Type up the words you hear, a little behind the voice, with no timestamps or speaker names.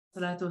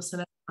والصلاة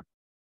والسلام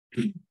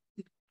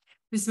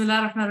بسم الله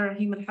الرحمن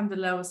الرحيم. الحمد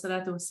لله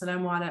والصلاة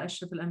والسلام على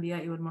أشرف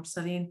الأنبياء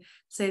والمرسلين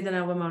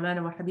سيدنا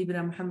ومولانا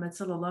وحبيبنا محمد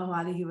صلى الله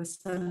عليه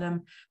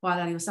وسلم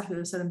وعلى آله وصحبه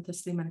وسلم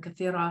تسليما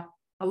كثيرا.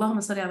 اللهم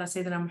صل على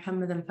سيدنا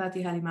محمد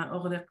الفاتحة لما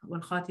أغلق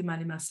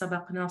والخاتمة لما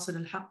سبق ناصر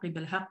الحق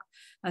بالحق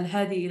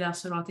الهادي إلى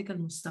صراطك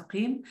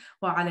المستقيم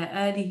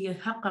وعلى آله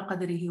حق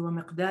قدره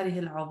ومقداره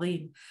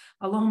العظيم.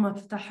 اللهم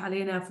افتح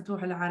علينا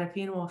فتوح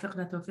العارفين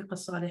ووفقنا توفيق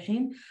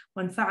الصالحين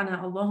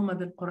وانفعنا اللهم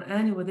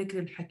بالقرآن وذكر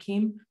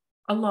الحكيم.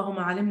 اللهم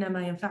علمنا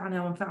ما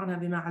ينفعنا وانفعنا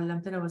بما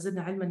علمتنا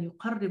وزدنا علما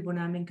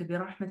يقربنا منك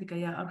برحمتك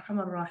يا أرحم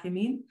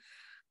الراحمين.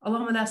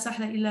 اللهم لا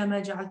سهل إلا ما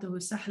جعلته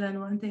سهلا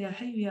وأنت يا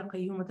حي يا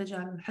قيوم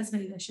تجعل الحزن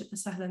إذا شئت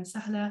سهلا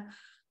سهلا.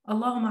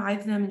 اللهم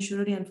أعذنا من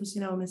شرور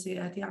أنفسنا ومن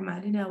سيئات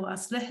أعمالنا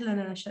وأصلح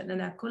لنا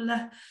شأننا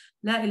كله.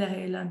 لا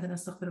إله إلا أنت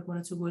نستغفرك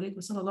ونتوب إليك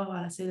وصلى الله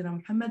على سيدنا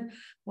محمد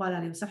وعلى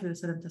آله وصحبه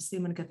وسلم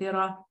تسليما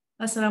كثيرا.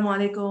 Assalamu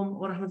alaikum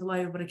wa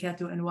rahmatullahi wa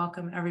barakatuh, and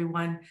welcome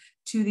everyone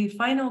to the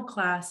final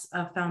class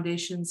of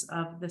Foundations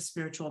of the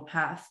Spiritual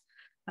Path.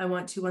 I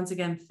want to once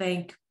again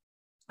thank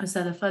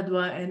Ustadha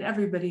Fadwa and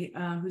everybody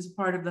who's a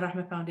part of the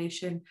Rahmah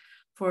Foundation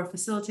for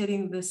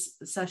facilitating this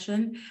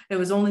session. It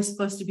was only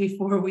supposed to be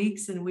 4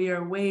 weeks and we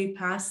are way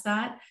past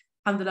that.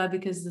 Alhamdulillah,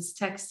 because this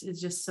text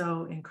is just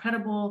so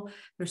incredible.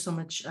 There's so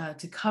much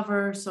to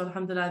cover. So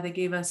alhamdulillah, they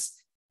gave us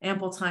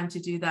ample time to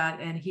do that.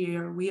 And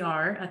here we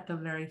are at the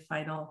very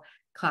final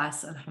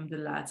class.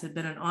 Alhamdulillah, it's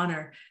been an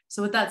honor.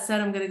 So with that said,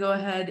 I'm going to go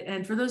ahead,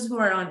 and for those who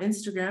are on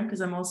Instagram,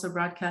 because I'm also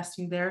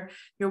broadcasting there,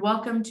 you're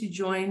welcome to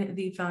join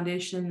the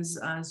Foundation's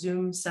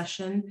Zoom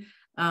session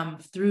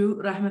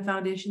through Rahmah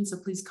Foundation. So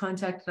please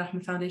contact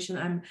Rahmah Foundation.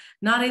 I'm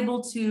not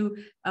able to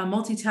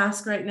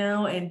multitask right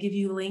now and give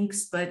you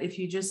links, but if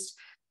you just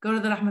go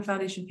to the Rahmah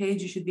Foundation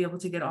page, you should be able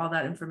to get all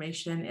that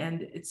information,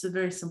 and it's a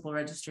very simple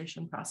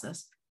registration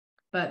process.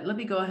 But let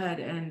me go ahead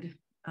and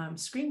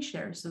screen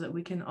share so that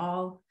we can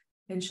all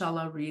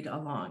inshallah read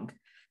along.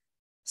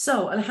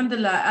 So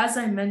alhamdulillah, as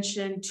I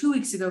mentioned 2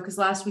 weeks ago, because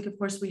last week of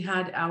course we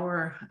had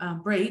our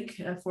break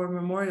for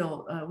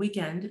Memorial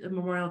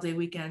Day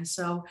weekend,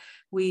 so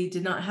we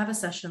did not have a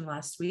session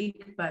last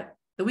week. But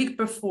the week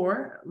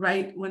before,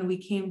 right when we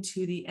came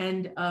to the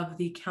end of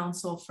the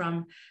council from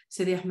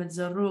Sidi Ahmad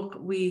Zarruq,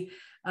 we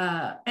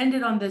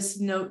ended on this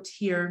note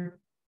here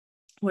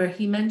where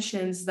he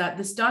mentions that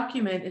this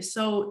document is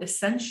so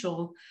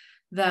essential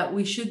that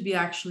we should be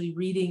actually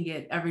reading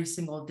it every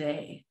single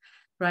day,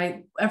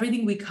 right?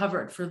 Everything we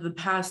covered for the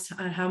past,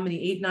 how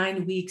many, 8,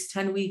 9 weeks,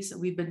 10 weeks that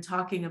we've been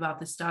talking about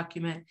this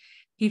document,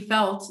 he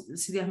felt,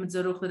 Sidi Ahmad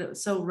Zarruq, that it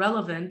was so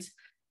relevant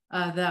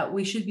that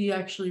we should be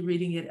actually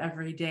reading it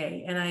every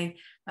day. And I,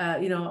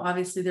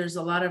 obviously there's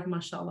a lot of,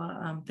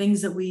 mashallah,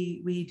 things that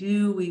we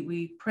do.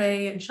 We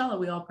pray, inshallah,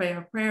 we all pray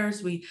our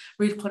prayers, we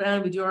read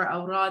Quran, we do our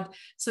awrad.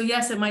 So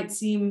yes, it might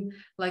seem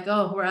like,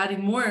 oh, we're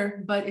adding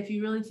more, but if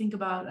you really think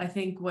about, I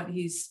think what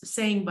he's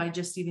saying by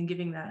just even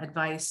giving that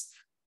advice,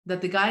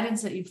 that the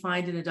guidance that you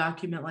find in a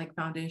document like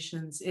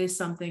Foundations is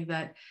something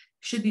that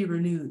should be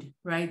renewed,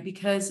 right?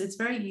 Because it's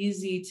very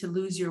easy to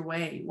lose your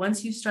way.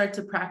 Once you start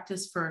to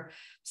practice for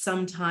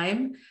some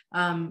time,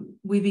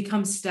 we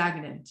become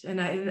stagnant. And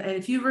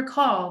if you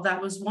recall,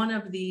 that was one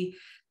of the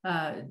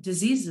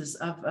diseases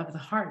of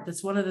the heart.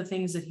 That's one of the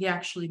things that he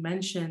actually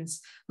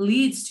mentions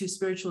leads to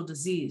spiritual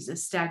disease,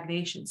 is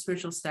stagnation,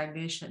 spiritual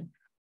stagnation.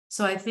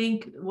 So I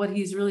think what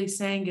he's really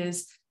saying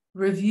is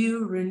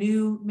review,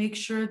 renew, make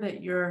sure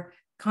that you're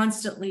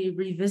constantly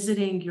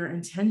revisiting your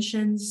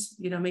intentions,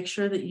 make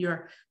sure that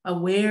you're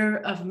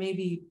aware of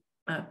maybe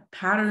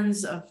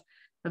patterns of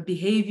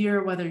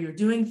behavior, whether you're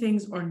doing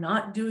things or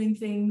not doing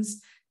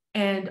things,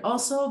 and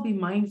also be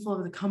mindful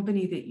of the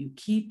company that you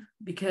keep,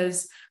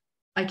 because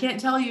I can't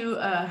tell you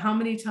how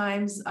many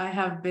times I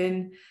have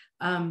been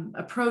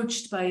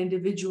approached by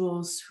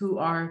individuals who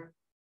are,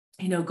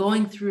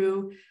 going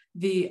through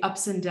the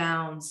ups and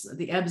downs,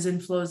 the ebbs and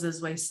flows,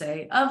 as we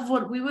say, of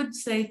what we would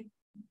say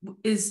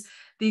is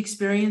the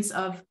experience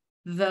of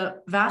the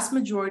vast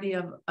majority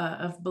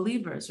of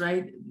believers,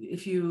 right?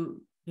 If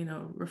you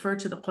refer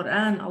to the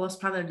Quran, Allah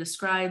subhanahu wa ta'ala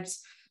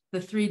describes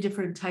the 3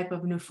 different type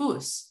of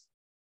nufus,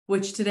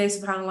 which today,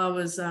 subhanAllah,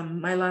 was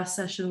my last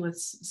session with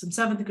some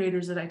 7th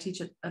graders that I teach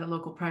at a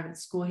local private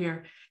school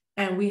here.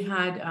 And we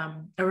had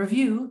a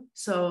review.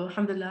 So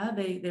alhamdulillah,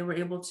 they were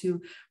able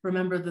to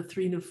remember the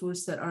 3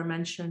 nufus that are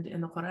mentioned in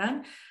the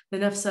Quran: the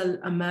nafs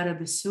al-ammara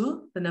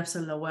bisu, the nafs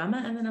al-lawama,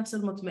 and the nafs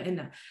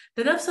al-mutma'inna.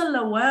 The nafs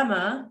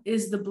al-lawama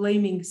is the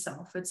blaming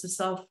self. It's the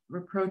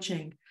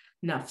self-reproaching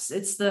nafs.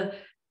 It's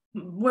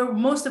where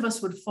most of us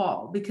would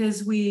fall,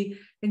 because we,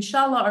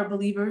 inshallah, are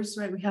believers,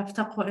 right? We have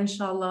taqwa,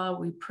 inshallah.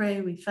 We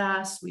pray, we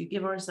fast, we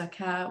give our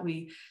zakat,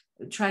 we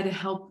try to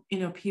help,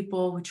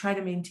 people. We try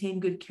to maintain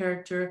good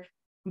character.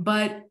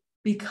 But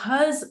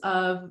because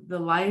of the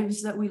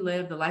lives that we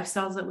live, the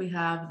lifestyles that we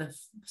have,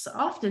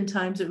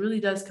 oftentimes it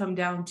really does come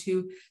down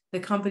to the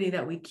company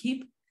that we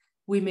keep.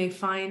 We may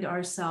find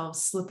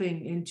ourselves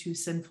slipping into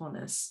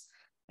sinfulness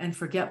and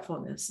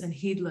forgetfulness and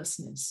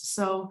heedlessness.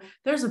 So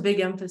there's a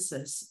big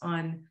emphasis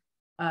on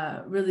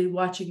really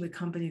watching the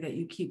company that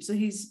you keep. So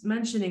he's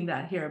mentioning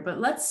that here, but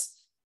let's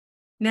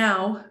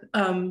now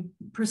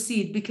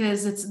proceed,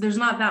 because there's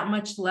not that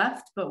much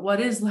left, but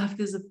what is left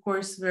is of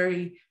course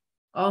very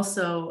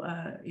also,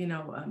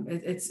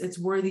 it's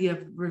worthy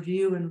of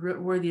review and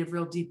worthy of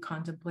real deep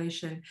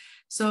contemplation.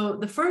 So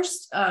the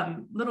first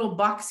little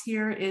box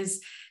here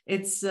is,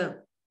 it's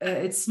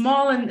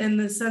small in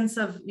the sense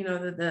of,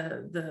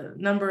 the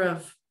number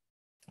of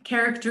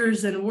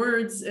characters and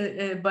words,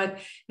 but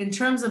in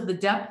terms of the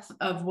depth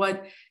of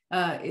what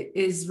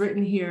is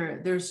written here,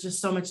 there's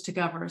just so much to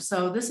cover.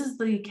 So this is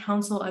the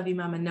Council of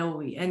Imam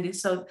an-Nawawi. And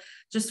so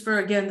just for,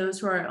 again, those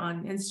who are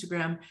on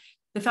Instagram,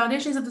 the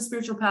Foundations of the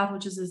Spiritual Path,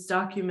 which is this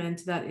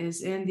document that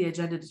is in the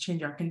Agenda to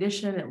Change Our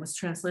Condition, it was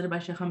translated by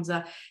Shaykh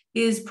Hamza,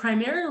 is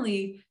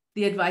primarily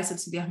the advice of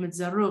Sidi Ahmad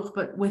Zarruq,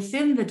 but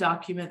within the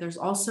document, there's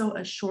also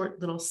a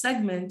short little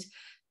segment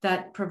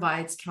that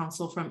provides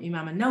counsel from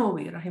Imam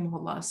an-Nawawi,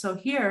 rahimahullah. So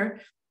here,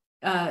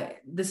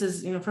 this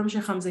is from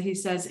Shaykh Hamza, he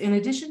says, in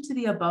addition to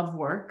the above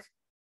work,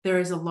 there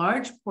is a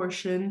large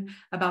portion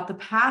about the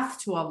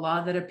path to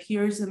Allah that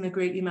appears in the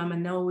great Imam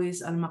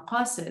an-Nawawi's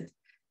Al-Maqasid,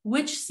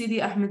 which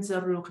Sidi Ahmad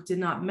Zarruq did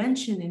not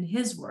mention in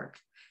his work.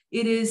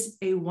 It is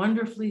a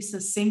wonderfully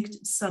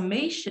succinct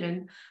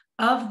summation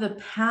of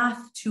the path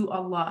to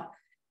Allah.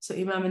 So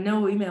Imam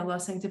an-Nawawi, may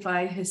Allah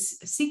sanctify his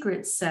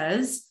secret,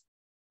 says,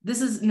 this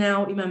is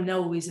now Imam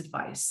Nawawi's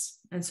advice.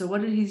 And so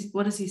what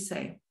does he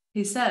say?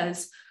 He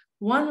says,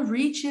 one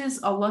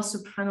reaches Allah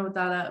subhanahu wa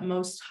ta'ala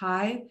most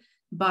high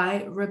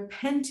by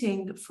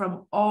repenting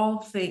from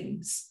all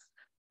things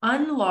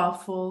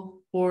unlawful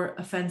or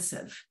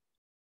offensive.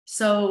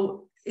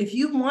 So if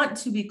you want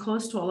to be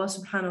close to Allah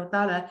subhanahu wa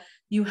ta'ala,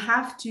 you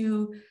have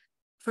to,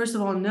 first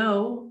of all,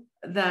 know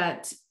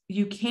that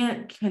you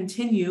can't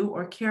continue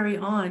or carry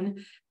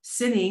on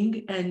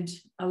sinning and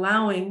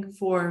allowing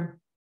for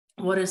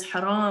what is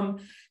haram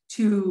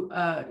to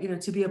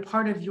be a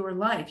part of your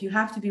life. You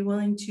have to be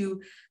willing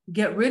to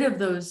get rid of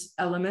those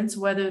elements,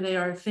 whether they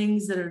are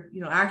things that are,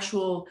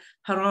 actual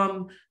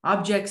haram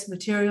objects,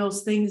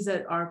 materials, things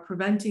that are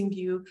preventing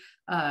you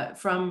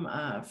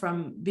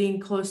from being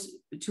close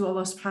to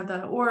Allah subhanahu wa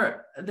ta'ala,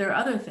 or there are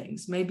other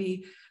things.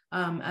 Maybe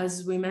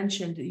as we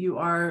mentioned, you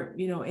are,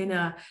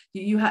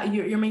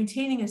 you're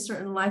maintaining a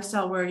certain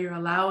lifestyle where you're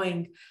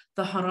allowing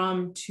the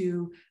haram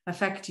to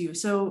affect you.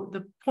 So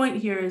the point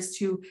here is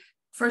to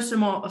first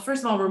of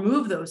all,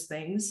 remove those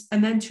things,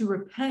 and then to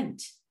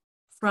repent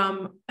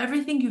from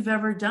everything you've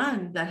ever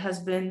done that has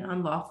been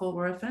unlawful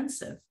or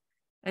offensive,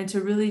 and to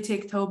really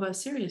take tawbah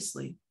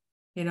seriously.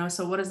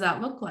 So what does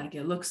that look like?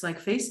 It looks like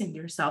facing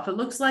yourself. It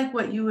looks like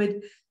what you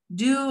would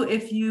do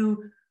if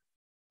you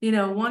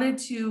wanted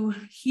to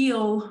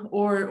heal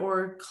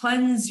or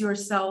cleanse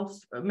yourself,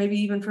 maybe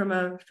even from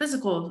a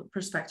physical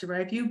perspective,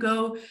 right? If you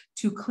go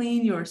to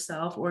clean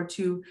yourself or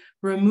to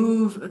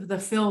remove the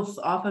filth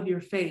off of your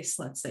face,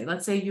 let's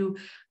say you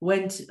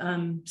went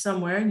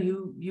somewhere and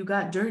you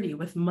got dirty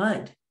with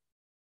mud.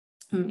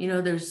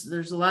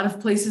 There's a lot of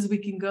places we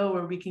can go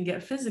where we can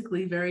get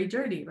physically very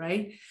dirty,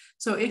 right?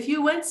 So if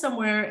you went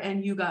somewhere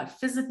and you got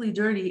physically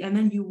dirty and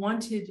then you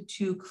wanted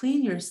to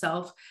clean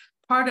yourself,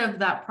 part of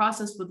that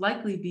process would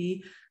likely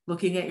be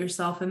looking at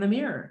yourself in the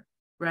mirror,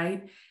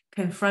 right?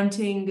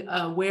 Confronting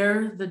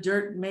where the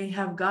dirt may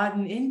have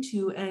gotten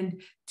into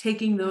and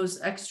taking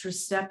those extra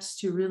steps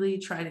to really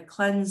try to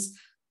cleanse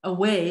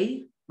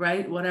away,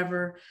 right?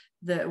 Wherever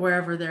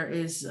there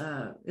is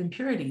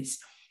impurities.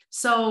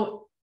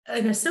 So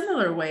in a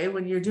similar way,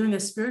 when you're doing a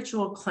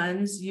spiritual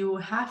cleanse, you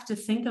have to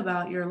think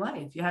about your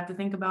life. You have to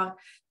think about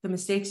the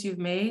mistakes you've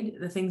made,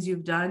 the things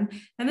you've done.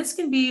 And this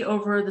can be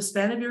over the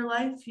span of your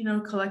life,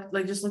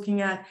 just looking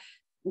at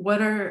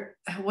what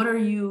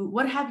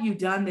have you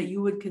done that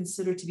you would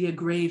consider to be a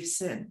grave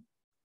sin.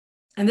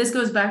 And this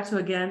goes back to,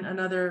 again,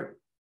 another,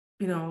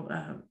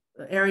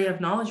 area of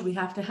knowledge we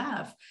have to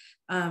have.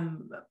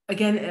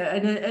 Again,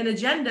 an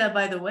agenda,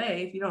 by the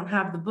way, if you don't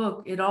have the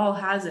book, it all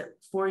has it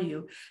for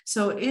you.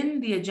 So in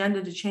the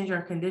Agenda to Change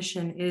Our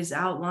Condition is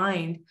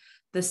outlined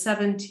the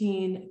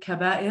 17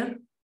 kaba'ir,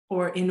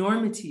 or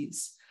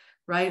enormities,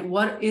 right?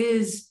 What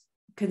is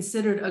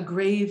considered a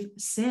grave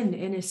sin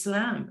in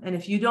Islam? And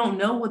if you don't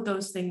know what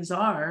those things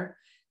are,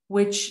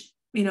 which,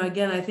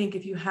 again, I think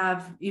if you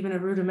have even a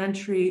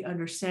rudimentary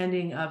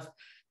understanding of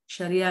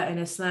Sharia and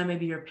Islam,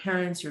 maybe your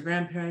parents, your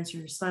grandparents,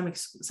 your Islamic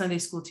Sunday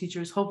school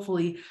teachers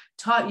hopefully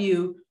taught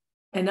you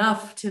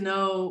enough to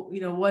know,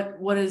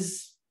 what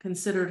is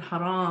considered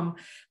haram.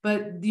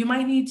 But you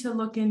might need to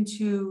look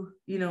into,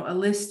 a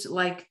list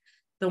like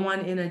the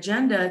one in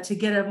Agenda to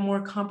get a more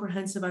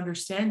comprehensive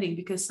understanding,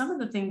 because some of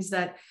the things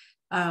that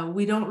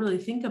we don't really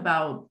think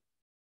about,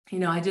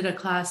 I did a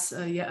class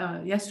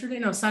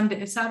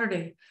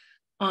Saturday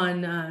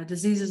on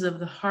diseases of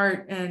the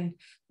heart, and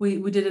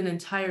we did an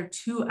entire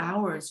 2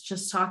 hours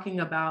just talking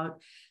about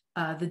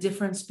the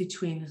difference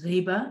between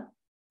ghiba,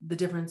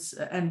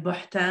 and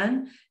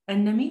buhtan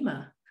and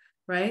namima,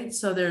 right?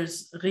 So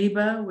there's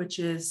ghiba, which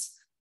is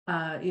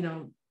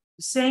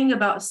saying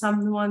about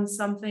someone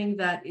something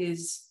that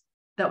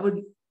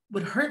would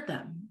would hurt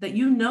them, that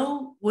you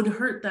know would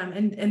hurt them.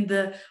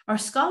 And our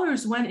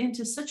scholars went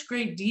into such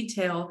great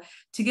detail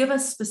to give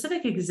us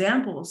specific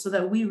examples so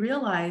that we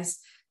realize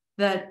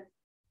that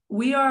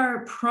we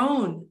are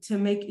prone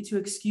to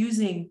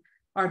excusing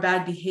our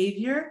bad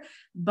behavior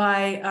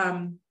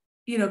by,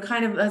 you know,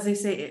 kind of, as they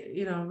say,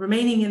 you know,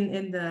 remaining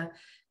in the,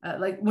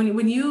 like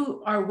when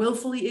you are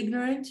willfully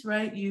ignorant,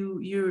 right?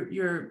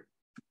 You're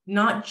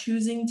not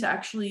choosing to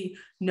actually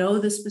know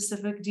the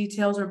specific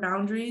details or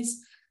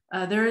boundaries.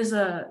 There is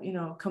a, you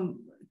know,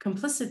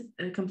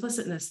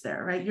 complicitness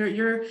there, right?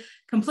 You're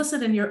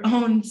complicit in your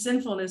own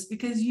sinfulness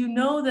because you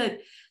know that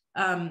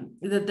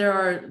that there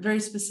are very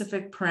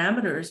specific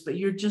parameters, but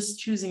you're just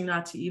choosing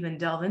not to even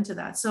delve into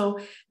that. So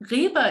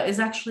ghiba is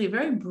actually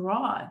very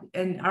broad,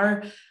 and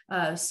our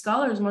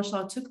scholars,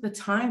 mashallah, took the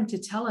time to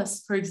tell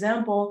us. For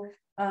example,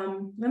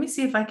 let me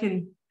see if I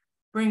can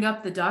bring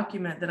up the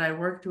document that I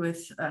worked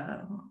with.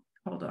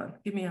 Hold on,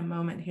 give me a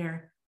moment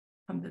here.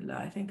 Alhamdulillah,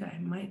 I think I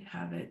might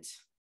have it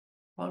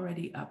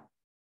already up.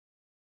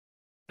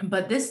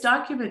 But this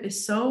document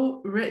is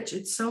so rich,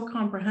 it's so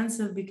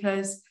comprehensive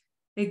because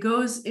it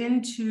goes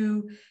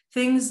into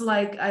things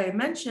like I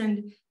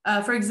mentioned,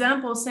 for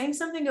example, saying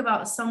something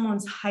about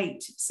someone's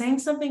height, saying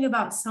something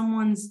about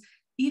someone's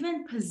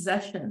even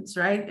possessions,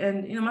 right?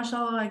 And, you know,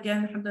 mashallah,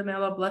 again, alhamdulillah,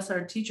 Allah bless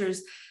our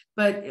teachers,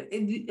 but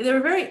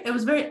it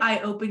was very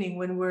eye-opening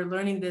when we're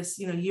learning this,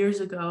 you know, years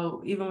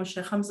ago, even with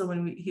Shaykh Hamza,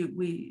 when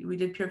we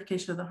did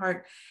purification of the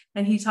heart,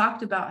 and he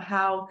talked about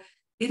how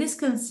it is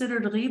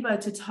considered ghiba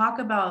to talk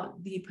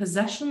about the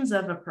possessions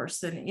of a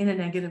person in a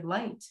negative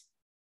light.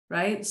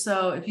 Right.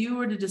 So if you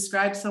were to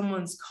describe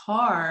someone's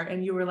car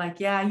and you were like,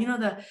 yeah, you know,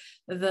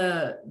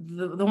 the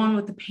one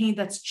with the paint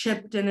that's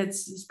chipped and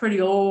it's pretty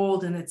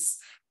old and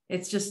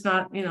it's just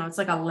not, you know, it's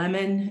like a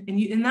lemon,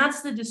 and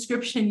that's the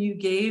description you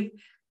gave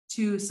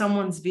to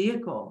someone's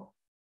vehicle,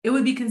 it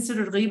would be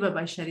considered ghiba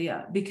by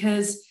Sharia,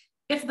 because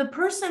if the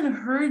person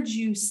heard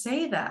you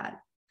say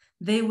that,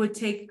 they would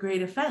take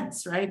great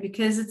offense, right?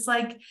 Because it's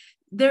like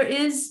there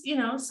is, you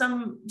know,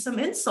 some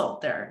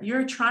insult there.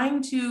 You're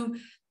trying to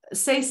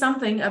say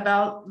something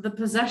about the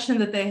possession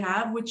that they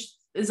have, which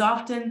is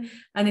often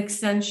an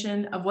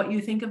extension of what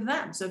you think of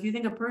them. So if you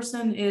think a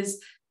person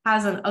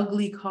has an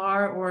ugly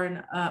car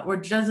or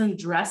doesn't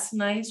dress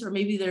nice, or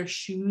maybe their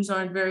shoes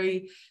aren't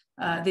very,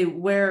 they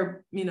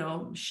wear, you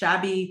know,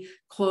 shabby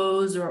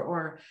clothes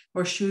or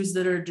shoes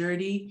that are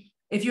dirty.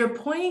 If you're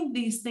pointing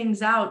these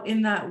things out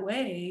in that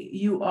way,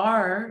 you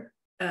are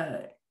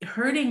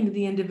hurting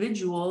the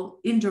individual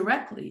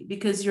indirectly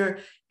because you're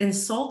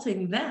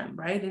insulting them,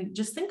 right? And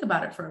just think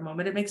about it for a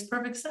moment. It makes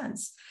perfect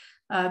sense.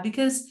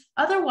 Because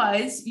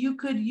otherwise you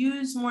could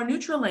use more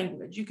neutral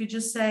language. You could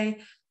just say,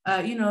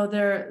 you know,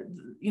 they're,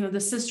 you know, the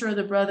sister or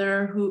the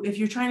brother who, if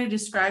you're trying to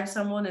describe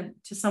someone and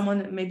to someone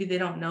that maybe they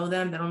don't know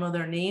them, they don't know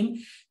their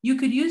name, you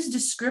could use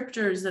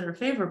descriptors that are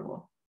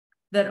favorable,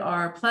 that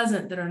are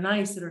pleasant, that are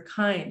nice, that are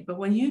kind. But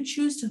when you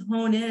choose to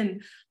hone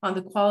in on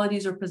the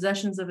qualities or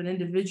possessions of an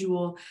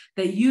individual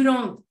that you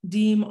don't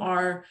deem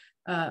are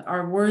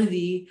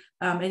worthy,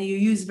 and you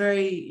use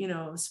very, you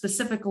know,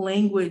 specific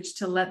language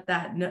to let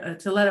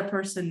a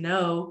person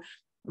know,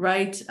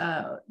 right,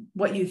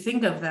 what you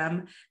think of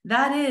them,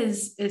 that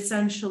is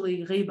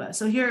essentially ghiba.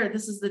 So here,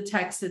 this is the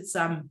text. It's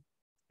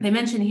they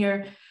mention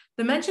here,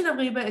 the mention of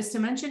ghiba is to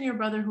mention your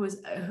brother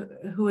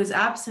who is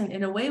absent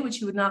in a way which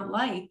you would not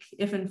like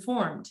if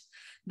informed.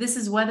 This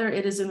is whether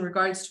it is in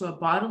regards to a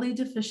bodily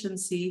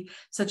deficiency,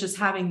 such as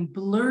having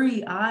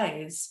blurry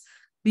eyes,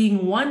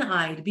 being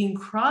one-eyed, being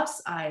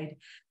cross-eyed,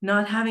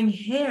 not having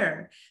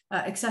hair,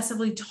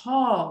 excessively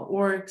tall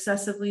or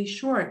excessively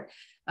short,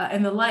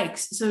 and the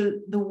likes. So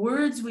the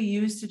words we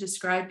use to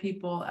describe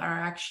people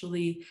are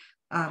actually,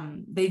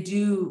 they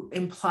do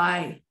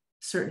imply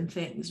certain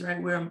things, right?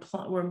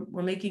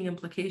 We're making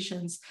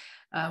implications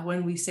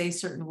when we say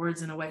certain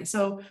words in a way.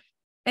 So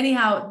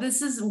anyhow,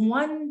 this is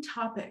one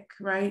topic,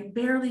 right?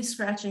 Barely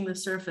scratching the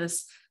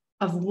surface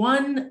of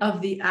one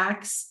of the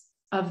acts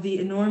of the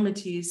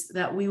enormities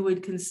that we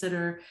would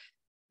consider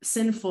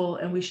sinful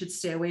and we should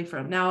stay away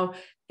from. Now,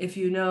 if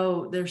you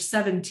know, there's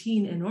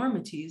 17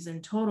 enormities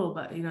in total,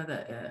 but you know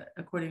that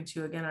according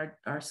to, again,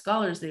 our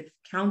scholars, they've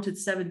counted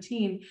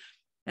 17,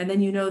 and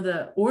then you know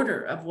the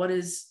order of what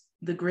is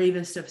the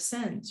gravest of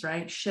sins,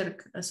 right?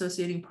 Shirk,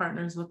 associating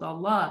partners with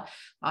Allah,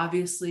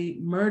 obviously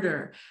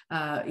murder,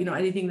 you know,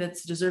 anything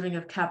that's deserving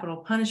of capital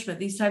punishment.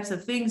 These types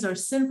of things are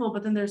sinful,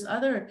 but then there's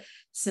other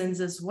sins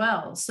as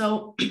well.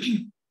 So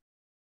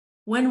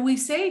when we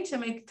say to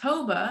make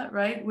tawbah,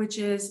 right, which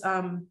is,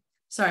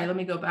 sorry, let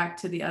me go back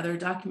to the other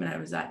document I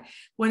was at.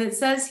 When it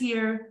says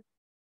here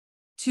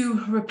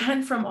to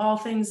repent from all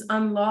things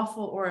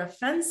unlawful or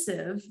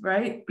offensive,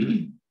 right?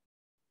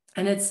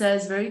 And it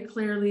says very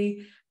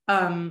clearly,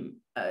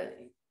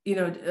 you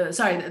know,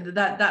 sorry,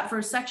 that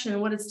first section,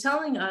 what it's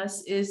telling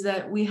us is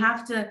that we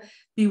have to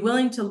be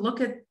willing to look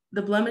at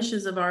the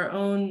blemishes of our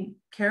own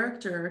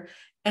character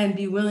and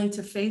be willing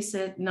to face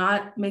it,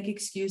 not make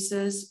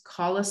excuses,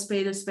 call a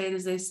spade, as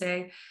they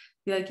say.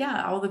 Be like,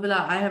 yeah,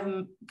 I have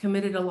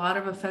committed a lot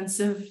of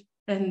offensive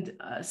and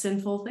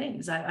sinful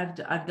things.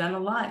 I've done a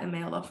lot, and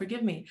may Allah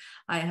forgive me.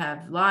 I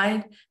have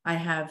lied. I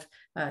have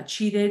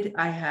cheated.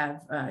 I have,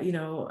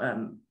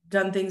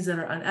 done things that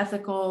are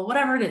unethical,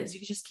 whatever it is. You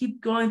can just keep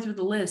going through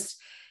the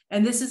list.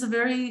 And this is a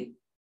very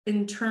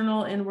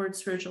internal, inward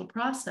spiritual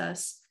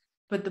process.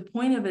 But the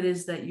point of it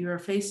is that you're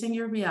facing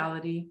your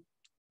reality.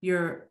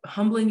 You're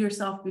humbling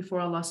yourself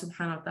before Allah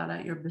subhanahu wa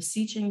ta'ala. You're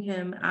beseeching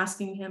him,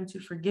 asking him to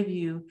forgive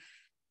you.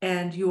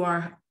 And you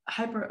are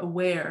hyper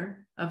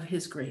aware of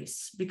his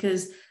grace.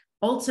 Because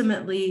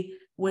ultimately,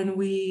 when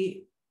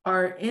we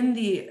are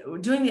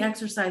doing the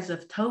exercise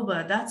of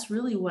tawbah, that's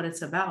really what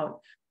it's about.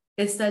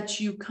 It's that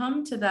you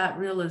come to that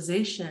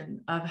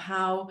realization of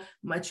how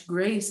much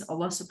grace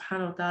Allah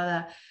subhanahu wa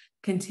ta'ala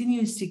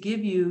continues to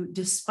give you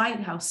despite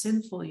how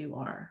sinful you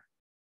are,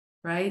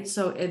 right?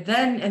 So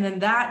then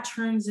that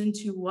turns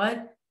into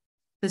what?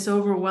 This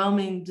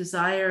overwhelming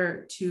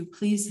desire to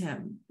please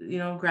him,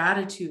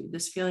 gratitude,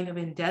 this feeling of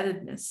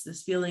indebtedness,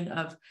 this feeling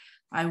of,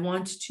 I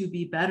want to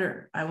be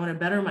better. I want to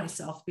better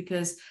myself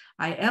because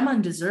I am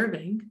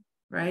undeserving,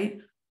 right?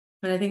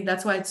 And I think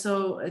that's why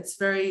it's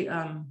very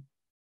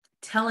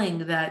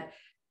telling that,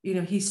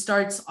 he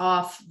starts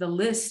off the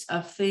list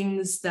of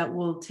things that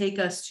will take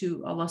us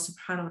to Allah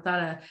subhanahu wa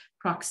ta'ala,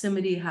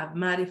 proximity, have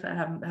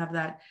marifah, have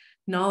that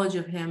knowledge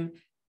of him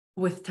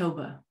with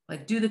tawbah.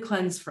 Like, do the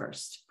cleanse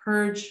first,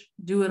 purge,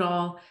 do it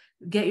all,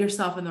 get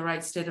yourself in the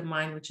right state of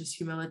mind, which is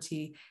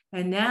humility.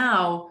 And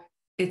now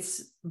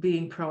it's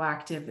being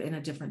proactive in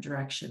a different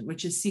direction,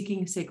 which is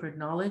seeking sacred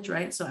knowledge,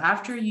 right? So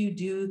after you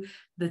do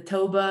the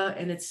tawbah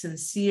and it's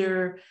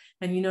sincere,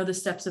 and the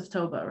steps of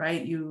tawbah,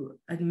 right? You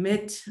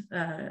admit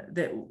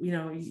that,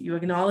 you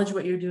acknowledge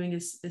what you're doing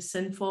is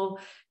sinful.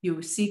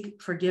 You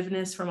seek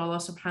forgiveness from Allah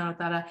subhanahu wa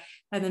ta'ala.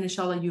 And then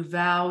inshallah, you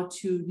vow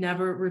to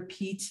never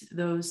repeat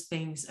those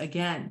things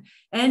again.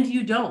 And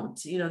you don't,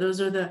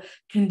 those are the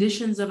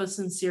conditions of a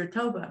sincere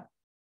tawbah.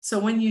 So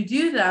when you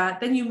do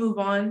that, then you move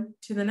on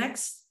to the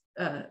next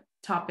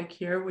topic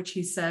here, which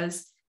he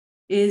says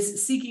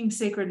is seeking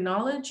sacred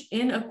knowledge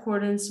in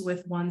accordance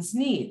with one's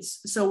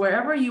needs. So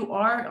wherever you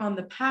are on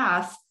the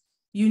path,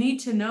 you need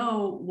to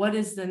know what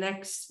is the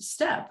next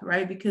step,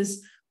 right?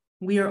 Because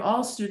we are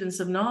all students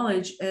of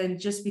knowledge, and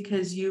just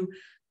because you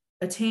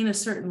attain a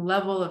certain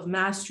level of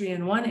mastery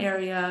in one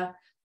area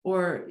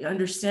or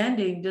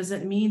understanding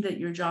doesn't mean that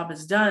your job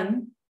is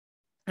done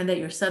and that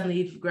you're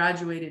suddenly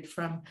graduated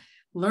from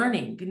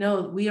learning.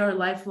 No, we are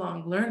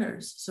lifelong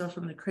learners. So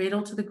from the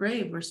cradle to the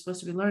grave, we're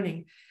supposed to be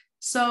learning.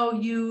 So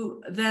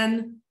you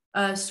then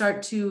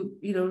start to,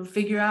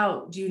 figure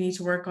out, do you need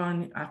to work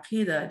on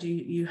aqidah? Do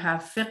you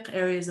have fiqh,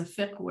 areas of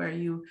fiqh where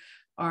you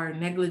are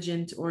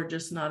negligent or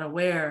just not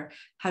aware?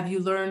 Have you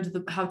learned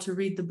how to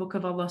read the book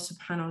of Allah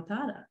subhanahu wa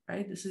ta'ala,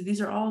 right?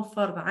 These are all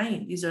fard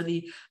ayn. These are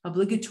the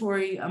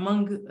obligatory,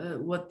 among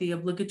what the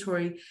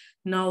obligatory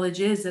knowledge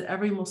is that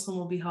every Muslim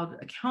will be held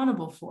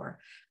accountable for.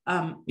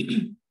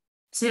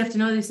 So you have to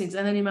know these things.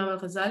 And then Imam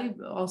al-Ghazali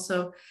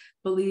also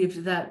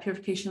believed that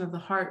purification of the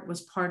heart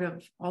was part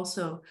of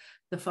also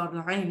the fard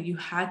ayn. You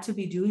had to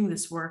be doing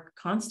this work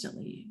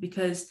constantly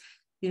because,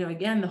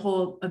 again, the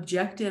whole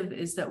objective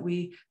is that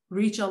we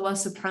reach Allah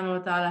subhanahu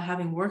wa ta'ala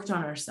having worked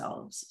on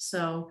ourselves.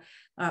 So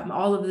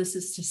all of this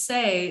is to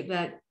say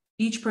that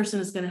each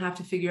person is going to have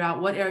to figure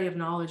out what area of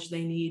knowledge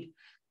they need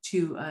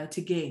to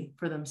gain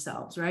for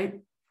themselves, right?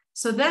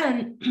 So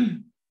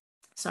then,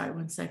 sorry,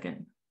 one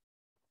second.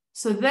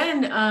 So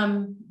then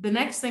the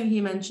next thing he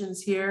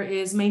mentions here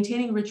is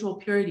maintaining ritual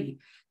purity.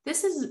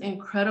 This is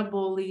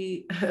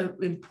incredibly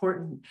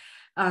important.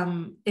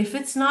 If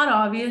it's not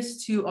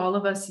obvious to all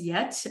of us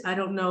yet, I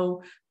don't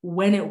know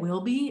when it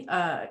will be.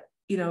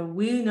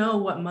 We know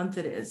what month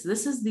it is.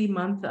 This is the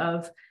month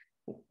of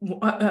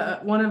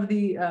one of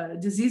the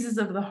diseases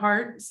of the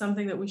heart,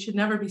 something that we should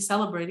never be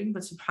celebrating,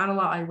 but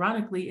subhanAllah,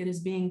 ironically, it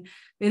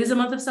is a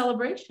month of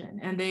celebration,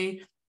 and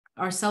they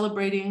are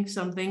celebrating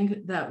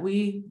something that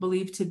we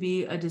believe to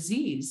be a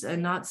disease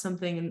and not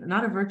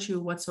a virtue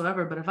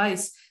whatsoever, but a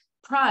vice,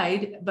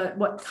 pride. But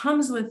what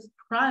comes with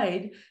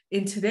pride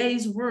in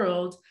today's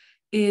world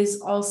is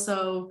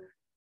also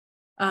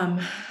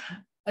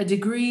a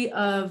degree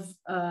of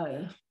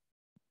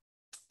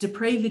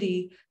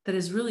depravity that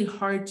is really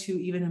hard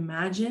to even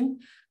imagine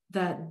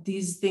that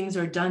these things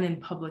are done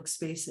in public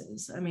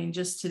spaces. I mean,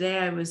 just today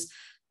I was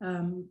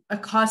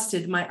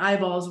accosted, my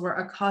eyeballs were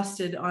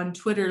accosted on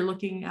Twitter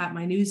looking at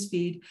my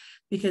newsfeed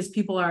because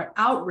people are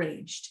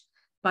outraged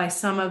by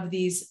some of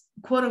these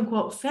quote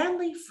unquote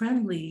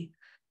family-friendly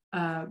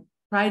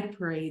pride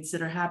parades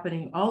that are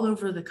happening all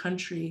over the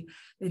country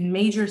in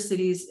major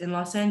cities. In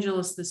Los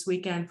Angeles this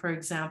weekend, for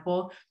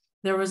example,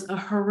 there was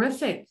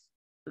a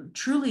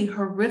truly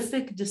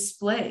horrific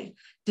display,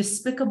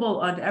 despicable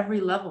on every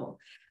level,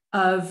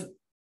 of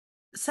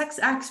sex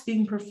acts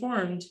being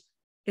performed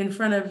in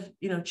front of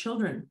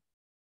children.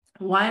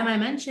 Why am I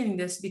mentioning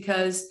this?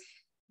 Because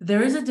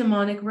there is a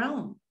demonic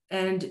realm,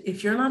 And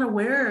if you're not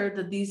aware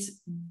that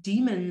these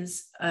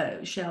demons,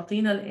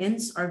 shayateen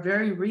al-ins, are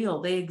very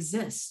real, they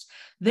exist.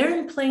 They're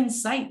in plain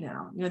sight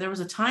now. There was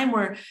a time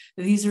where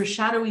these are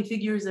shadowy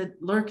figures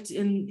that lurked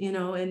in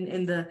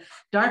the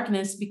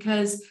darkness,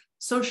 because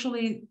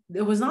socially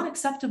it was not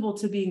acceptable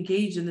to be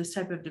engaged in this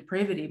type of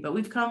depravity. But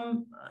we've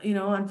come,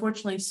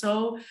 unfortunately,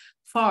 so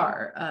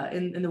far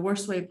in the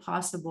worst way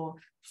possible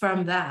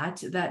from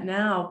that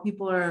now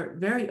people are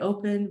very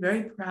open,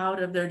 very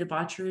proud of their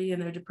debauchery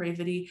and their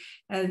depravity,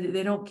 and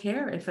they don't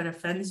care if it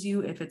offends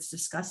you, if it's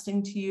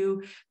disgusting to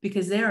you,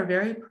 because they are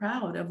very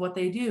proud of what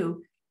they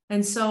do.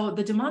 And so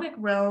the demonic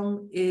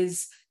realm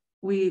is,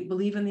 we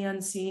believe in the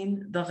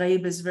unseen. The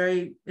ghaib is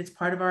it's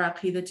part of our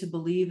aqidah to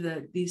believe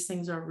that these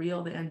things are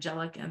real, the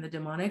angelic and the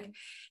demonic.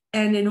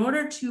 And in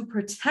order to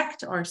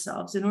protect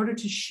ourselves, in order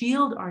to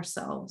shield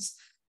ourselves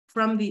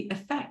from the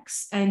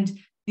effects and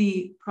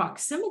the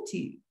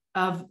proximity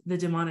of the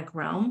demonic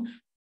realm,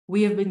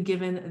 we have been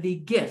given the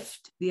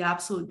gift, the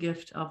absolute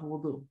gift of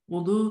wudu.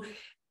 Wudu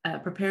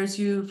prepares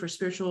you for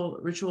spiritual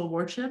ritual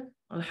worship,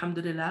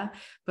 alhamdulillah,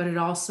 but it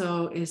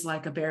also is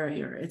like a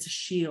barrier. It's a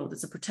shield.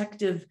 It's a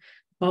protective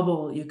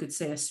bubble, you could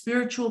say, a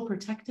spiritual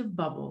protective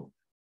bubble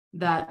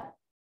that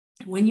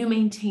when you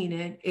maintain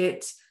it,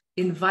 it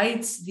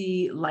invites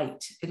the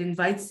light. It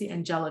invites the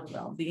angelic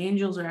realm. The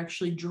angels are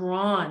actually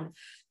drawn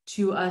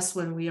to us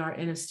when we are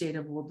in a state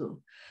of wudu.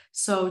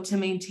 So to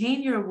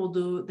maintain your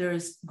wudu,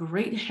 there's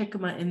great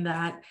hikmah in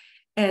that.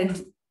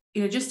 And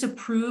just to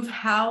prove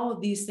how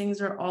these things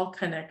are all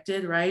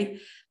connected, right?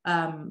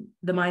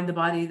 The mind, the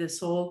body, the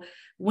soul.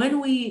 When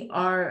we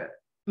are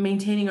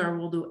maintaining our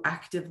wudu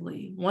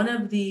actively, one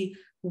of the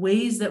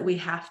ways that we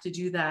have to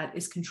do that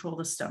is control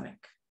the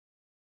stomach,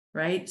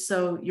 right?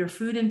 So your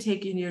food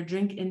intake and your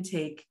drink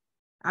intake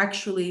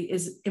actually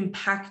is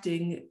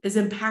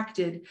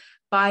impacted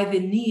by the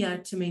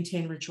niyyah to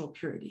maintain ritual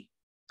purity.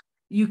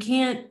 You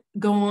can't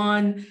go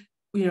on,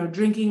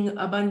 drinking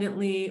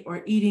abundantly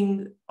or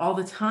eating all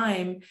the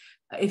time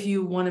if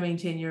you want to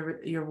maintain your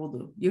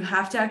wudu. You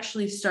have to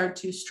actually start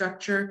to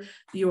structure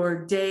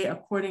your day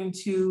according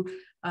to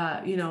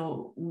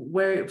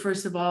where,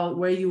 first of all,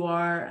 where you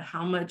are,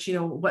 how much,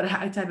 what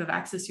type of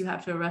access you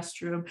have to a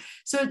restroom.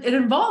 So it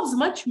involves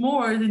much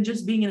more than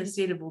just being in a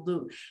state of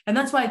wudu. And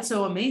that's why it's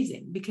so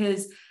amazing,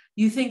 because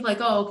you think like,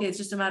 oh, okay, it's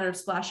just a matter of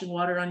splashing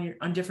water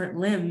on different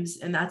limbs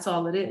and that's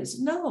all it is.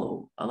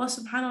 No, Allah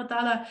subhanahu wa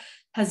ta'ala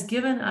has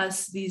given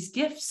us these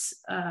gifts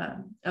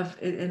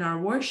in our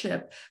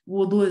worship.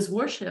 Wudu is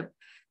worship,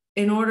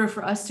 in order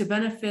for us to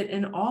benefit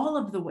in all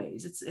of the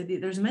ways.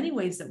 There's many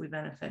ways that we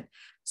benefit.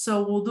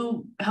 So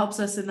wudu helps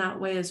us in that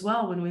way as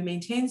well. When we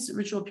maintain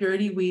ritual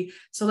purity,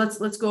 so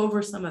let's go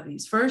over some of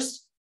these.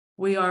 First,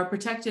 we are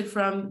protected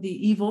from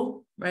the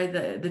evil, right?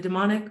 The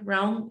demonic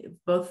realm,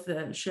 both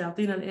the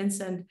shayateen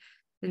al-ins and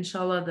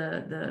inshallah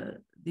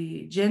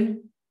the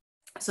jinn.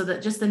 So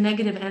that just the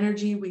negative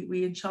energy,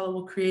 we inshallah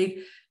will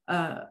create,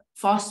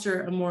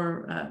 foster a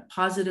more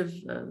positive,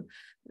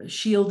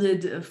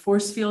 shielded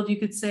force field, you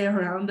could say,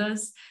 around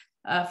us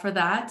for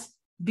that.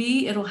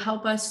 B, it'll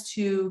help us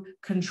to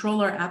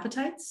control our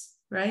appetites,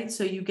 right?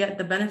 So you get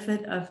the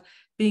benefit of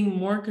being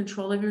more in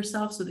control of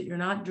yourself so that you're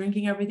not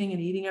drinking everything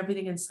and eating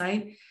everything in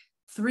sight.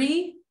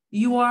 3,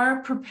 you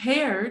are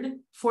prepared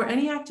for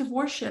any act of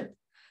worship.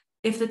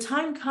 If the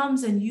time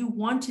comes and you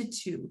wanted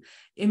to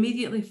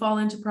immediately fall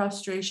into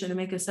prostration and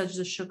make a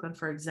sajda shukr,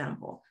 for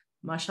example,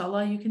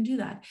 mashallah, you can do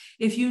that.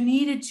 If you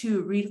needed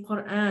to read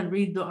Quran,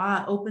 read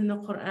dua, open the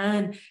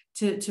Quran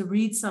to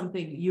read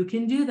something, you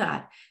can do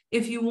that.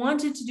 If you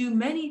wanted to do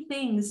many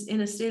things in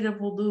a state of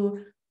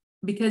wudu,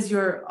 because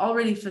you're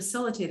already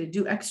facilitated,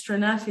 do extra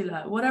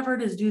nafila, whatever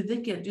it is, do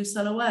dhikr, do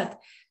salawat.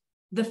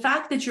 The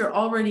fact that you're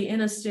already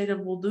in a state of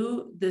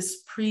wudu,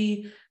 this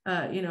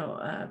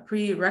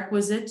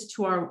prerequisite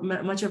to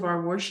much of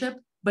our worship,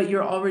 but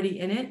you're already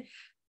in it,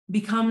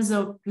 becomes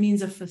a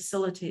means of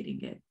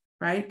facilitating it,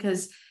 right?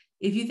 Because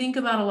if you think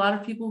about a lot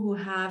of people who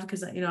have,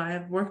 because I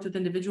have worked with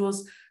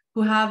individuals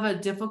who have a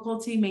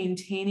difficulty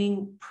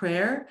maintaining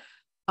prayer,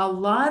 a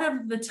lot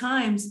of the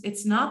times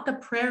it's not the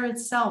prayer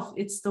itself,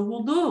 it's the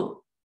wudu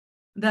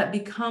that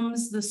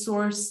becomes the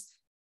source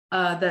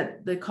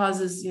that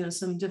causes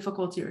some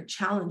difficulty or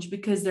challenge,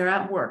 because they're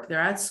at work, they're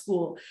at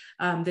school,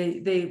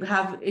 they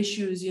have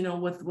issues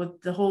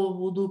with the whole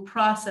wudu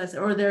process,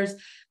 or there's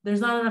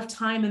not enough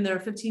time in their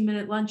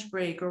 15-minute lunch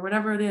break or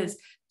whatever it is.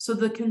 So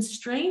the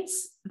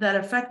constraints that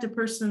affect a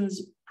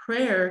person's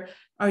prayer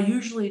are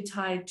usually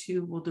tied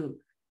to wudu.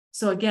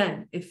 So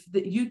again, if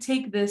you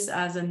take this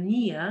as a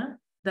niyyah,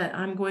 that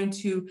I'm going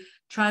to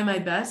try my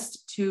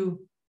best to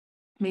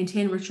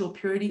maintain ritual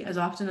purity as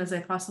often as I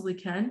possibly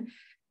can,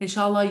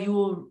 inshallah, you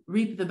will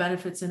reap the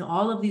benefits in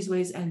all of these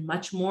ways and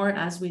much more.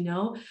 As we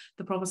know,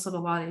 the Prophet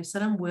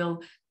ﷺ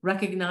will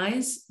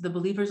recognize the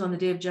believers on the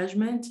Day of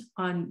Judgment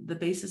on the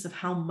basis of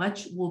how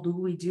much wudu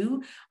we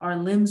do. Our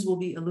limbs will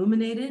be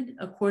illuminated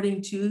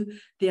according to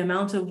the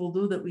amount of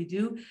wudu that we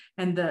do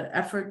and the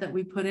effort that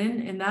we put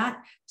in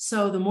that.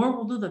 So the more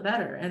wudu, the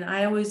better. And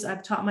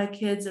I've taught my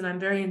kids, and I'm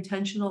very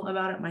intentional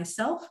about it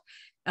myself,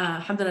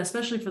 alhamdulillah,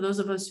 especially for those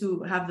of us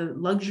who have the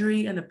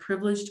luxury and the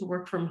privilege to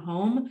work from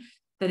home,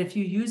 that if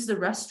you use the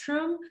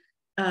restroom,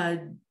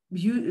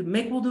 you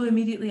make wudu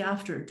immediately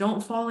after.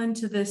 Don't fall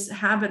into this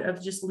habit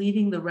of just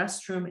leaving the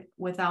restroom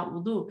without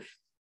wudu.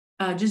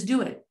 Just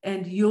do it,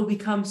 and you'll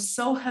become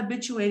so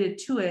habituated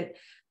to it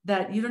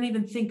that you don't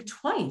even think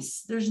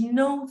twice. There's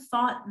no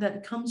thought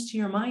that comes to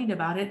your mind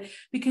about it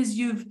because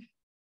you've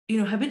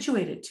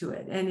habituated to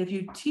it. And if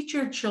you teach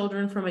your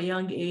children from a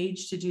young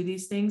age to do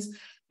these things,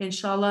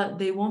 inshallah,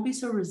 they won't be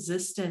so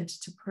resistant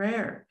to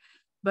prayer.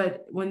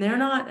 But when they're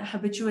not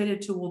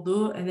habituated to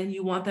wudu, and then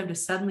you want them to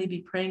suddenly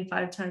be praying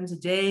 5 times a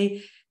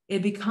day,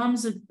 it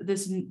becomes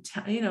this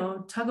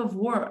tug of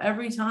war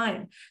every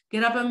time.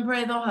 Get up and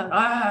pray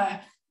dhuhr.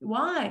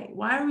 Why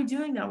are we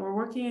doing that? We're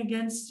working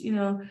against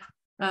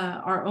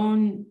our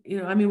own,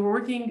 we're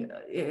working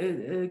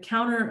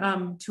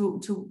counter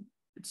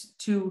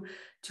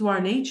to our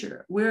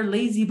nature. We're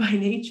lazy by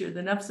nature.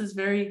 The nafs is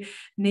very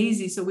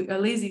lazy. So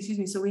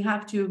we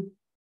have to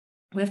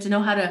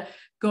know how to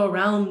go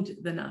around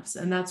the nafs,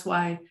 and that's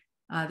why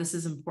this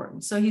is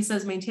important. So he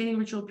says maintaining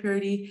ritual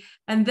purity,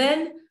 and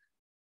then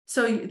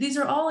so these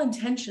are all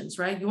intentions,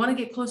 right? You want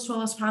to get close to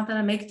Allah subhanahu wa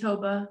ta'ala, make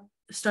tawbah,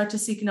 start to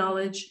seek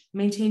knowledge,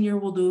 maintain your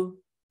wudu.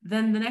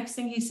 Then the next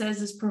thing he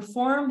says is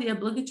perform the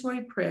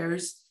obligatory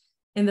prayers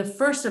in the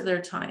first of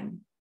their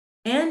time,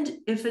 and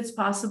if it's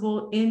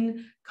possible,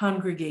 in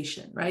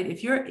congregation, right?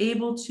 If you're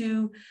able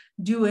to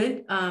do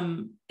it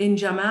in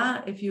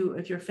jama'ah,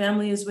 if your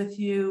family is with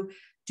you,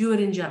 do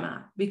it in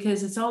jama'ah,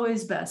 because it's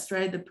always best,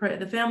 right?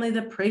 The family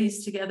that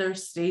prays together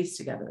stays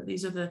together.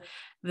 These are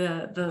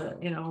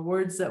the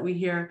words that we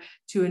hear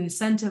to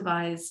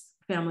incentivize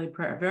family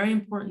prayer. Very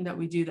important that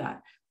we do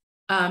that.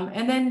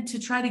 And then to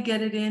try to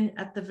get it in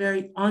at the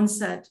very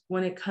onset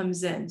when it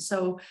comes in.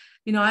 So,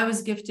 I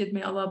was gifted,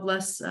 may Allah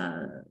bless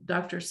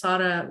Dr.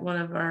 Sada, one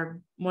of our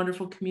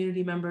wonderful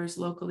community members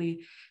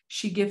locally.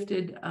 She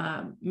gifted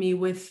me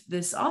with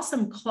this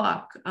awesome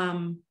clock.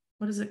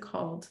 What is it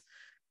called?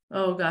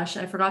 Oh gosh,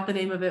 I forgot the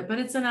name of it, but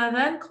it's an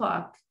adhan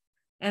clock.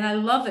 And I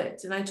love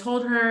it. And I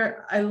told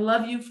her, I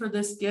love you for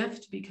this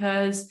gift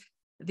because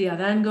the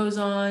adhan goes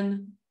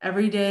on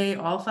every day,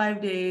 all 5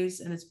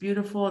 days, and it's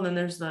beautiful. And then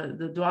there's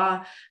the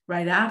dua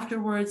right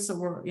afterwards.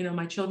 So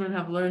my children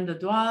have learned the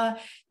dua.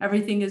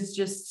 Everything is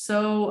just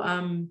so,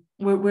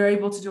 we're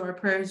able to do our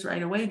prayers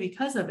right away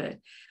because of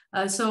it.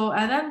 So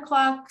adhan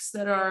clocks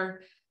that are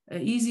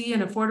easy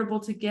and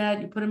affordable to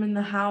get, you put them in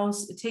the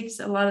house. It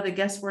takes a lot of the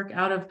guesswork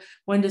out of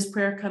when does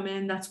prayer come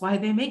in. That's why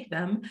they make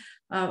them.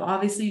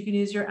 Obviously, you can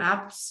use your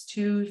apps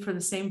too for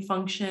the same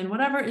function.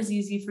 Whatever is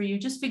easy for you,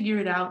 just figure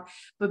it out.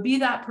 But be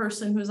that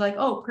person who's like,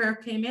 oh, prayer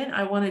came in,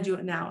 I want to do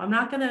it now. I'm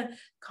not going to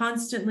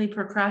constantly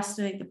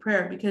procrastinate the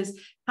prayer, because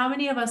how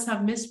many of us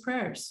have missed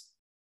prayers,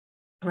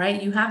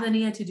 right? You have the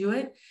niyyah to do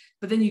it,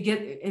 but then you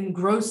get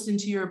engrossed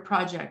into your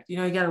project.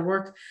 You got to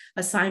work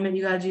assignment.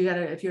 You got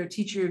to, if you're a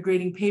teacher, you're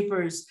grading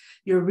papers,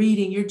 you're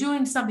reading, you're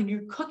doing something,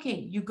 you're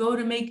cooking. You go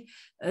to make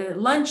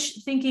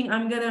lunch thinking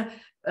I'm going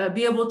to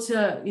be able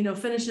to,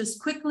 finish this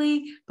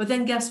quickly. But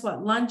then guess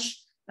what?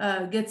 Lunch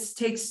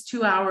takes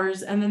 2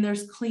 hours, and then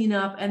there's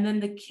cleanup, and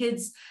then the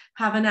kids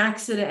have an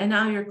accident, and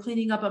now you're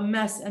cleaning up a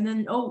mess. And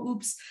then, oh,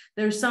 oops,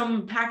 there's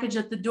some package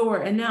at the door,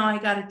 and now I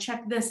got to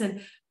check this.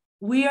 And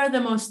we are the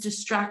most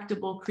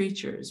distractible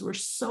creatures. We're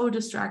so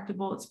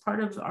distractible. It's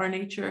part of our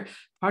nature,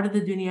 part of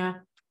the dunya.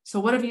 So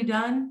what have you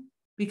done?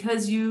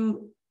 Because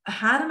you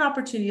had an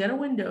opportunity, you had a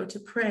window to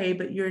pray,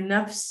 but your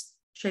nafs,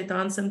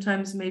 shaitan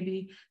sometimes,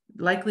 maybe,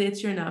 likely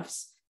it's your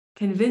nafs,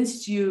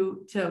 convinced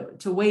you to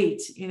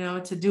wait,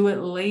 to do it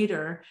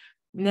later.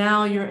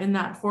 Now you're in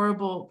that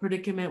horrible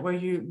predicament where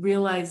you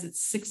realize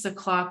it's 6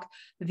 o'clock,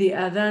 the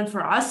adhan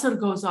for Asr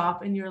goes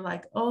off, and you're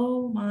like,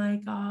 oh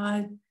my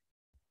God,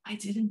 I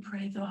didn't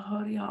pray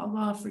dhuhr, ya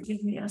Allah,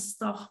 forgive me,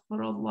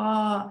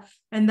 astaghfirullah.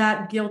 And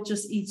that guilt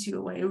just eats you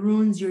away. It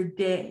ruins your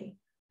day.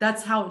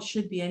 That's how it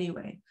should be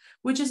anyway,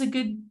 which is a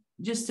good,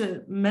 just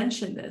to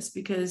mention this,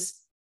 because,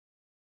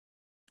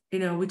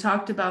 we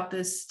talked about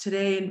this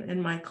today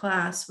in my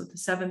class with the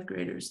 7th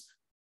graders.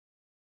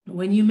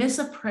 When you miss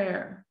a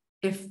prayer,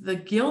 if the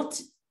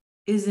guilt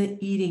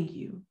isn't eating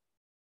you,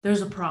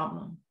 there's a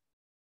problem.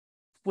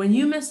 When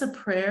you miss a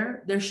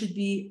prayer, there should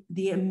be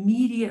the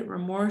immediate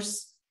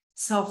remorse,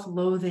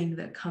 self-loathing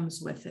that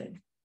comes with it.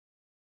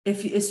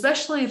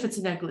 Especially if it's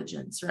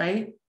negligence,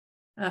 right?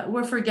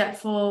 We're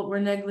forgetful, we're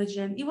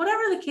negligent,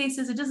 whatever the case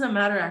is, it doesn't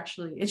matter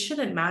actually. It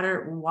shouldn't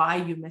matter why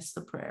you missed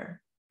the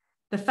prayer.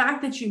 The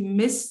fact that you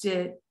missed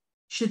it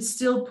should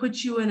still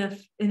put you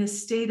in a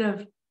state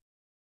of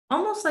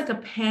almost like a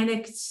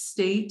panicked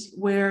state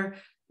where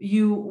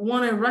you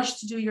want to rush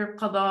to do your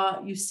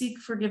qada, you seek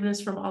forgiveness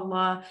from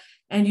Allah,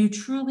 and you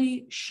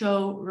truly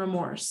show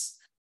remorse.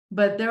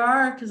 But there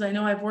are, because I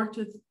know I've worked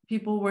with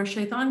people where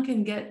shaitan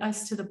can get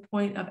us to the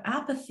point of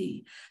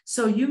apathy.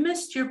 So you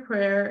missed your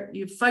prayer,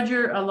 your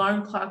Fajr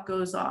alarm clock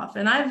goes off.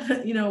 And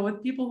I've,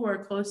 with people who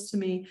are close to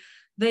me,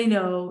 they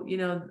know,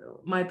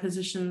 my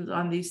positions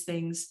on these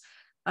things.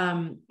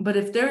 But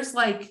if there's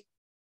like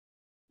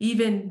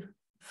even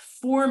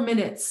 4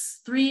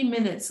 minutes, 3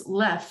 minutes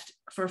left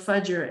for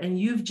Fajr and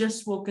you've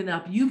just woken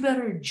up, you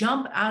better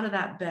jump out of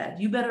that bed.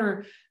 You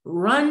better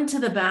run to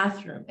the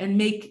bathroom and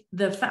make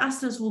the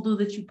fastest wudu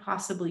that you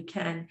possibly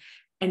can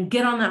and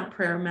get on that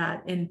prayer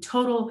mat in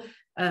total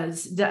a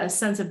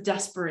sense of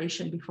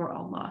desperation before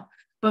Allah.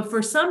 But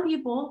for some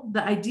people,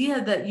 the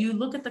idea that you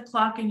look at the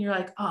clock and you're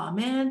like, oh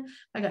man,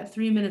 I got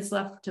 3 minutes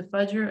left to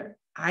Fajr.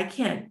 I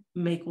can't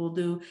make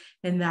wudu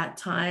in that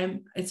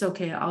time. It's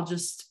okay. I'll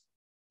just,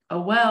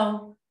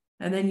 well,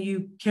 and then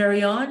you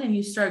carry on and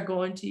you start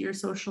going to your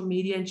social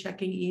media and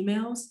checking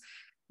emails.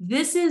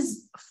 This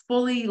is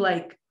fully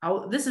like,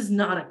 this is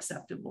not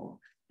acceptable.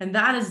 And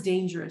that is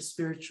dangerous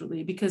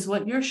spiritually, because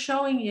what you're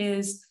showing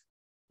is,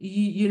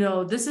 you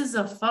know, this is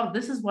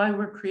why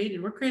we're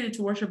created. We're created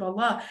to worship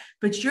Allah,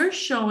 but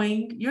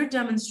you're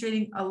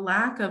demonstrating a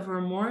lack of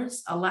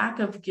remorse, a lack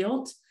of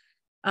guilt.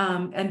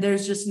 And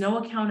there's just no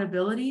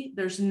accountability.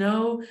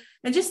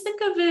 And just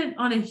think of it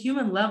on a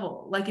human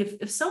level. Like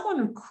if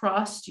someone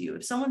crossed you,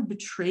 if someone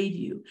betrayed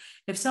you,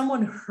 if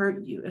someone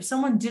hurt you, if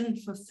someone didn't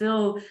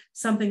fulfill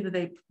something that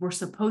they were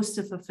supposed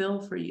to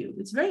fulfill for you,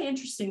 it's very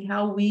interesting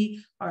how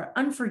we are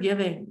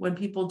unforgiving when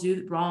people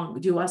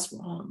do us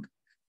wrong.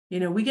 You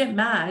know, we get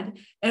mad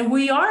and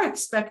we are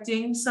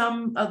expecting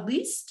at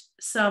least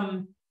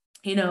some,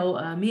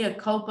 mea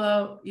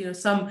culpa,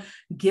 some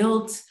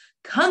guilt.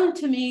 Come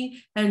to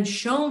me and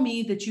show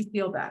me that you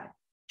feel bad.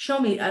 Show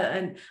me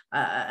an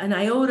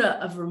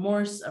iota of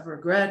remorse, of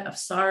regret, of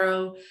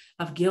sorrow,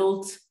 of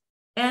guilt.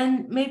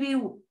 And maybe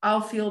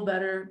I'll feel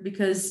better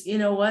because you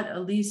know what,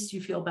 at least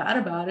you feel bad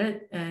about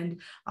it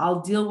and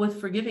I'll deal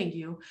with forgiving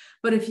you.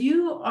 But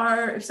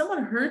if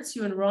someone hurts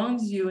you and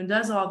wrongs you and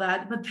does all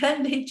that, but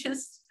then they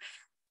just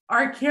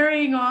are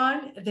carrying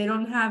on, they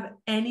don't have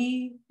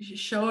any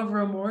show of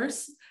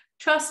remorse,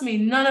 trust me,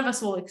 none of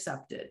us will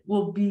accept it.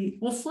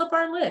 We'll flip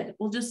our lid.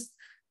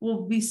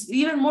 We'll be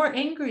even more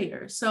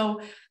angrier.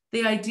 So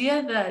the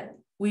idea that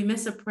we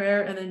miss a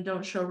prayer and then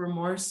don't show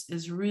remorse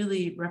is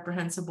really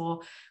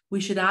reprehensible.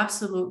 We should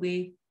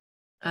absolutely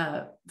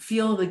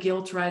feel the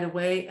guilt right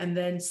away and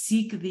then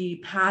seek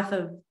the path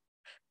of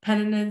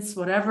penitence,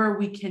 whatever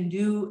we can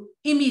do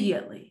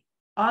immediately.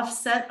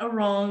 Offset a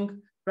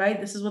wrong, right?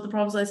 This is what the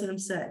Prophet ﷺ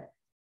said.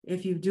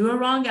 If you do a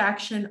wrong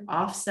action,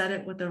 offset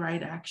it with the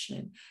right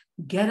action.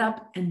 Get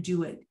up and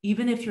do it.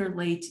 Even if you're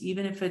late,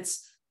 even if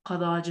it's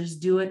qada,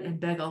 just do it and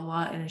beg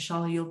Allah and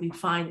inshallah you'll be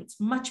fine. It's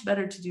much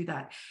better to do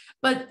that.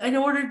 But in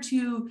order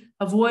to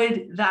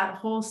avoid that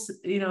whole,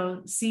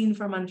 scene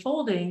from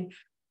unfolding,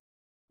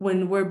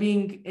 when we're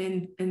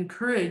being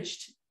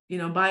encouraged,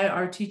 by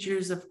our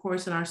teachers, of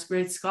course, and our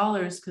great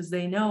scholars, because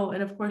they know,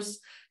 and of course,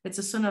 it's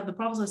a sunnah of the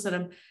Prophet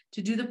ﷺ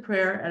to do the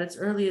prayer at its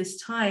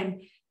earliest time.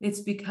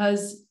 It's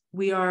because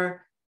we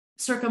are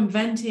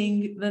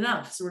circumventing the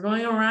nafs. We're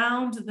going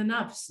around the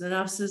nafs. The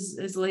nafs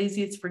is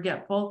lazy, it's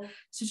forgetful.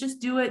 So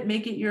just do it,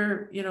 make it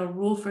your,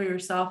 rule for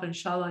yourself.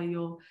 Inshallah,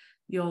 you'll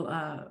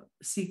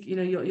seek,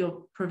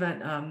 you'll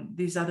prevent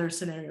these other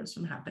scenarios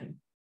from happening.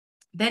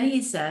 Then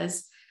he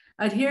says,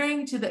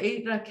 adhering to the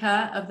 8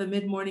 rak'ah of the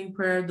mid-morning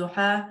prayer,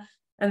 duha,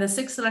 and the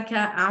 6 rak'ah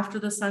after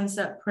the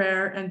sunset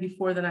prayer and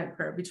before the night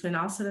prayer, between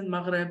Asr and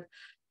Maghrib,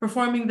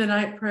 performing the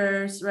night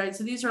prayers, right?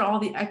 So these are all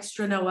the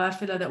extra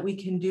nawafila that we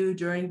can do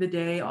during the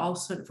day,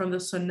 also from the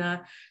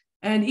sunnah.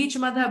 And each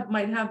madhab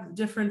might have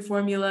different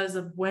formulas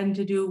of when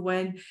to do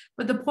when.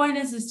 But the point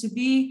is to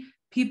be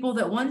people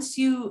that once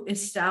you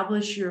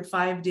establish your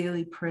 5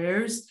 daily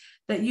prayers,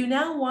 that you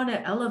now want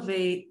to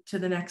elevate to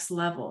the next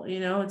level.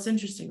 It's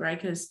interesting, right?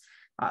 Because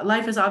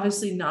life is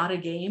obviously not a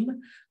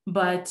game,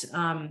 but,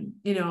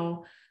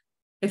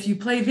 if you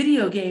play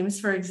video games,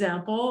 for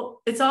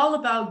example, it's all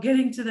about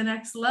getting to the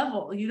next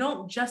level. You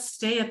don't just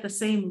stay at the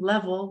same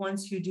level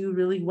once you do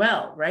really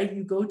well, right?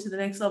 You go to the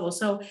next level.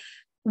 So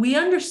we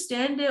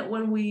understand it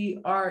when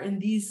we are in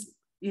these,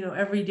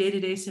 every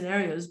day-to-day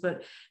scenarios,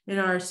 but in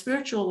our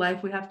spiritual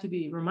life, we have to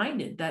be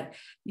reminded that,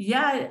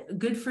 yeah,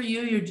 good for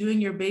you. You're doing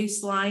your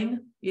baseline,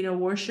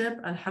 worship,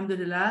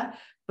 alhamdulillah,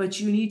 but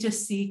you need to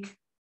seek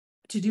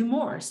to do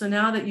more. So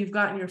now that you've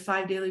gotten your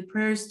 5 daily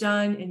prayers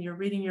done and you're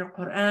reading your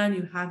Quran,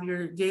 you have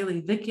your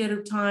daily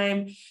dhikr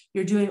time,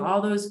 you're doing all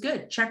those,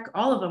 good. Check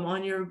all of them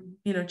on your,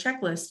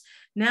 checklist.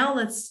 Now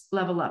let's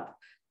level up.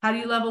 How do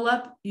you level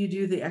up? You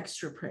do the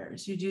extra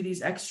prayers. You do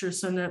these extra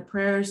sunnah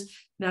prayers,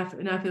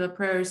 nafila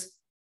prayers.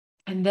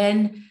 And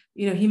then,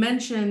 he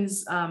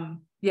mentions, I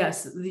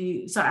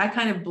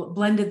kind of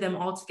blended them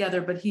all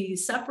together, but he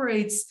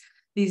separates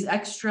these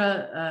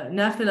extra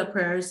nafila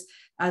prayers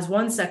as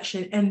one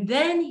section. And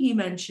then he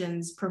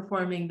mentions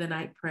performing the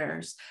night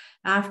prayers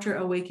after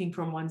awaking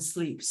from one's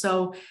sleep.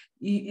 So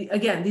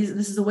again, this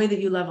is the way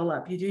that you level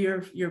up. You do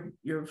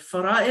your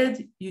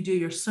fara'id, you do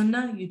your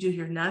sunnah, you do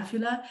your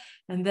nafila.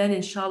 And then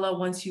inshallah,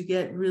 once you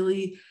get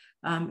really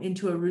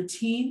into a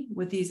routine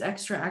with these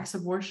extra acts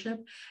of worship,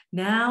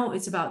 now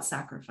it's about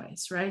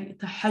sacrifice, right?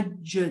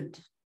 Tahajjud.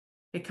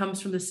 It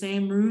comes from the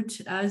same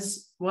root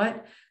as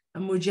what? A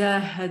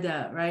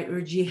mujahada, right? Or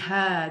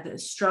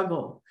jihad,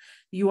 struggle.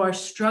 You are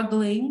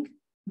struggling.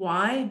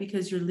 Why?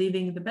 Because you're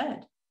leaving the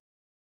bed.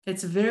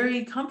 It's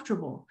very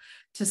comfortable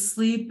to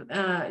sleep,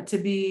 to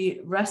be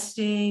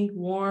resting,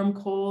 warm,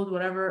 cold,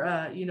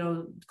 whatever,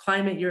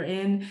 climate you're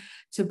in,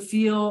 to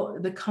feel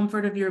the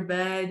comfort of your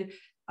bed,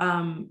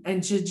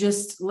 and to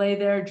just lay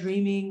there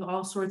dreaming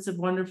all sorts of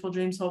wonderful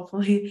dreams,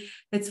 hopefully.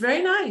 It's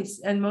very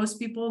nice. And most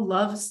people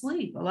love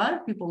sleep. A lot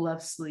of people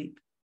love sleep.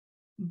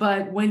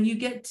 But when you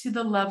get to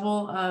the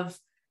level of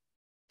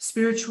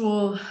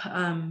spiritual,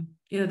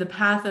 the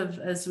path of,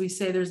 as we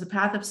say, there's the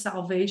path of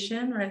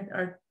salvation, right?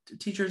 Our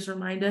teachers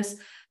remind us,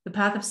 the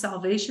path of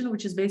salvation,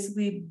 which is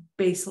basically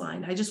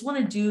baseline. I just want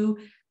to do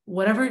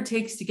whatever it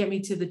takes to get me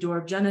to the door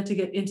of Jannah, to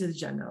get into the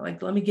Jannah.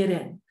 Like, let me get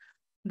in.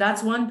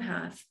 That's one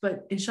path.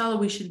 But inshallah,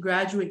 we should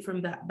graduate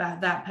from that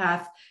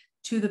path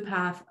to the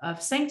path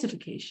of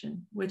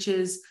sanctification, which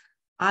is,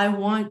 I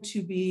want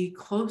to be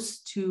close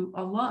to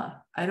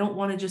Allah. I don't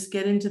want to just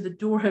get into the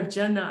door of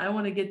Jannah. I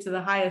want to get to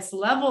the highest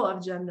level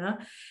of Jannah.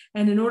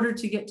 And in order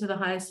to get to the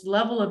highest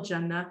level of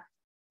Jannah,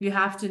 you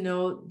have to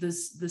know the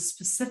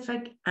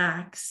specific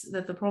acts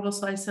that the Prophet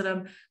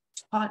ﷺ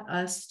taught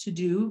us to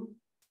do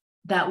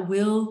that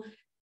will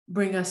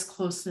bring us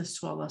closeness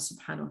to Allah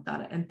subhanahu wa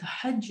ta'ala. And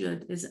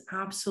tahajjud is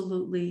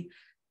absolutely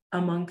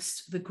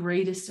amongst the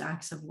greatest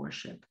acts of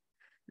worship.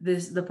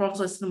 The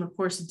Prophet ﷺ, of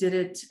course, did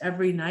it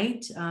every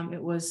night.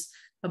 It was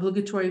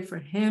obligatory for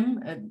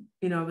him.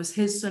 It was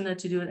his sunnah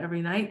to do it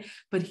every night,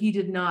 but he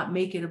did not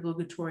make it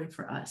obligatory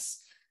for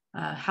us.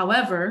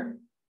 However,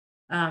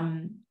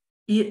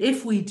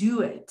 if we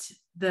do it,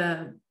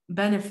 the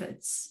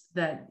benefits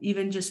that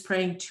even just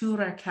praying 2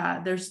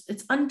 rakat,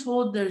 it's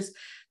untold. There's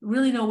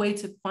really no way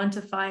to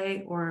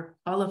quantify or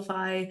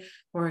qualify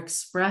or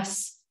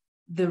express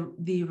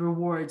the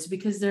rewards,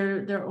 because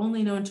they're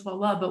only known to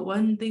Allah. But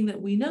one thing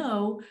that we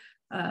know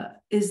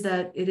is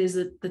that it is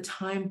the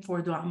time for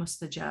dua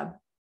mustajab.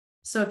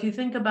 So if you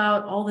think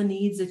about all the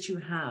needs that you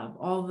have,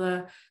 all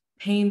the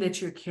pain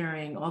that you're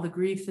carrying, all the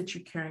grief that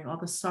you're carrying, all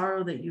the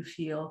sorrow that you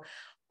feel,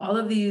 all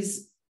of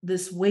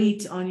this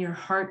weight on your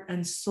heart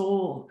and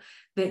soul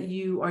that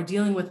you are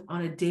dealing with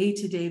on a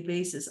day-to-day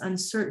basis,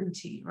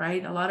 uncertainty,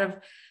 right? A lot of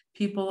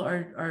people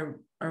are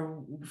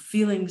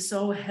feeling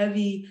so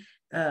heavy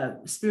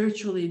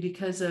spiritually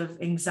because of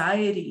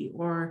anxiety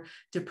or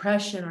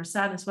depression or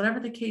sadness, whatever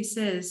the case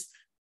is.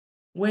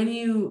 When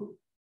you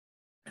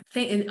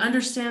think and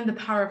understand the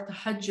power of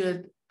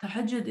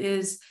tahajjud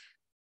is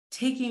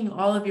taking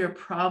all of your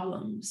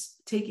problems,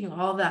 taking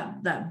all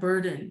that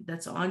burden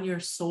that's on your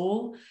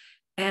soul,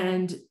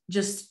 and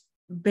just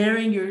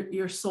bearing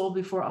your soul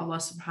before Allah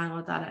subhanahu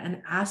wa ta'ala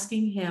and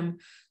asking him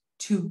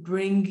to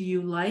bring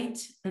you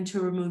light and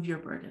to remove your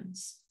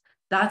burdens.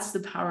 That's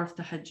the power of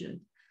tahajjud.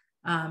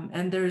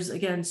 And there's,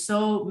 again,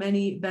 so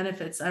many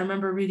benefits. I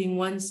remember reading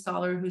one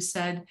scholar who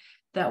said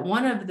that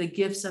one of the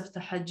gifts of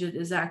tahajjud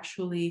is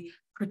actually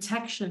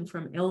protection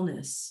from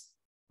illness,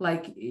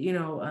 like,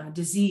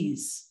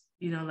 disease,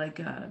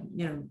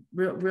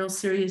 real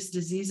serious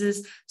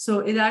diseases. So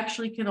it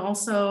actually can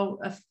also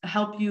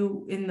help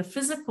you in the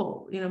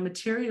physical,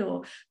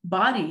 material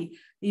body,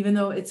 even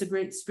though it's a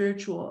great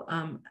spiritual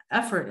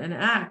effort and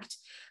act.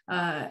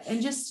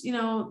 And just,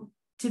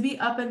 to be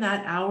up in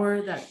that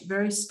hour, that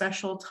very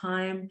special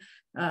time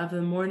of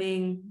the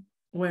morning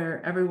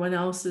where everyone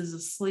else is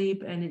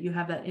asleep and you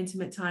have that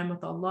intimate time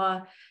with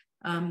Allah.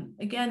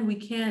 Again, we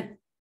can't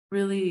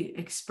really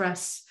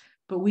express,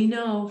 but we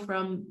know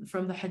from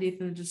the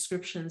hadith and the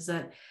descriptions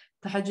that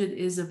tahajjud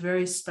is a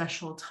very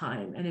special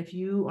time. And if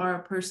you are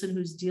a person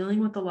who's dealing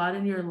with a lot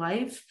in your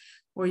life,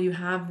 or you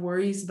have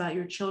worries about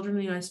your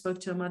children, I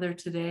spoke to a mother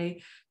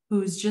today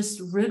who's just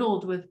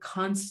riddled with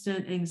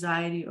constant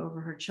anxiety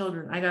over her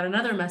children. I got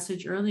another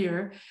message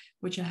earlier,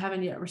 which I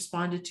haven't yet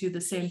responded to,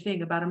 the same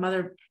thing, about a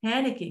mother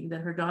panicking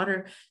that her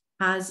daughter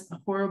has a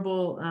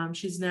horrible,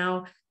 she's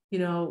now,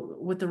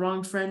 with the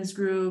wrong friends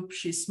group,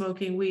 she's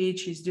smoking weed,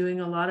 she's doing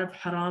a lot of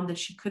haram that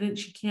she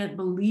can't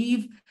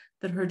believe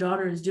that her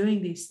daughter is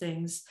doing these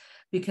things,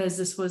 because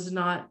this was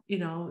not,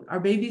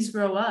 our babies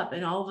grow up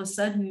and all of a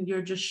sudden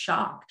you're just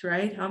shocked,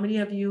 right? How many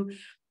of you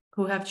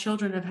who have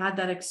children have had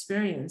that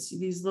experience?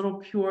 These little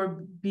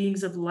pure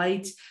beings of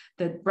light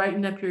that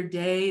brighten up your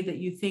day, that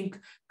you think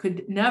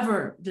could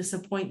never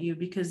disappoint you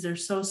because they're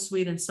so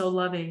sweet and so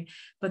loving.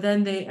 But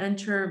then they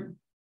enter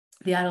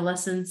the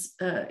adolescence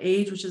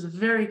age, which is a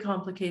very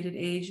complicated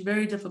age,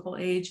 very difficult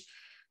age.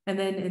 And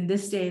then in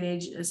this day and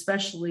age,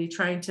 especially,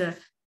 trying to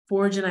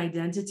forge an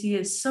identity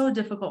is so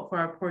difficult for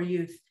our poor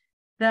youth,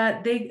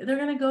 that they're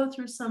going to go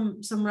through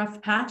some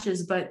rough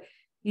patches. But,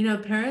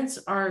 parents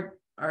are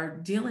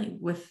dealing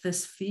with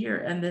this fear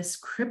and this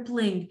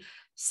crippling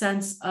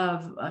sense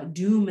of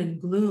doom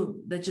and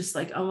gloom, that just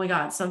like, oh my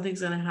God,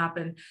 something's going to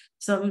happen.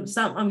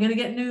 I'm going to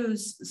get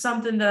news,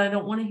 something that I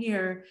don't want to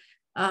hear.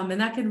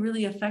 And that can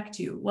really affect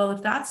you. Well,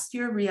 if that's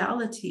your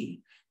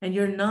reality and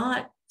you're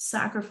not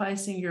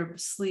sacrificing your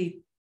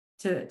sleep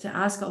to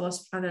ask Allah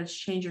subhanahu wa ta'ala to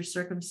change your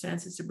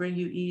circumstances, to bring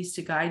you ease,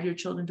 to guide your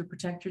children, to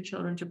protect your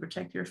children, to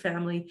protect your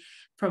family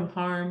from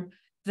harm,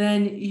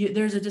 then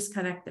there's a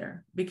disconnect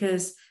there,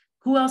 because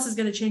who else is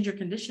going to change your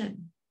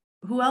condition?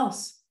 Who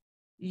else?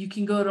 You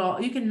can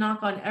you can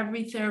knock on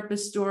every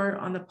therapist's door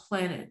on the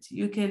planet.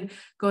 You can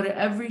go to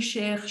every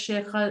sheikh,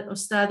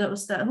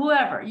 ustadha,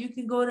 whoever. You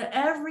can go to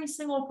every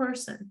single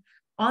person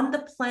on the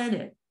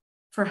planet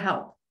for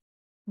help.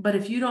 But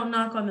if you don't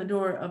knock on the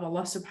door of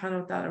Allah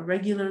subhanahu wa ta'ala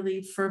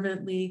regularly,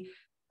 fervently,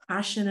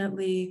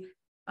 passionately,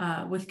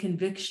 with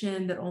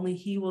conviction that only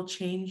He will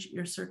change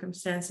your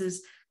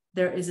circumstances,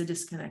 there is a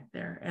disconnect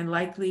there. And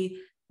likely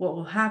what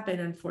will happen,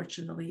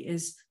 unfortunately,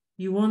 is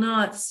you will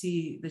not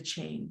see the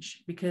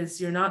change because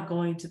you're not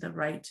going to the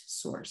right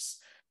source.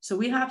 So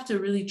we have to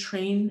really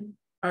retrain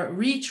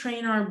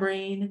our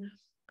brain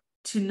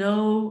to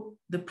know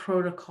the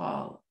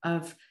protocol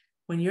of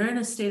when you're in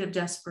a state of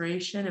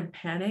desperation and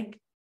panic,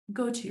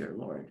 go to your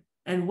Lord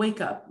and wake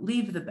up,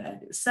 leave the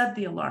bed, set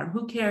the alarm.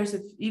 Who cares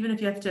even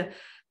if you have to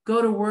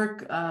go to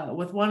work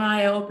with one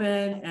eye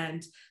open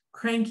and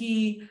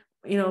cranky,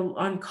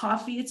 on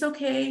coffee? It's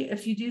okay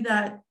if you do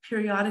that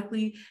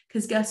periodically,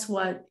 because guess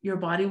what? Your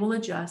body will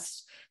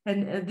adjust.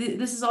 And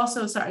this is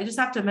also, sorry, I just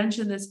have to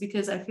mention this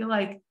because I feel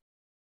like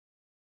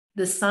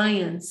the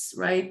science,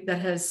 right, that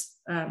has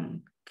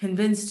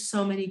convinced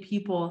so many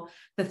people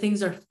that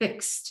things are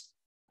fixed,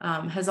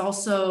 has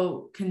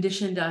also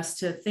conditioned us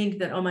to think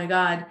that, oh my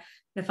God,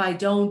 if I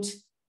don't,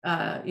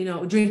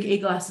 drink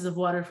 8 glasses of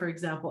water, for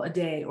example, a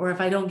day, or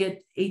if I don't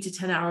get 8 to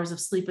 10 hours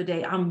of sleep a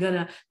day, I'm going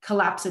to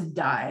collapse and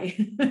die.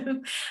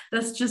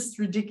 That's just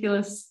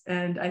ridiculous.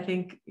 And I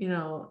think,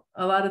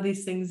 a lot of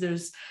these things,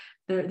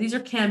 these are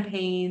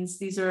campaigns.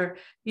 These are,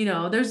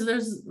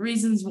 there's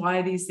reasons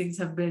why these things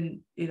have been,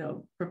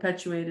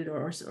 perpetuated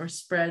or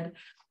spread,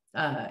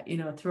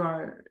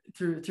 through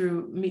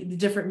the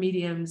different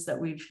mediums that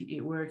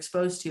we're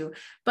exposed to.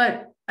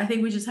 But I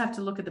think we just have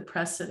to look at the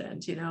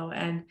precedent,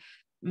 and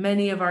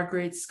many of our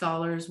great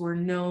scholars were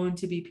known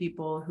to be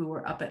people who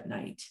were up at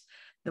night.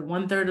 The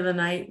 1/3 of the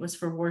night was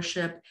for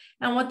worship.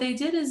 And what they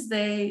did is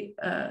they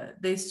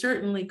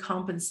certainly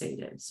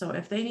compensated. So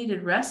if they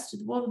needed rest,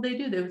 what would they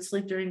do? They would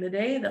sleep during the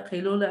day. The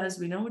qaylula, as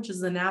we know, which is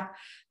the nap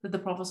that the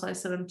Prophet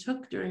ﷺ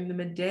took during the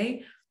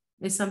midday,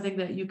 is something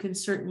that you can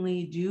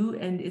certainly do.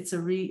 And it's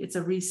a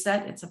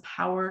reset. It's a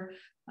power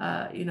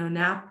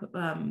nap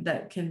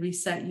that can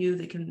reset you,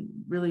 that can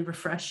really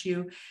refresh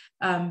you.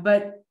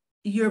 But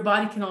your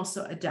body can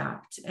also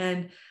adapt.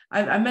 And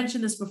I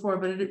mentioned this before,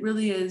 but it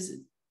really is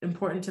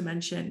important to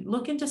mention.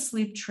 Look into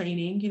sleep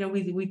training.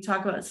 We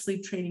talk about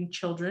sleep training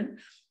children.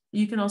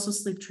 You can also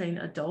sleep train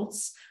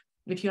adults.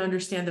 If you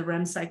understand the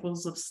REM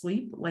cycles of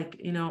sleep,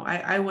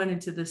 I went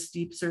into this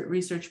deep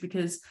research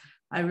because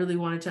I really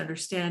wanted to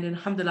understand. And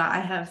alhamdulillah, I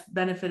have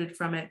benefited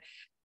from it.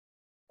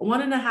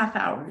 1.5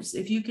 hours.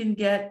 If you can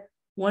get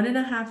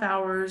 1.5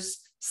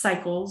 hours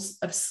cycles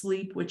of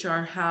sleep, which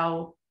are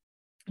how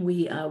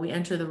we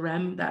enter the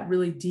REM, that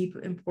really deep,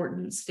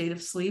 important state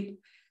of sleep,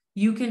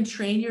 you can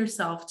train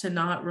yourself to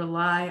not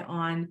rely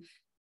on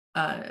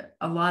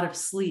a lot of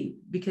sleep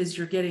because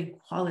you're getting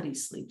quality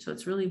sleep. So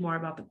it's really more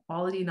about the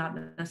quality, not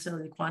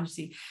necessarily the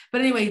quantity.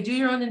 But anyway, do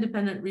your own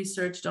independent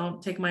research.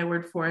 Don't take my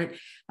word for it.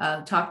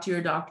 Talk to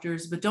your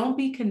doctors, but don't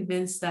be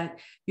convinced that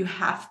you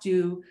have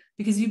to,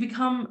 because you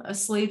become a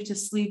slave to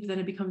sleep, then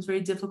it becomes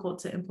very difficult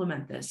to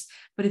implement this.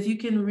 But if you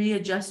can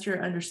readjust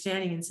your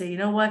understanding and say, you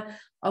know what,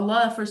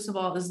 Allah, first of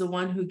all, is the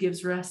one who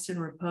gives rest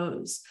and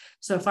repose.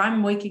 So if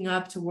I'm waking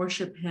up to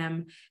worship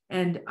Him,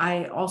 and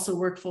I also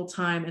work full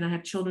time and I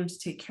have children to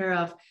take care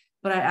of,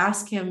 but I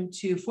ask Him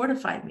to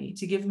fortify me,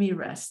 to give me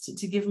rest,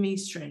 to give me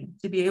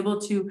strength, to be able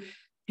to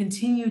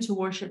continue to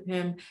worship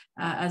Him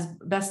as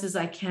best as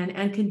I can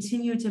and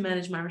continue to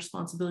manage my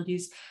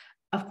responsibilities,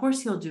 of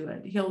course He'll do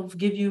it. He'll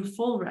give you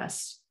full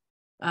rest.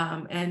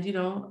 And,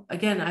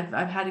 again,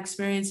 I've had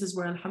experiences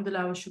where,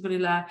 alhamdulillah wa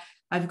shukrillah,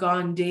 I've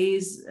gone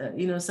days,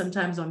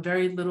 sometimes on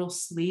very little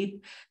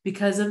sleep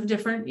because of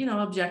different,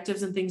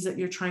 objectives and things that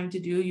you're trying to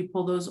do. You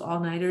pull those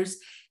all-nighters.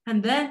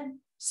 And then,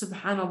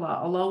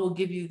 subhanAllah, Allah will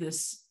give you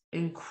this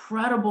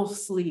incredible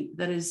sleep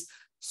that is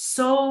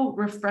so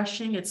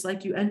refreshing. It's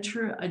like you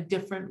enter a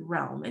different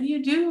realm. And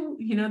you do,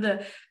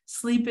 the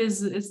sleep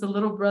is the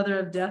little brother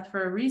of death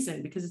for a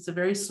reason, because it's a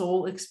very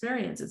soul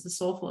experience. It's a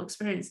soulful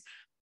experience.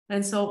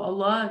 And so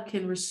Allah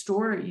can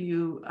restore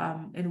you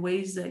in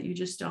ways that you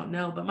just don't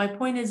know. But my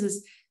point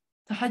is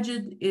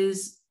tahajjud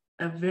is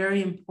a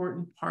very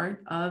important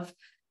part of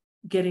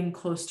getting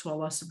close to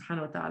Allah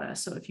subhanahu wa ta'ala.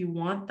 So if you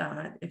want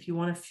that, if you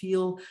want to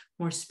feel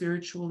more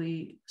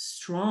spiritually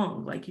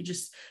strong, like you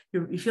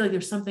feel like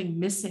there's something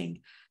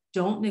missing,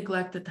 don't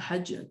neglect the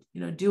tahajjud,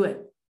 do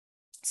it.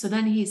 So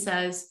then he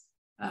says,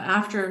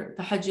 after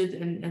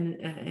tahajjud and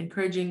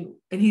encouraging,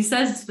 and he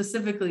says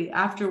specifically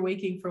after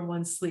waking from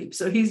one's sleep.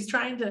 So he's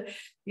trying to,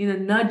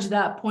 nudge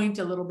that point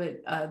a little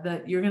bit,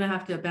 that you're going to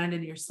have to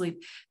abandon your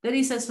sleep. Then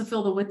he says,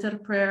 fulfill the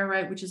witr prayer,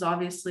 right? Which is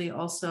obviously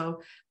also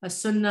a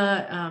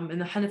sunnah. In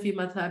the Hanafi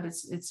madhab,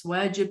 it's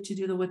wajib to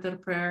do the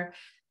witr prayer.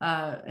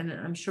 And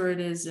I'm sure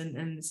it is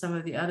in some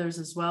of the others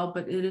as well,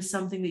 but it is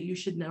something that you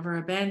should never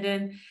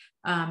abandon.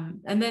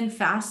 And then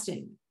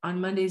fasting. on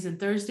Mondays and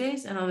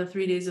Thursdays, and on the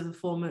 3 days of the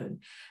full moon.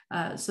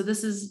 So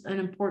this is an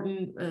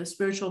important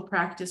spiritual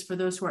practice for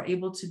those who are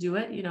able to do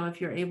it.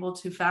 If you're able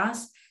to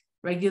fast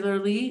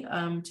regularly,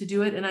 to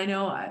do it. And I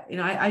know,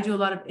 I do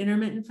a lot of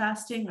intermittent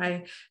fasting.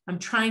 I'm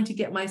trying to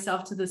get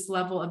myself to this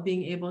level of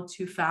being able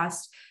to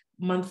fast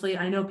monthly.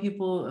 I know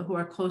people who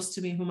are close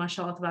to me who,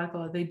 mashallah,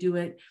 tabarakallah, they do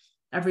it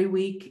every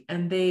week,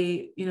 and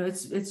they,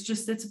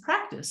 it's a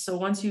practice. So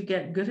once you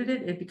get good at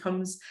it, it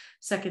becomes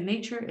second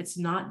nature. It's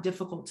not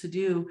difficult to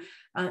do.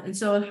 And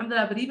so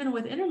alhamdulillah, but even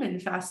with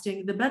intermittent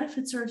fasting, the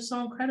benefits are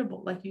so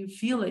incredible. Like you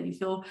feel it, you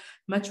feel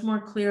much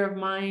more clear of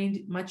mind,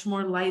 much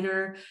more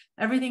lighter.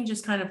 Everything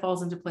just kind of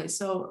falls into place.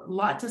 So a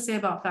lot to say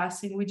about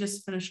fasting. We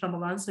just finished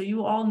Ramadan. So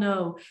you all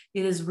know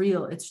it is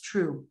real. It's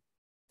true.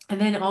 And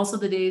then also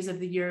the days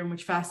of the year in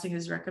which fasting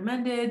is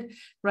recommended,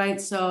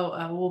 right?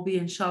 So we'll be,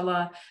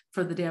 inshallah,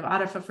 for the day of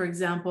Arafah, for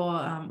example,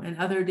 and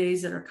other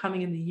days that are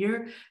coming in the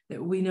year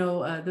that we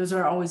know those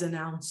are always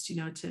announced,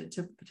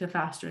 to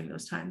fast during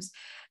those times.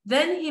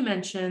 Then he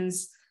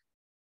mentions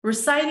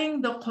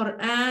reciting the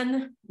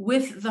Quran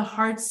with the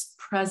heart's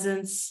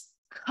presence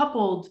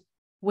coupled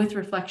with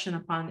reflection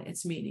upon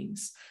its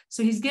meanings.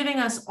 So he's giving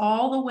us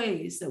all the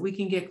ways that we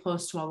can get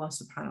close to Allah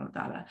subhanahu wa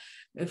ta'ala.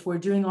 If we're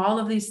doing all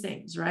of these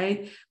things,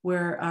 right?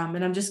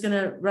 And I'm just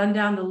gonna run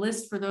down the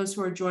list for those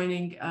who are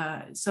joining.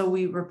 So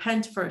we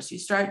repent first. You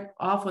start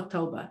off with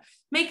tawbah.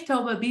 Make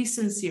tawbah, be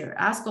sincere.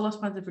 Ask Allah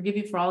subhanahu wa ta'ala to forgive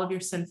you for all of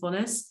your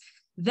sinfulness.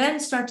 Then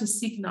start to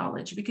seek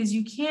knowledge, because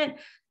you can't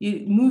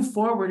move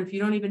forward if you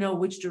don't even know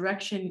which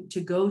direction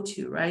to go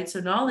to, right? So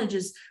knowledge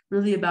is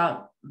really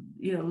about,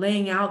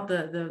 laying out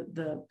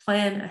the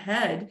plan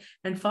ahead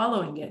and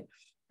following it.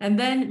 And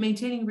then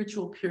maintaining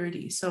ritual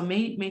purity. So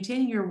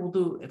maintaining your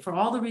wudu for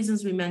all the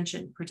reasons we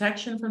mentioned: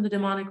 protection from the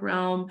demonic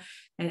realm,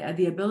 and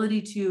the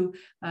ability to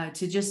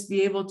just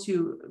be able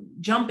to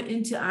jump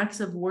into acts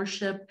of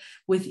worship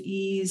with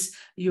ease.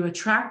 You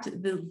attract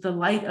the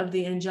light of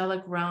the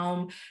angelic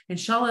realm.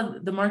 Inshallah,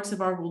 the marks of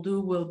our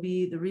wudu will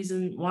be the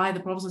reason why the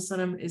Prophet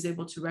ﷺ is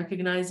able to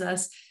recognize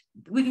us.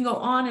 We can go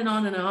on and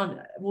on and on.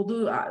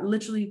 Wudu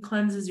literally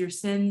cleanses your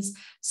sins.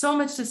 So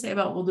much to say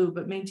about wudu,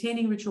 but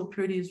maintaining ritual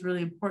purity is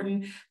really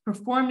important.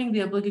 Performing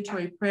the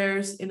obligatory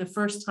prayers in the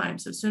first time.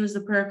 So as soon as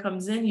the prayer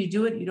comes in, you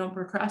do it, you don't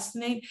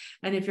procrastinate.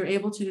 And if you're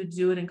able to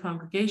do it in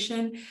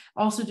congregation,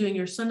 also doing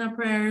your sunnah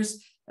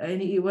prayers,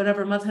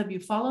 whatever madhab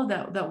you follow,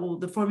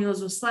 the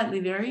formulas will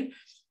slightly vary.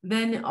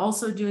 Then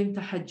also doing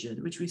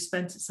tahajjud, which we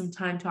spent some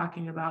time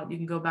talking about. You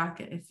can go back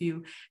if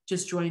you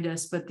just joined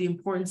us, but the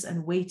importance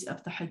and weight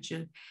of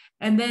tahajjud.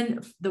 And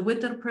then the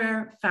witr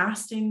prayer,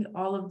 fasting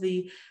all of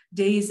the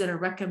days that are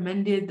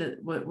recommended,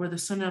 that were the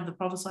sunnah of the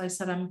Prophet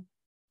ﷺ.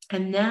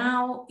 And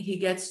now he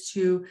gets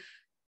to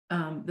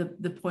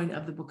the point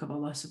of the book of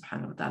Allah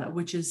subhanahu wa ta'ala,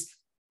 which is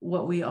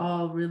what we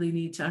all really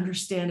need to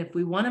understand if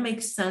we want to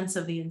make sense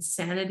of the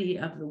insanity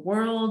of the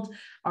world,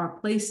 our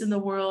place in the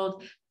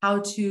world, how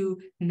to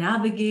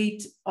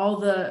navigate all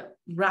the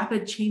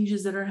rapid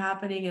changes that are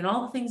happening, and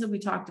all the things that we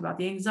talked about,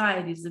 the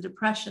anxieties, the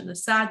depression, the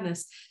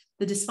sadness,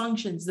 the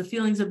dysfunctions, the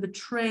feelings of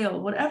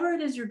betrayal, whatever it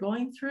is you're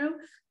going through,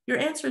 your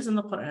answer is in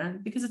the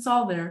Quran, because it's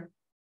all there.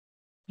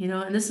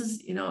 And this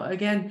is,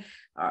 again,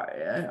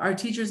 our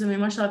teachers,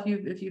 mashallah,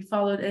 if you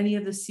followed any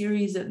of the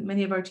series that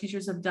many of our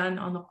teachers have done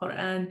on the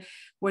Quran,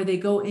 where they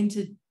go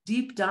into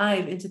deep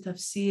dive into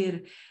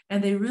tafsir,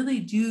 and they really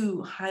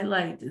do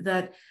highlight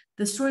that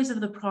the stories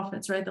of the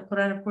prophets, right? The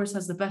Quran, of course,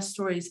 has the best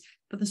stories,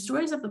 but the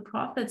stories of the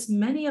prophets,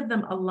 many of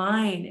them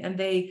align and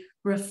they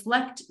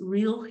reflect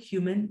real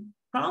human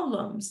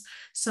problems.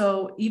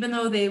 So even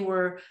though they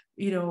were,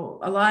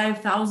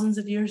 alive thousands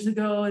of years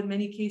ago, in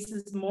many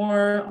cases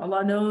more,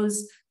 Allah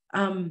knows,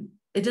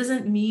 it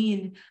doesn't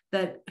mean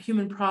that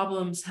human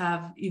problems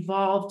have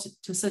evolved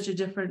to such a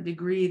different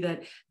degree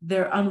that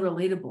they're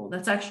unrelatable.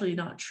 That's actually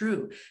not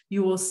true.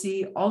 You will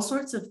see all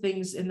sorts of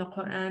things in the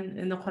Quran,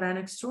 in the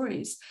Quranic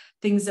stories,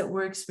 things that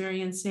we're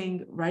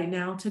experiencing right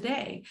now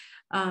today.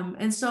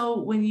 And so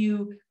when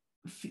you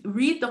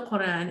read the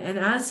Quran, and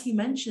as he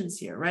mentions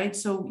here, right?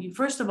 So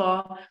first of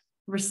all,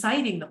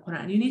 reciting the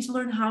Quran, you need to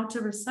learn how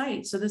to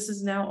recite. So this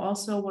is now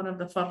also one of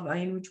the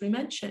fardain which we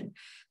mentioned.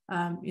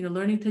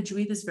 Learning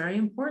tajweed is very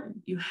important.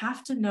 You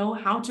have to know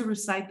how to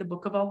recite the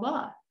book of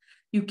Allah.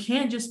 You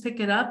can't just pick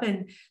it up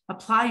and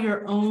apply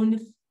your own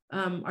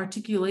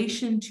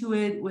articulation to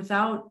it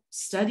without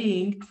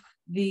studying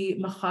the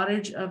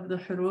makharij of the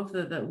huruf,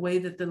 the way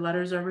that the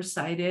letters are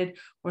recited,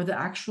 or the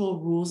actual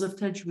rules of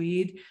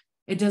tajweed.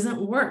 It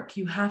doesn't work.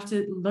 You have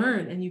to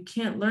learn, and you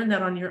can't learn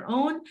that on your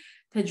own.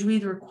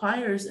 Tajweed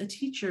requires a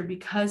teacher,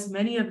 because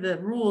many of the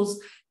rules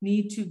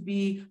need to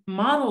be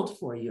modeled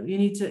for you.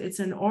 It's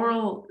an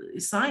oral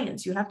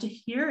science. You have to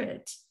hear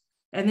it,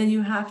 and then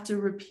you have to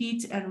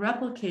repeat and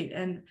replicate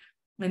and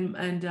then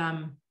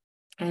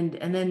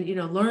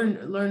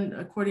learn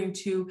according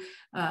to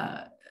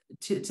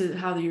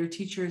how your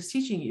teacher is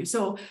teaching you.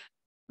 So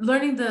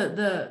learning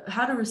the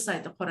how to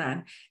recite the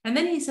Quran. And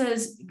then he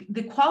says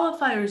the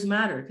qualifiers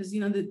matter, because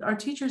our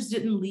teachers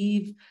didn't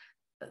leave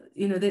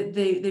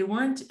they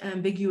weren't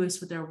ambiguous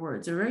with their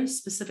words. They're very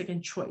specific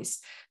in choice.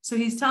 So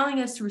he's telling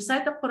us to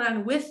recite the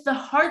Quran with the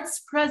heart's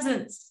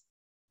presence.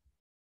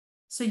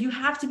 So you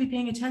have to be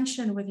paying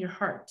attention with your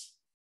heart.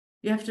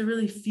 You have to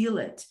really feel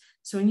it.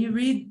 So when you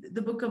read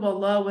the book of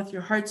Allah with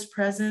your heart's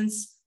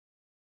presence,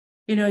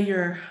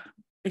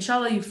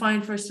 inshallah, you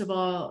find, first of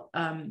all,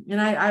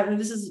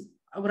 this is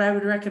what I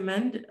would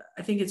recommend.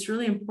 I think it's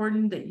really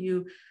important that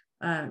you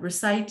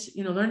recite,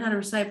 learn how to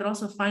recite, but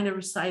also find a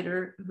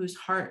reciter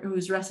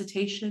whose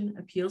recitation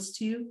appeals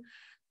to you.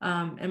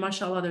 And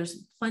mashallah,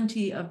 there's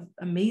plenty of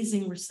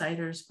amazing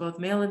reciters, both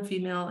male and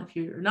female. If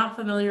you're not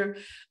familiar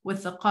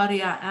with the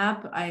Qariya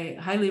app, I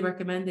highly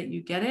recommend that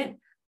you get it.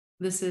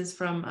 This is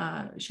from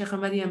Shaykh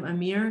Maryam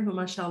Amir, who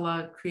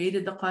mashallah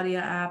created the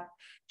Qariya app.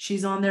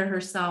 She's on there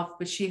herself,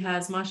 but she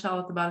has,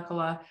 mashallah,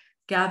 tabarakallah,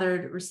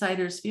 gathered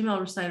reciters,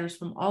 female reciters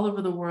from all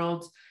over the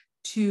world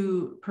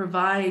to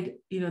provide,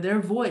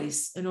 their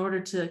voice in order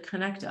to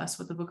connect us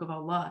with the Book of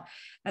Allah.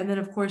 And then,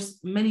 of course,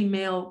 many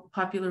male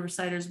popular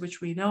reciters,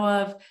 which we know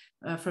of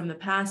from the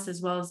past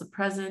as well as the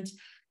present.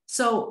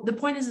 So the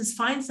point is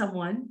find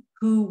someone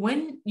who,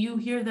 when you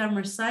hear them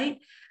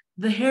recite,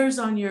 the hairs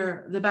on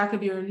the back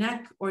of your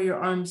neck or your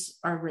arms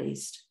are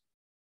raised.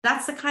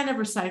 That's the kind of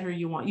reciter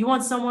you want. You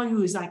want someone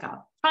who's like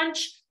a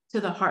punch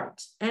to the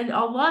heart. And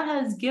Allah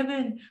has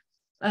given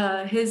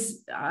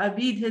his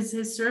abid,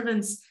 his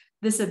servants,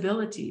 this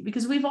ability,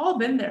 because we've all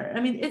been there. I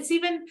mean, it's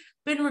even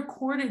been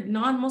recorded,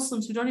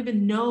 non-Muslims who don't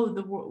even know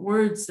the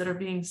words that are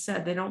being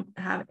said. They don't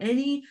have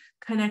any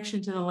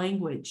connection to the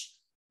language.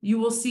 You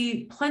will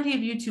see plenty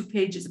of YouTube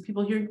pages of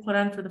people hearing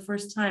Quran for the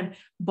first time,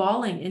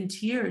 bawling in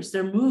tears.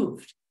 They're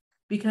moved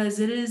because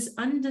it is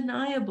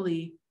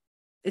undeniably,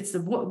 it's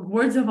the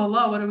words of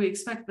Allah. What do we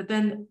expect? But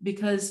then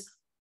because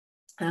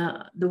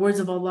the words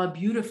of Allah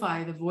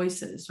beautify the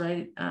voices,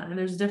 right? And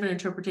there's a different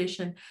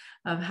interpretation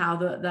of how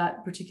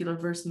that particular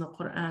verse in the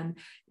Quran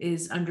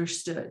is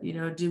understood.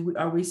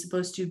 Are we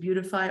supposed to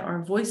beautify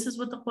our voices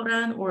with the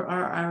Quran, or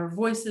are our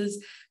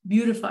voices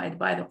beautified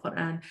by the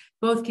Quran?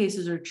 Both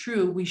cases are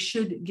true. We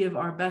should give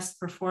our best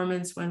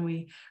performance when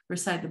we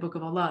recite the Book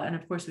of Allah. And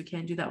of course, we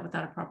can't do that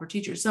without a proper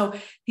teacher. So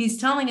he's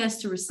telling us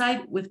to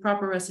recite with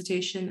proper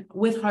recitation,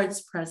 with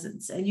heart's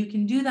presence. And you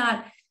can do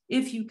that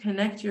if you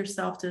connect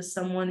yourself to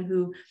someone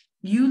who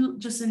you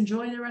just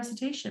enjoy the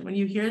recitation. When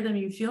you hear them,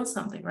 you feel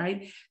something,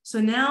 right? So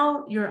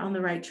now you're on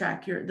the right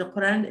track. The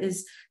Quran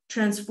is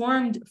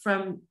transformed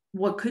from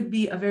what could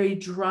be a very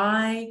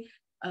dry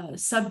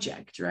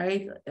subject,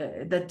 right?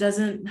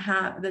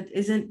 That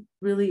isn't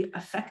really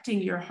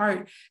affecting your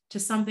heart, to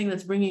something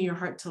that's bringing your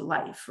heart to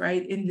life,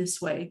 right? In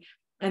this way.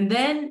 And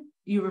then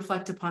you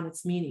reflect upon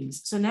its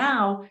meanings. So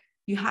now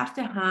you have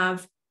to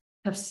have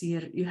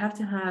tafsir. You have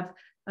to have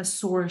a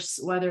source,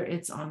 whether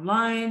it's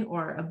online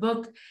or a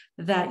book,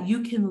 that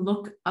you can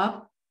look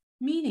up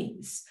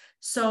meanings.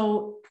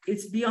 So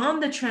it's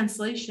beyond the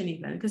translation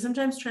even, because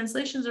sometimes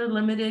translations are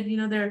limited,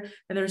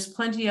 there's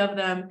plenty of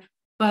them,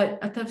 but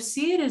a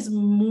tafsir is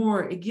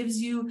more, it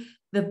gives you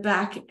the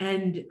back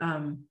end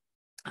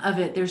of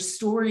it. There's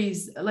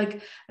stories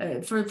like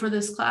for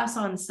this class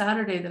on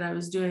Saturday that I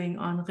was doing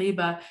on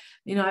Ghiba,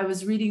 I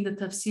was reading the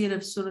tafsir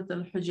of Surah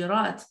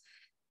Al-Hujurat.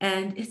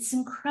 And it's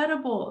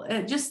incredible.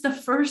 Just the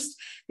first,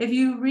 if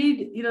you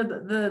read,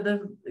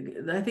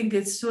 I think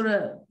it's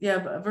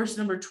verse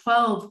number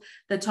 12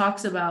 that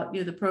talks about,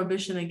 the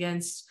prohibition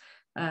against,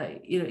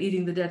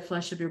 eating the dead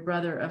flesh of your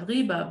brother, of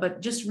ghiba.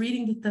 But just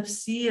reading the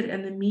tafsir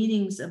and the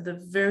meanings of the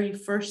very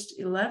first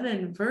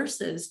 11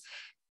 verses,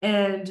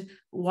 and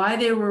why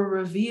they were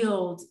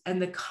revealed,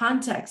 and the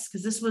context,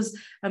 because this was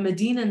a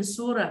Medinan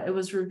surah. It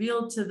was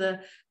revealed to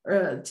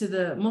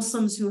the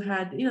Muslims who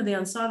had, the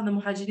Ansar and the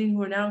Muhajirin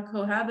who are now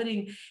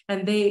cohabiting,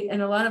 and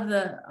a lot of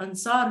the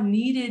Ansar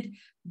needed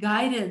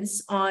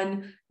guidance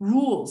on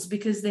rules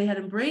because they had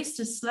embraced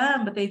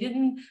Islam, but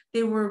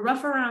they were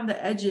rough around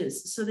the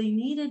edges. So they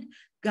needed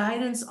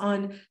guidance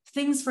on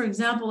things, for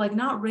example, like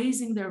not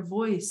raising their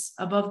voice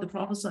above the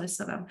Prophet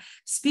ﷺ,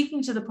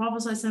 speaking to the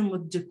Prophet ﷺ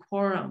with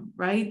decorum,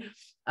 right?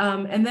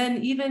 And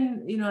then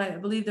even, I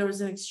believe there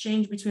was an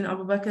exchange between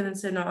Abu Bakr and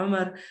Sayyidina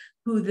Umar,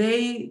 who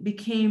they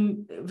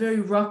became very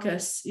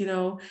ruckus,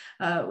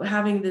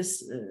 having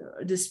this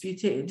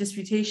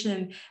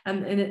disputation,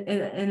 and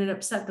it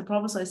upset the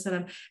Prophet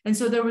ﷺ. And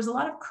so there was a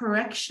lot of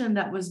correction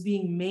that was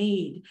being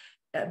made.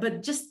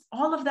 But just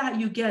all of that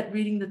you get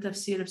reading the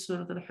tafsir of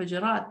Surah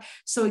Al-Hujurat.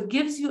 So it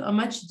gives you a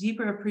much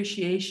deeper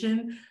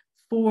appreciation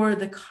for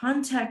the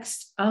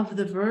context of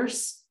the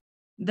verse,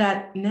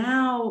 that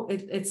now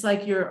it's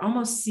like you're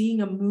almost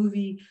seeing a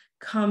movie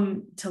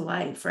come to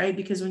life, right?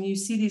 Because when you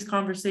see these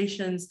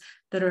conversations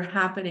that are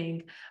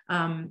happening,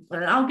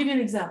 I'll give you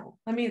an example.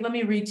 Let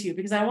me read to you,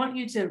 because I want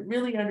you to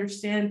really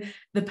understand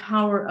the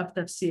power of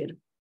tafsir.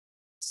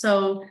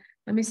 So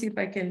let me see if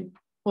I can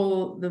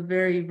pull the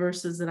very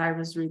verses that I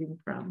was reading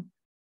from,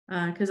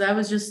 because I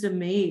was just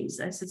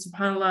amazed. I said,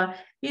 subhanAllah,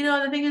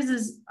 the thing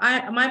is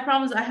my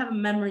problem is I have a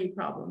memory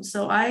problem.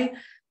 So I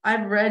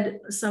I've read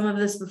some of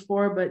this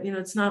before, but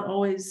it's not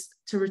always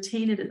to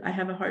retain it. I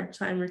have a hard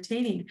time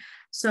retaining.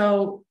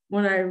 So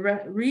when I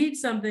read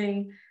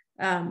something,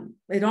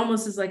 it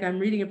almost is like I'm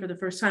reading it for the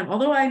first time.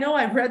 Although I know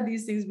I've read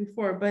these things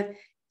before, but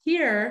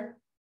here,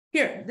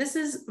 this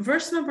is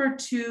verse number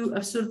 2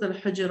 of Surah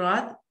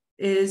Al-Hujurat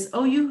is,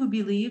 "O you who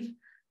believe,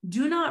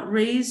 do not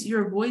raise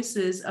your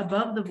voices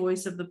above the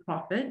voice of the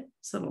Prophet,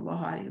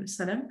 sallallahu alaihi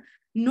wasallam,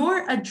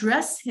 nor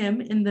address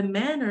him in the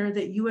manner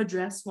that you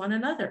address one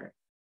another,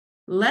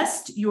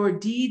 lest your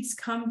deeds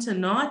come to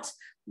naught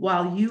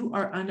while you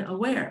are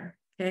unaware."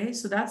 Okay,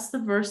 so that's the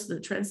verse, the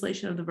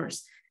translation of the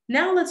verse.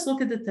 Now let's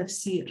look at the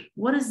tafsir.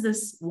 What is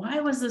this? Why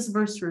was this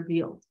verse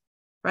revealed?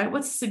 Right?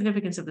 What's the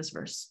significance of this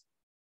verse?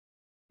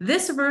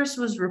 This verse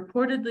was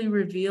reportedly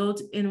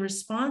revealed in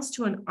response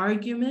to an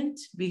argument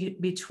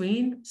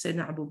between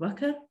Sayyidina Abu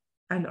Bakr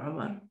and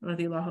Umar,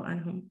 radiallahu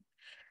anhum.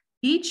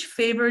 Each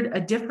favored a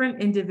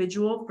different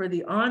individual for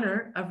the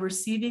honor of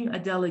receiving a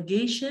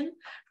delegation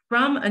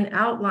from an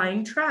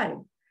outlying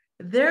tribe.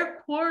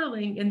 Their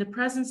quarreling in the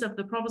presence of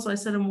the Prophet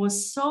ﷺ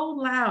was so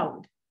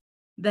loud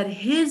that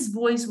his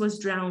voice was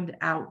drowned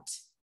out,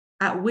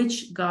 at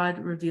which God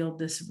revealed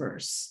this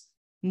verse,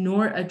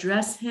 "Nor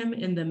address him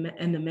in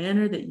the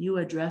manner that you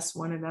address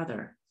one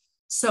another."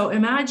 So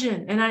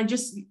imagine, and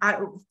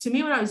to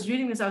me, when I was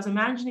reading this, I was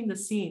imagining the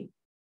scene.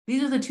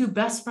 These are the two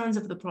best friends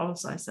of the Prophet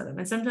ﷺ,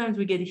 and sometimes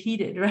we get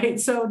heated, right?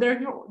 So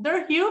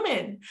they're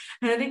human,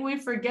 and I think we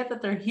forget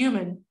that they're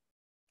human.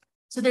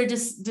 So they're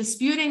just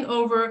disputing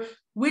over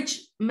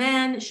which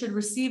man should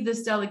receive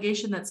this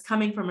delegation that's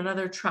coming from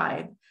another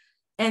tribe.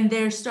 And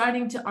they're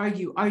starting to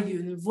argue,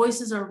 and their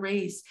voices are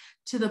raised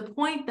to the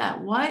point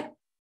that what?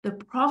 The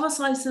Prophet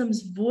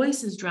ﷺ's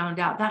voice is drowned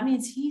out. That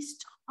means he's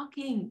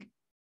talking.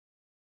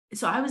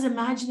 So I was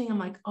imagining, I'm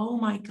like, oh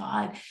my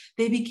God,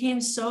 they became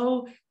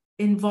so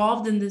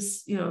involved in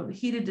this,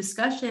 heated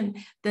discussion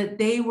that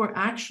they were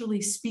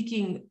actually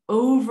speaking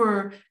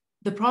over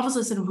the Prophet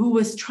ﷺ, who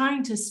was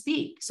trying to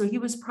speak. So he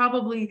was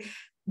probably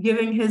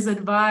giving his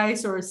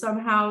advice or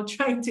somehow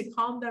trying to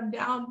calm them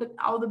down, but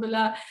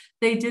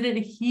they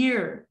didn't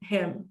hear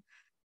him.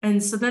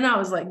 And so then I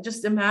was like,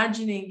 just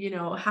imagining,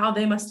 how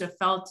they must have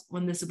felt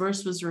when this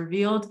verse was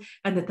revealed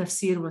and the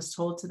tafsir was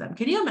told to them.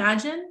 Can you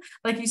imagine?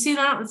 Like, you see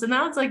that? So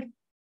now it's like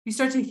you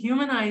start to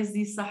humanize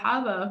these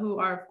Sahaba, who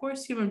are, of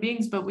course, human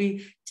beings, but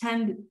we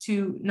tend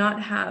to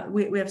not have,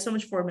 we have so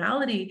much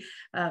formality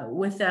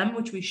with them,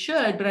 which we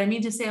should. But I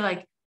mean to say,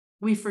 like,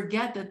 we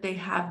forget that they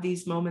have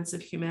these moments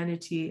of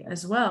humanity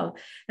as well.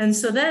 And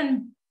so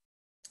then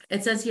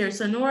it says here,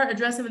 "So nor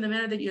address him in the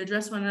manner that you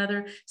address one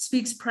another,"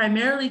 speaks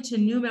primarily to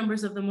new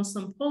members of the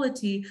Muslim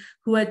polity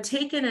who had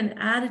taken an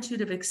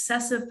attitude of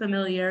excessive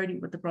familiarity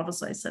with the Prophet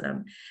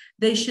ﷺ.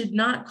 They should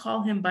not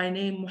call him by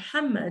name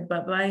Muhammad,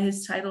 but by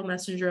his title,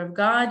 Messenger of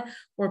God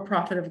or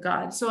Prophet of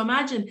God. So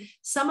imagine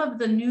some of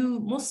the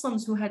new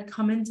Muslims who had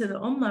come into the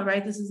Ummah,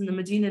 right? This is in the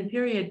Medinan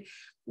period,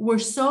 were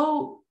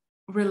so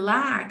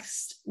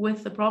relaxed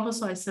with the Prophet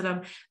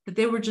ﷺ that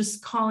they were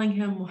just calling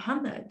him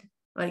Muhammad.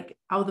 Like,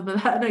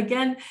 and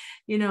again,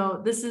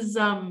 this is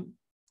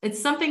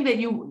it's something that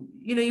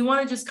you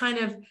want to just kind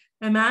of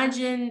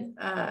imagine,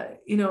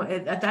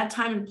 at that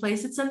time and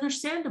place. It's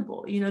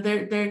understandable. They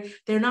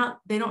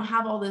don't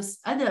have all this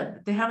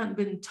adab. They haven't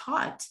been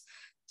taught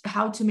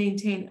how to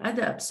maintain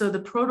adab. So the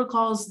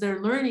protocols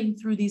they're learning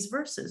through these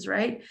verses,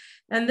 right?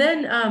 And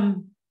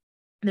then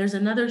there's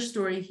another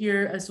story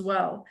here as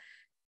well.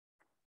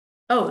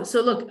 Oh,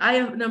 so look,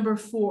 ayah number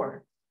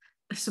 4.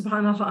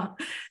 Subhanallah.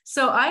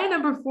 So ayah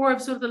number 4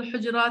 of Surah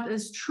Al-Hujurat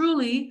is,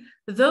 "Truly,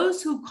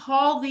 those who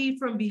call thee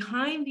from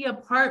behind the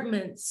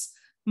apartments,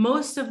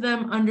 most of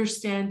them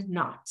understand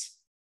not."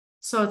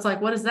 So it's like,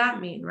 what does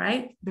that mean,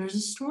 right? There's a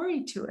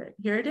story to it.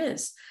 Here it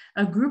is.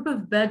 A group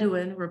of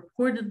Bedouin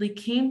reportedly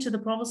came to the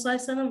Prophet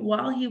ﷺ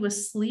while he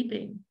was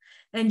sleeping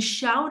and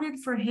shouted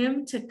for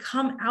him to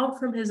come out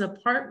from his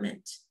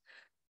apartment.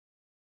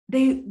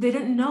 They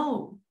didn't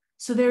know.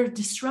 So they're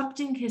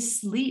disrupting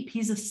his sleep.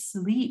 He's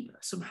asleep,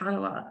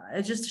 subhanAllah.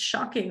 It's just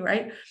shocking,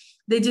 right?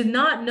 They did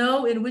not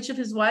know in which of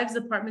his wives'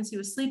 apartments he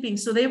was sleeping.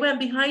 So they went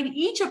behind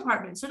each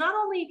apartment. So not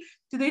only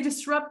do they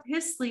disrupt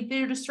his sleep,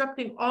 they're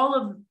disrupting all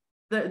of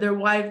the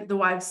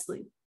wives'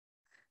 sleep.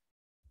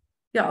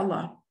 Ya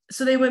Allah.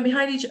 So they went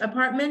behind each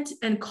apartment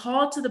and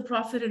called to the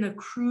Prophet in a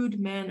crude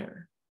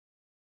manner,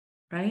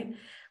 right?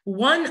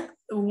 One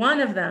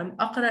of them,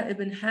 Aqra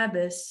ibn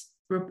Habis,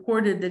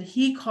 reported that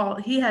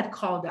he had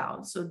called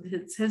out. So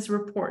it's his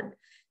report.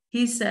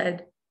 He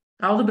said,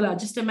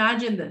 just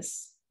imagine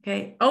this,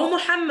 okay? "O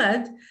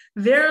Muhammad,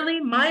 verily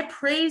my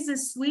praise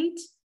is sweet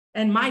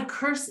and my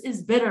curse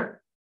is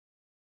bitter."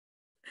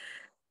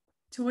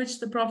 To which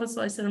the Prophet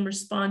ﷺ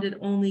responded,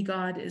 "Only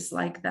God is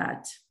like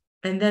that."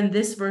 And then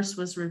this verse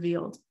was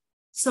revealed.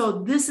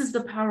 So this is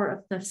the power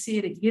of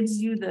tafsir. It gives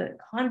you the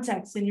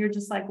context and you're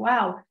just like,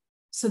 wow.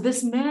 So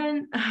this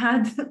man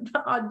had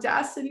the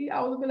audacity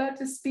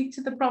to speak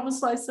to the Prophet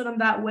ﷺ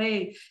that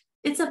way.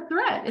 It's a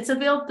threat. It's a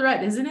veiled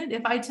threat, isn't it?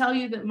 If I tell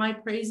you that my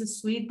praise is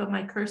sweet, but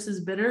my curse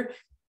is bitter,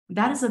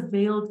 that is a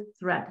veiled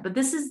threat. But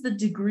this is the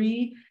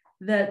degree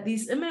that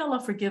these, and may Allah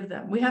forgive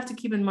them. We have to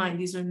keep in mind,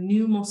 these are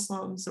new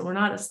Muslims, so we're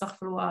not,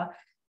 astaghfirullah,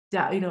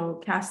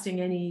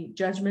 casting any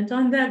judgment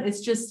on them.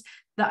 It's just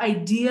the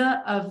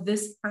idea of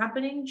this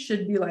happening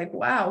should be like,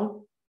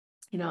 wow,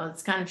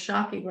 it's kind of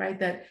shocking, right?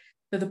 That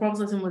the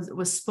Prophet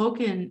was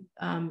spoken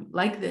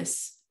like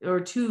this, or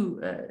to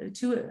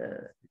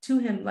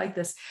him like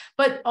this.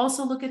 But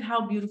also look at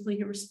how beautifully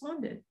he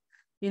responded.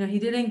 He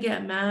didn't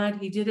get mad.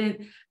 He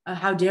didn't,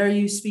 how dare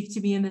you speak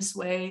to me in this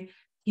way?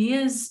 He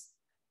is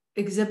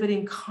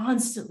exhibiting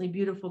constantly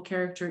beautiful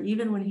character,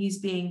 even when he's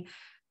being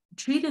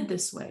treated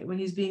this way, when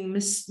he's being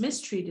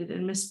mistreated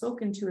and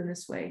misspoken to in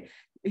this way.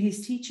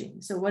 He's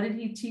teaching. So what did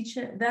he teach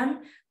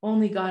them?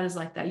 Only God is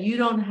like that. You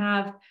don't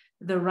have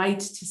the right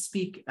to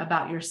speak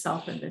about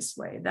yourself in this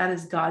way. That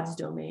is God's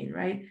domain,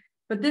 right?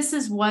 But this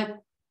is what,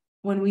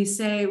 when we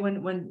say, when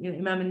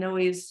Imam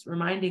Nawawi is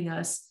reminding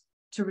us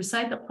to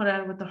recite the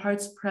Quran with the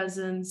heart's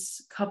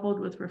presence, coupled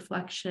with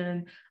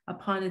reflection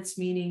upon its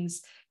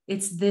meanings,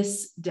 it's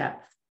this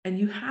depth. And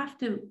you have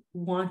to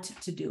want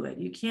to do it.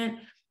 You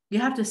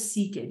have to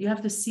seek it. You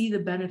have to see the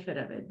benefit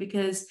of it,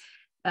 because,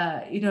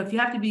 if you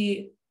have to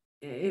be,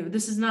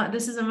 this is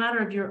a matter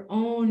of your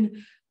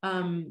own,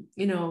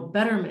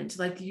 betterment,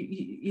 like,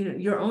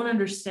 your own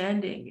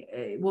understanding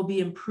will be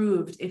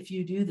improved if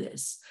you do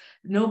this.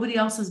 Nobody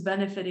else is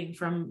benefiting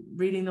from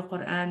reading the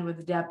Quran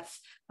with depth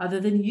other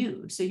than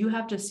you. So you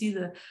have to see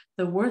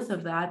the worth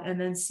of that and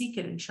then seek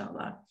it,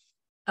 inshallah.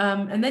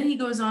 And then he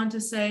goes on to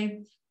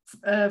say,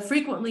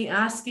 frequently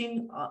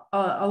asking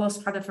Allah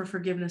subhanahu wa ta'ala for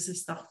forgiveness,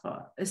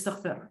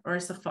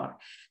 istighfar.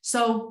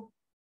 So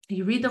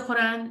you read the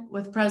Quran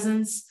with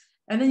presence,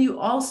 and then you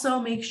also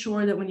make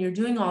sure that when you're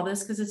doing all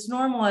this, because it's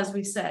normal, as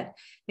we said,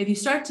 if you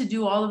start to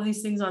do all of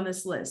these things on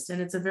this list,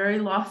 and it's a very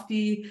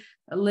lofty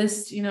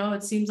list,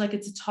 it seems like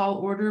it's a tall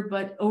order,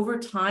 but over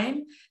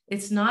time,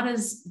 it's not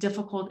as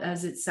difficult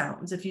as it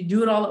sounds. If you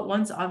do it all at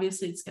once,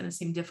 obviously it's going to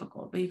seem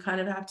difficult, but you kind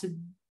of have to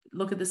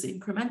look at this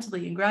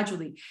incrementally and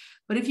gradually.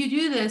 But if you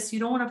do this, you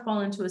don't want to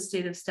fall into a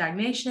state of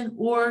stagnation,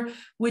 or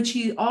which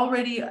he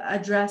already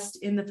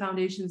addressed in the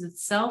foundations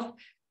itself,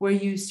 where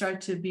you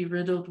start to be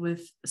riddled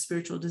with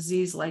spiritual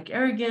disease like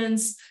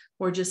arrogance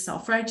or just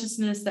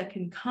self-righteousness that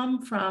can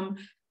come from,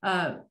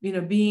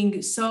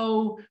 being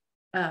so,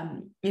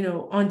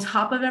 on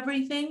top of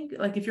everything.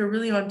 Like if you're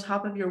really on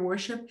top of your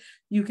worship,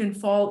 you can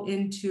fall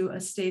into a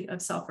state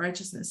of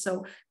self-righteousness.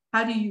 So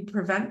how do you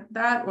prevent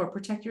that or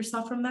protect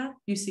yourself from that?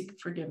 You seek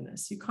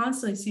forgiveness. You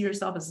constantly see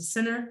yourself as a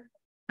sinner,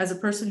 as a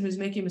person who's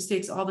making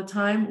mistakes all the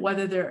time,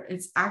 whether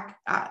it's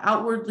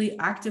outwardly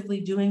actively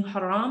doing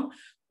haram,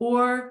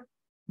 or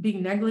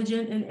being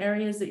negligent in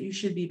areas that you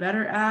should be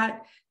better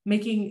at.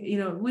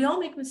 We all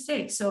make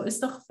mistakes. So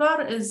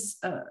istighfar is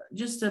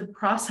just a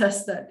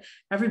process that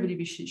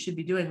everybody should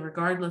be doing,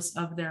 regardless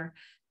of their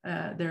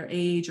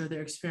age or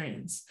their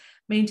experience.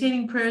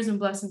 Maintaining prayers and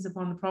blessings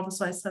upon the Prophet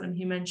ﷺ,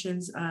 he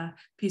mentions,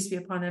 peace be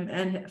upon him.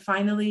 And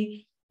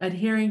finally,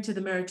 adhering to the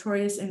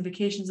meritorious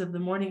invocations of the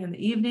morning and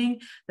the evening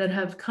that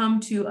have come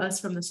to us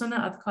from the Sunnah,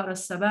 adhkar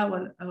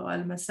as-sabah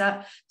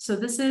wal-masa. So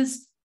this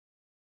is,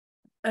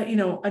 in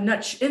the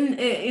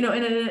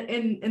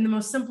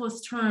most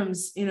simplest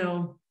terms, in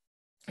a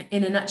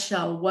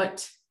nutshell,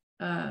 what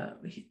Imam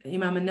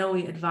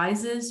Nawawi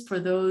advises for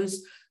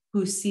those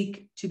who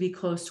seek to be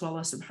close to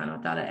Allah subhanahu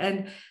wa ta'ala.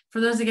 And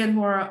for those, again,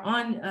 who are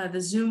on the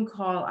Zoom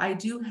call, I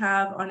do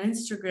have on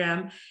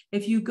Instagram,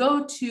 if you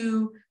go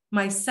to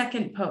my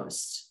second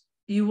post,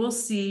 you will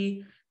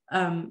see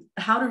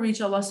how to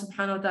reach Allah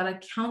subhanahu wa ta'ala,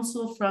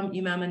 counsel from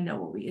Imam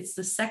Nawawi. It's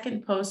the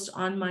second post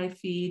on my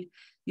feed.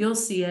 You'll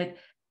see it.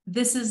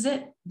 This is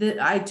it that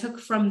I took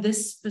from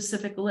this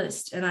specific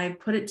list, and I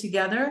put it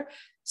together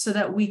so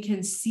that we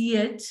can see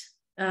it.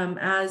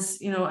 As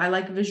I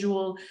like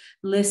visual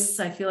lists.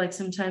 I feel like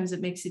sometimes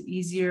it makes it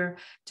easier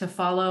to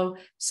follow.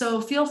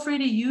 So feel free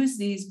to use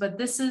these, but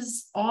this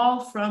is all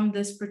from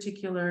this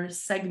particular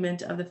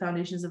segment of the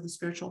Foundations of the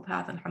Spiritual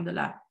Path,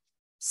 alhamdulillah.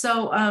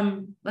 So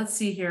let's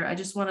see here. I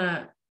just want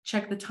to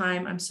check the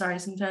time. I'm sorry.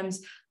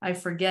 Sometimes I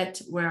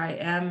forget where I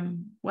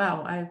am.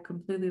 Wow, I've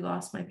completely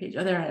lost my page.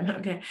 Oh, there I am.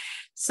 Okay.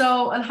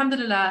 So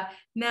alhamdulillah.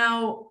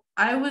 Now,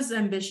 I was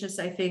ambitious,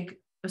 I think.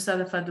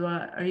 Ustadha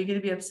Fadwa, are you going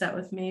to be upset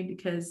with me?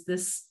 Because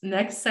this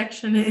next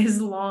section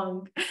is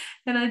long.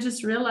 And I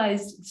just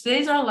realized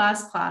today's our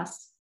last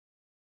class.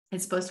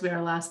 It's supposed to be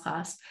our last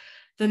class.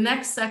 The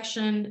next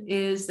section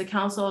is the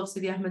Council of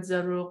Sidi Ahmad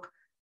Zarruq.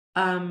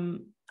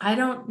 I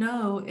don't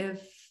know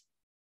if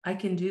I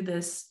can do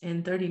this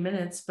in 30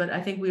 minutes, but I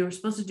think we were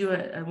supposed to do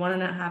a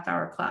 1.5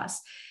 hour class.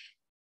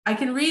 I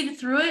can read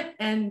through it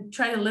and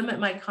try to limit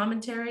my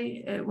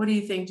commentary. What do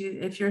you think?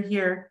 If you're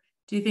here,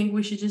 do you think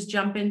we should just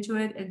jump into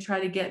it and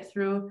try to get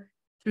through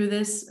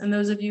this? And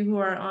those of you who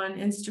are on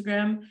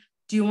Instagram,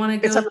 do you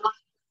want to go?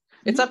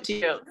 It's up to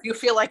you. If you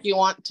feel like you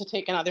want to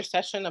take another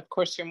session, of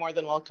course, you're more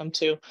than welcome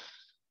to.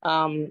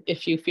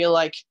 If you feel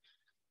like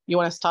you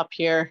want to stop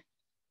here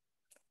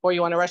or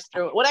you want to rush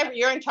through, whatever,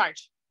 you're in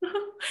charge.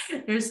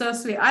 You're so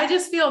sweet. I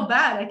just feel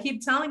bad. I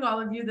keep telling all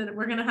of you that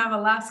we're going to have a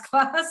last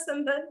class,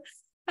 and then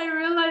I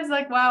realized,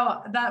 like,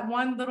 wow, that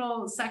one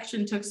little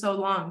section took so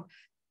long.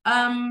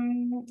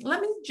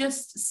 Let me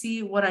just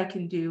see what I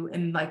can do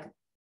in like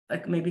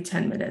maybe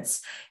 10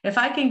 minutes. If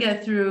I can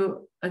get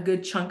through a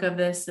good chunk of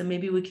this, then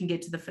maybe we can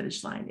get to the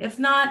finish line. If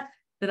not,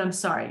 then I'm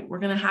sorry. We're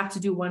going to have to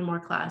do one more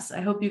class.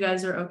 I hope you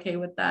guys are okay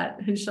with that,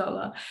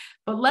 inshallah.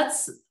 But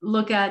let's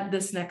look at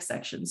this next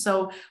section.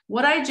 So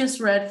what I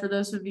just read, for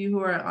those of you who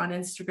are on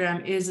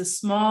Instagram, is a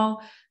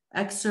small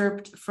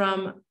excerpt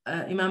from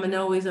Imam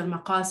Nawawi's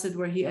Al-Maqasid,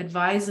 where he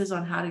advises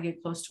on how to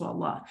get close to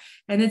Allah.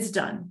 And it's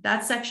done.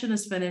 That section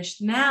is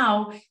finished.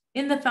 Now,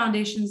 in the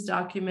foundations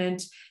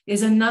document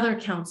is another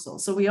counsel.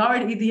 So we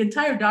already, the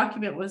entire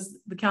document was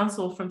the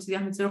counsel from Sidi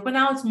Ahmad Zarruq, but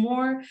now it's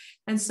more.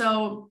 And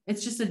so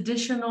it's just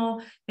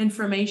additional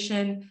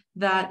information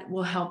that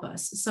will help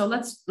us. So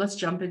let's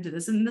jump into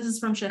this. And this is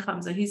from Shaykh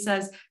Hamza. He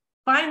says,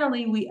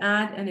 finally, we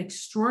add an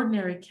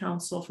extraordinary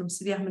counsel from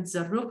Sidi Ahmad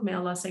Zarruq, may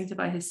Allah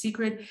sanctify his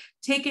secret,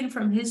 taken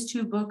from his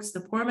two books,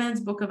 The Poor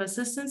Man's Book of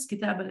Assistance,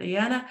 Kitab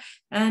al-Iyana,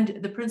 and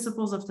The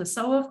Principles of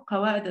Tasawwuf,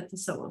 Qawaid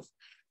al-Tasawwuf.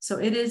 So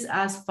it is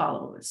as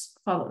follows,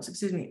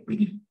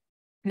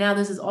 Now,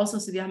 this is also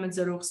Sidi Ahmad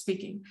Zarruq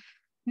speaking.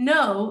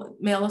 No,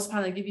 may Allah subhanahu wa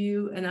ta'ala give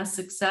you and us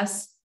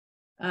success.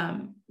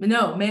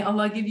 May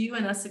Allah give you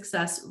and us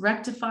success,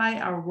 rectify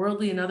our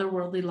worldly and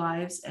otherworldly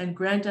lives, and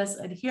grant us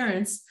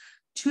adherence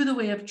to the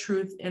way of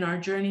truth in our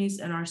journeys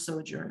and our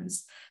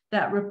sojourns.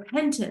 That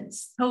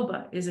repentance,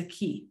 tawbah, is a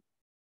key.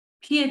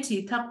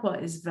 Piety,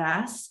 taqwa, is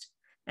vast,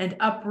 and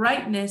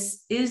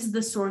uprightness is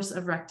the source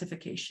of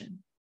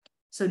rectification.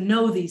 So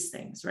know these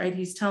things, right?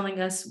 He's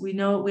telling us we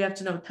have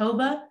to know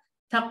tawbah,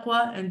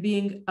 taqwa, and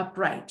being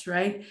upright,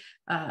 right?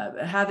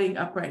 Having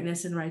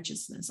uprightness and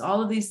righteousness.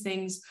 All of these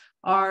things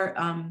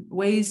are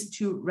ways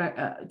to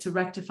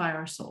rectify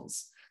our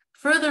souls.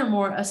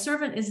 Furthermore, a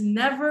servant is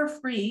never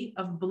free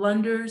of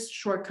blunders,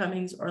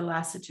 shortcomings, or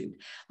lassitude.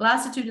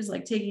 Lassitude is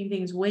like taking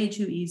things way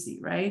too easy,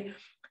 right?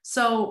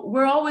 So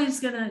we're always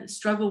going to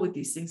struggle with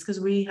these things because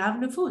we have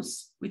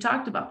nufus. We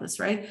talked about this,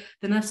 right?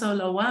 The nafs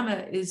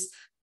al-lawama is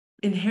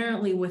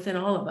inherently within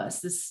all of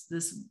us, this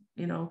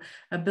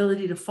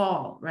ability to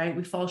fall, right?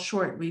 We fall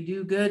short. We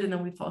do good and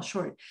then we fall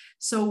short.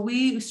 So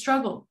we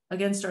struggle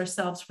against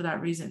ourselves for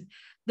that reason.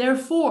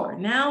 Therefore,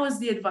 now is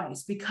the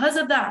advice. Because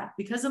of that,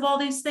 because of all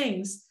these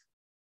things,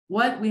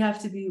 what we have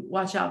to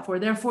watch out for.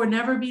 Therefore,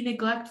 never be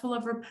neglectful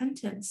of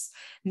repentance.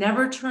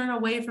 Never turn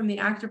away from the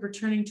act of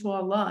returning to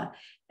Allah,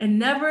 and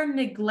never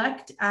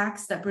neglect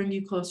acts that bring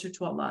you closer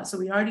to Allah. So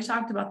we already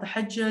talked about the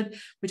hajjud,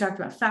 we talked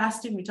about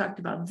fasting, we talked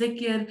about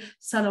dhikr,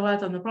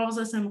 salawat on the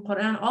Prophet,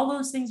 Quran. All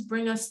those things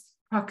bring us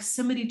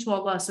proximity to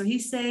Allah. So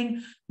he's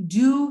saying,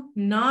 do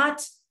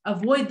not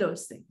avoid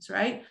those things,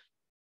 right?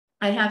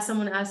 I have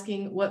someone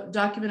asking, what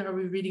document are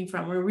we reading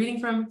from? We're reading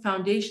from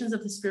Foundations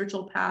of the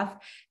Spiritual Path.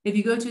 If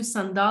you go to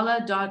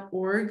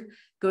sandala.org,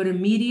 go to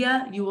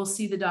media, you will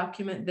see the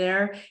document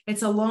there.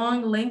 It's a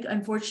long link.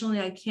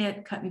 Unfortunately, I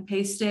can't cut and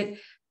paste it,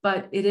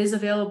 but it is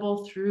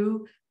available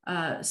through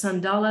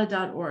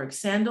sandala.org,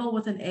 sandal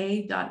with an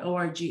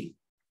A.org.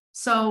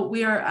 So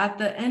we are at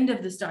the end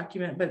of this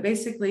document, but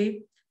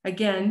basically,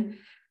 again,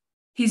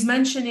 he's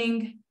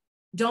mentioning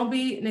don't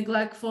be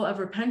neglectful of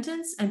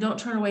repentance and don't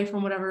turn away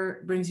from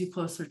whatever brings you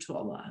closer to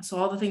Allah. So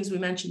all the things we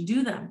mentioned,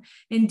 do them.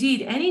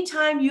 Indeed,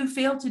 anytime you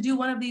fail to do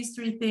one of these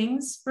three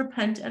things,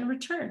 repent and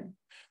return.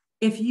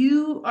 If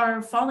you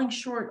are falling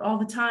short all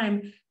the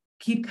time,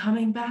 keep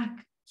coming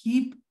back,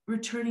 keep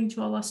returning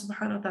to Allah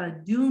subhanahu wa ta'ala.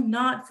 Do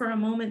not for a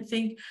moment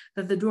think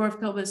that the door of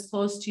Tawbah is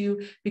closed to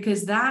you,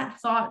 because that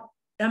thought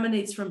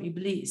emanates from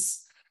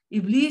Iblis.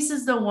 Iblis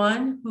is the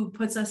one who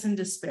puts us in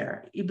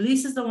despair.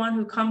 Iblis is the one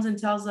who comes and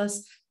tells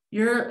us,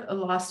 you're a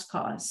lost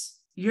cause.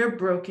 You're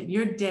broken.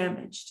 You're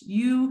damaged.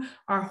 You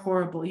are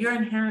horrible. You're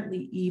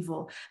inherently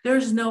evil.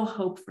 There's no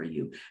hope for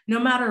you. No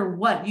matter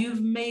what,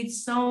 you've made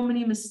so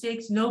many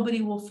mistakes.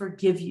 Nobody will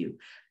forgive you.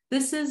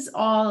 This is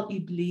all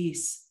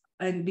Iblis,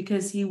 and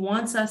because he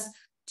wants us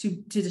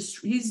he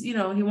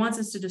wants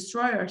us to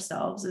destroy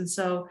ourselves. And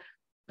so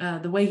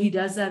the way he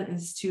does that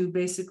is to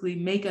basically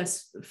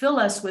fill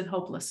us with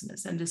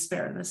hopelessness and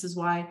despair. And this is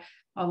why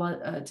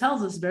Allah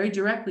tells us very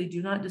directly,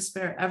 do not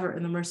despair ever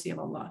in the mercy of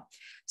Allah.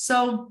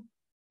 So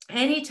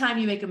anytime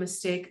you make a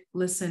mistake,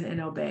 listen and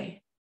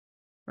obey,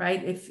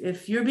 right?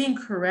 If you're being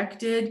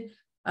corrected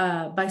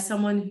by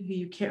someone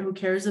who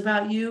cares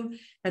about you,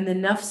 and the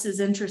nafs is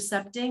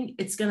intercepting,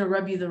 it's going to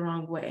rub you the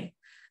wrong way.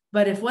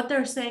 But if what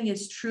they're saying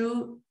is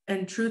true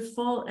and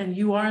truthful and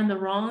you are in the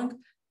wrong,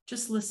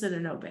 just listen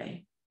and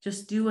obey.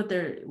 Just do what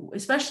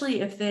especially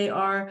if they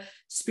are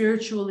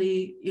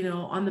spiritually,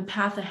 on the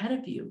path ahead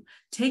of you.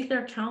 Take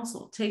their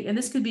counsel. And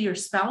this could be your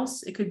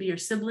spouse, it could be your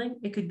sibling,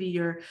 it could be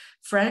your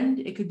friend,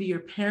 it could be your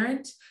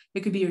parent,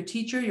 it could be your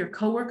teacher, your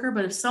coworker.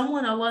 But if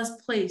someone Allah has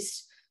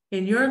placed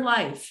in your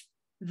life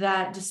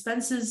that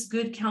dispenses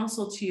good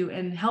counsel to you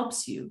and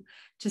helps you,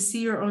 to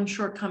see your own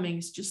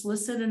shortcomings, just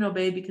listen and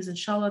obey, because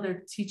inshallah,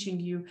 they're teaching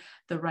you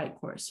the right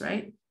course,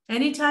 right?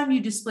 Anytime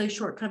you display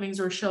shortcomings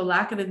or show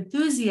lack of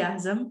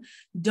enthusiasm,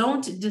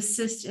 don't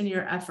desist in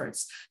your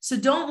efforts. So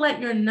don't let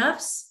your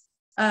nafs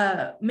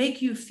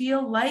make you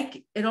feel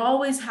like you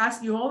always have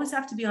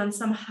to be on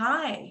some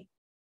high.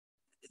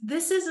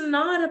 This is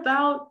not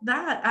about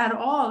that at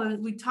all.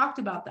 And we talked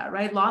about that,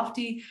 right?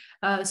 Lofty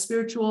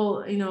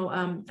spiritual,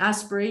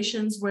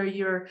 aspirations where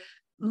you're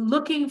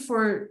looking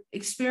for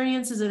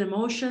experiences and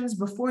emotions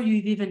before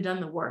you've even done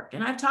the work.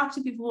 And I've talked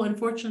to people,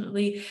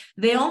 unfortunately,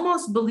 they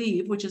almost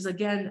believe, which is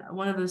again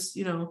one of those,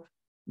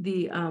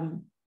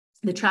 the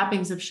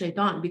trappings of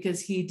shaitan,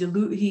 because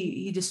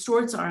he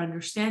distorts our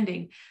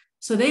understanding.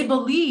 So they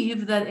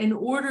believe that in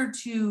order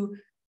to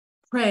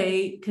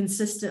pray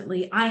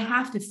consistently, I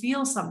have to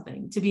feel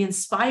something to be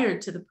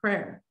inspired to the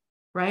prayer,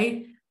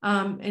 right?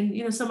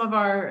 And some of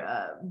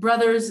our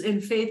brothers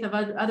in faith of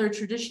other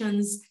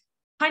traditions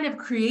kind of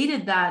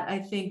created that, I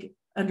think,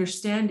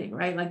 understanding,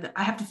 right? Like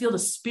I have to feel the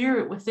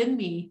spirit within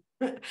me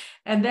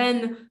and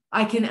then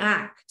I can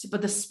act,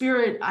 but the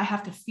spirit, I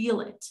have to feel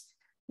it.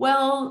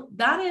 Well,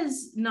 that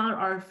is not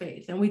our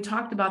faith. And we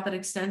talked about that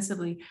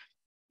extensively.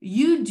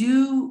 You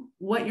do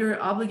what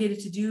you're obligated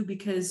to do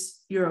because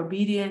you're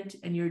obedient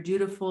and you're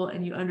dutiful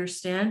and you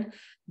understand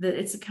that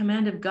it's a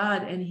command of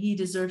God and he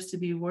deserves to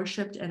be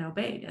worshiped and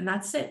obeyed. And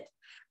that's it.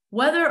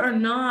 Whether or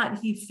not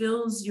he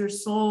fills your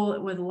soul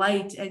with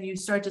light and you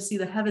start to see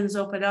the heavens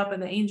open up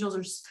and the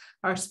angels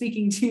are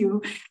speaking to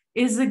you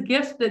is a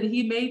gift that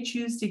he may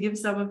choose to give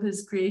some of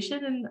his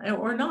creation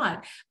or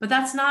not. But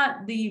that's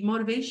not the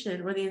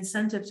motivation or the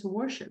incentive to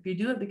worship. You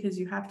do it because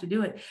you have to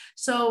do it.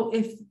 So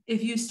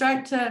if you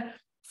start to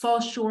fall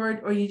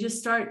short, or you just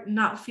start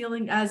not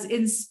feeling as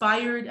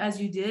inspired as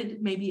you did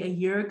maybe a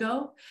year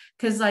ago,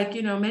 because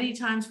many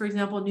times, for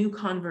example, new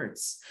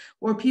converts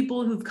or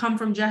people who've come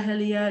from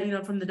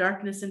Jahiliyyah, from the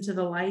darkness into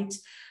the light,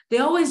 they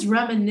always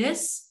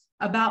reminisce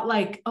about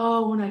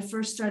when I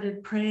first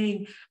started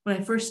praying, when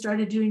I first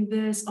started doing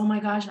this, oh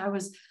my gosh, I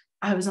was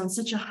on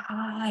such a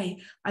high.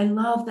 I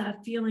love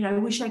that feeling. I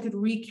wish I could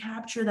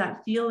recapture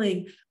that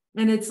feeling.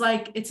 And it's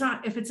like,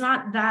 if it's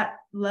not that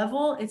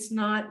level, it's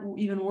not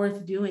even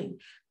worth doing.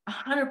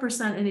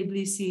 100% an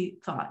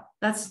Iblisi thought.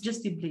 That's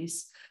just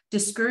Iblis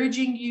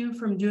discouraging you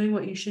from doing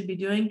what you should be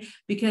doing,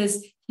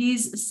 because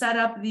he's set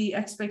up the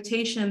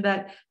expectation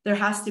that there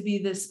has to be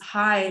this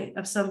high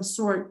of some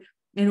sort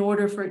in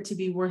order for it to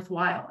be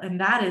worthwhile. And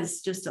that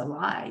is just a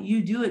lie.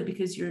 You do it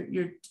because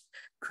you're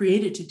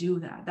created to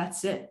do that.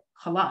 That's it.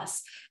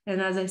 Khalas. And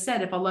as I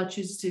said, if Allah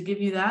chooses to give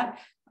you that,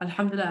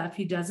 alhamdulillah. If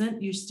he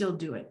doesn't, you still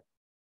do it.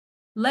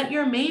 Let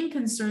your main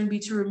concern be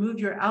to remove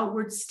your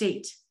outward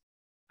state,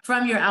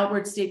 from your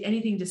outward state,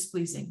 anything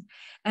displeasing,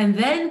 and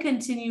then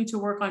continue to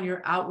work on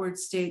your outward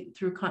state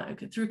through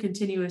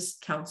continuous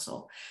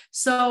counsel.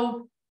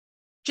 So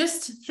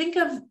just think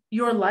of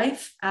your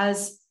life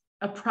as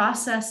a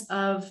process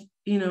of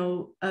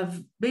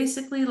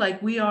basically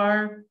we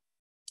are,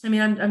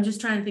 I'm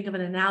just trying to think of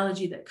an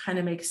analogy that kind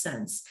of makes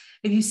sense.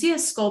 If you see a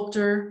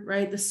sculptor,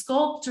 right, the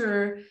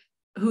sculptor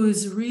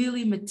who's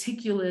really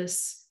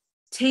meticulous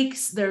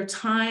takes their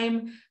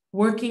time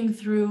working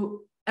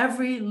through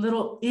every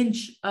little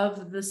inch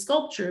of the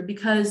sculpture,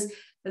 because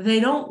they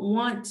don't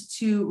want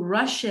to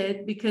rush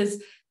it,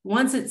 because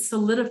once it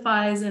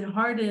solidifies and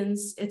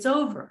hardens, it's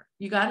over.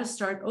 You got to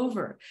start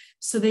over.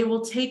 So they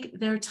will take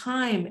their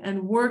time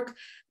and work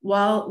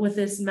while with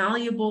this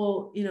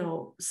malleable,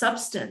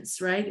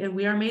 substance, right? And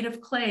we are made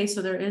of clay,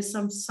 so there is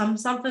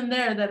something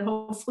there that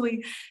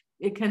hopefully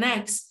it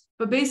connects.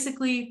 But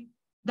basically,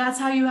 that's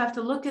how you have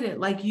to look at it.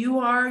 Like you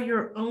are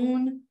your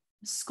own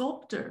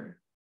sculptor.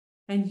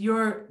 And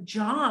your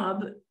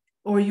job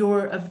or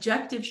your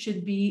objective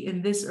should be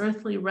in this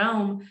earthly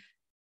realm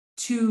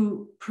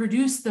to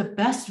produce the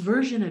best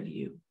version of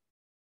you.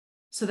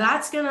 So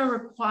that's going to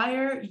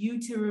require you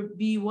to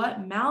be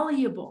what?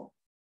 Malleable.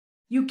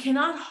 You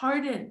cannot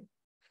harden.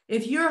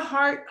 If your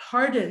heart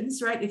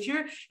hardens, right?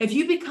 If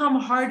you become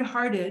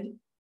hard-hearted,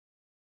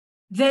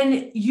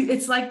 then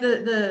it's like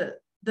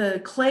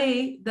the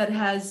clay that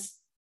has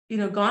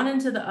gone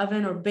into the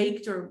oven or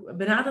baked or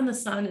been out in the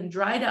sun and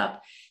dried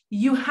up.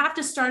 You have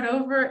to start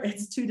over.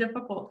 It's too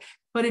difficult.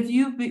 But if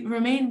you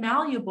remain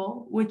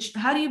malleable,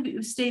 how do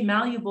you stay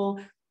malleable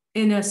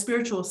in a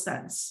spiritual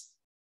sense?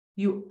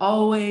 You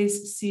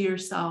always see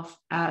yourself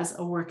as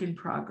a work in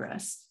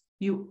progress.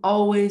 You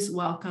always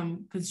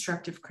welcome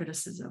constructive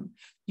criticism.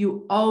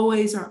 You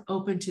always are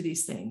open to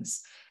these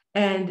things.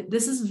 And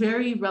this is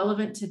very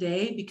relevant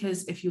today,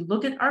 because if you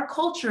look at our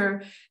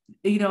culture,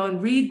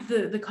 and read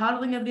the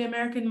coddling of the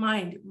American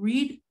mind,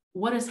 read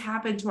what has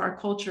happened to our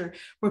culture,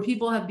 where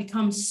people have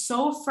become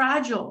so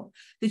fragile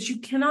that you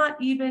cannot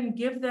even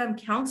give them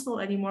counsel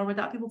anymore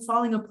without people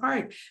falling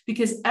apart,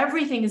 because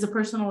everything is a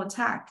personal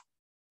attack.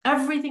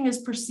 Everything is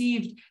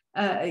perceived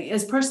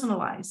as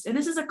personalized. And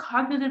this is a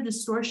cognitive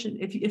distortion.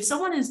 If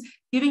someone is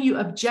giving you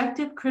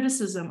objective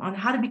criticism on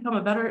how to become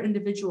a better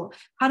individual,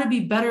 how to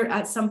be better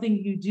at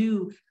something you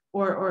do,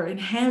 or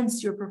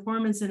enhance your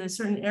performance in a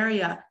certain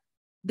area,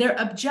 They're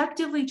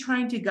objectively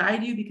trying to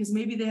guide you because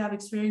maybe they have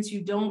experience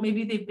you don't,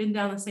 maybe they've been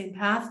down the same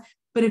path.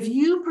 But if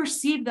you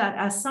perceive that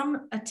as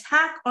some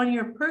attack on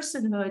your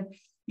personhood,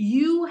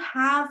 you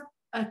have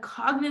a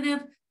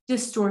cognitive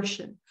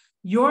distortion.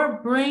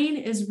 Your brain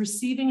is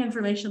receiving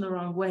information the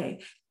wrong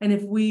way. And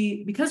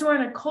because we're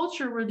in a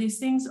culture where these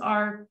things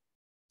are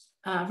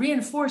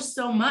reinforced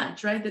so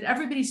much, right? That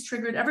everybody's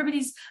triggered,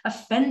 everybody's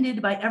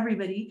offended by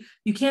everybody.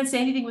 You can't say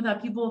anything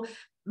without people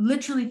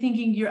literally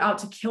thinking you're out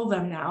to kill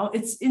them now.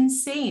 It's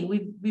insane.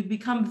 We've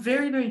become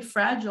very, very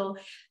fragile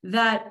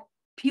that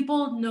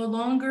people no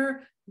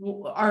longer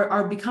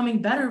are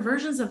becoming better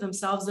versions of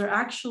themselves. They're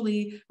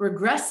actually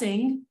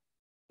regressing,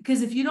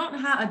 because if you don't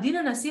have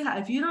adina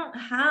nasiha, if you don't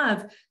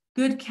have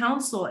good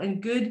counsel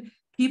and good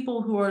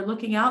people who are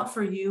looking out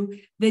for you,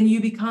 then you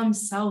become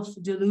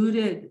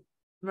self-deluded,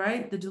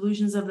 right? The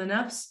delusions of the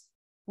nafs,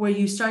 where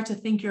you start to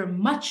think you're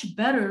much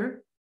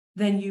better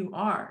than you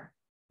are,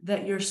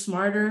 that you're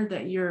smarter,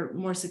 that you're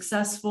more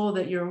successful,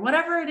 that you're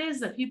whatever it is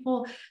that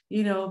people,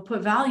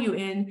 put value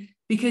in,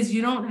 because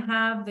you don't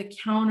have the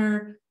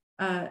counter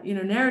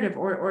narrative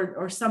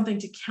or something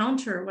to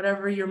counter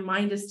whatever your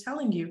mind is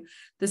telling you.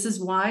 This is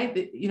why,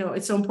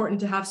 it's so important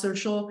to have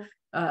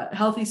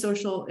healthy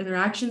social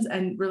interactions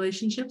and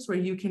relationships where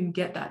you can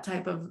get that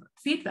type of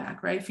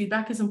feedback, right?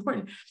 Feedback is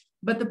important.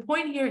 But the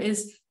point here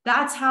is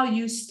that's how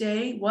you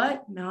stay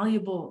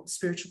malleable,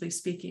 spiritually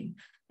speaking,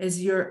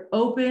 is you're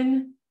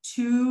open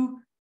to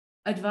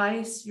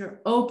advice, you're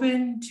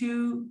open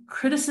to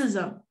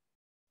criticism.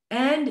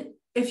 And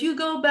if you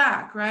go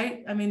back,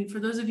 right? I mean, for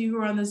those of you who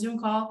are on the Zoom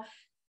call,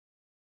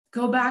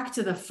 go back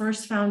to the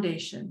first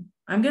foundation.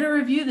 I'm going to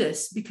review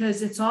this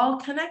because it's all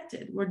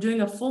connected. We're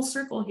doing a full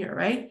circle here,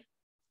 right?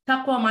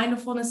 Taqwa,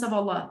 mindfulness of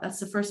Allah. That's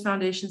the first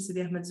foundation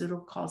Sidi Ahmad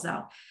Zarruq calls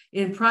out.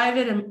 In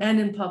private and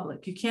in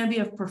public, you can't be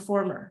a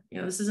performer.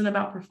 This isn't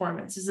about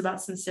performance. This is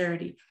about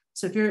sincerity.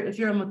 So if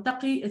you're a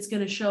muttaqi, it's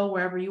going to show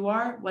wherever you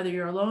are, whether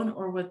you're alone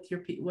or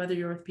whether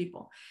you're with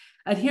people.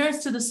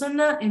 Adherence to the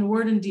sunnah in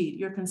word and deed.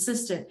 You're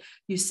consistent.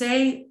 You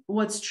say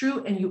what's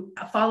true and you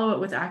follow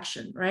it with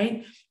action,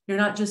 right? You're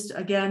not just,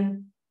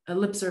 again, a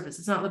lip service.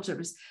 It's not lip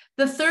service.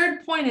 The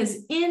third point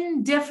is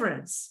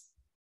indifference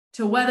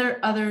to whether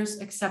others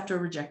accept or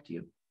reject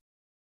you.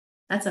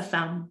 That's a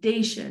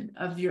foundation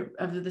of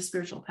the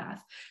spiritual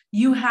path.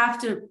 You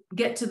have to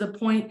get to the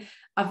point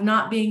of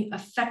not being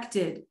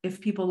affected if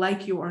people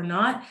like you or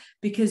not,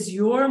 because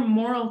your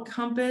moral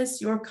compass,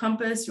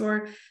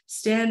 your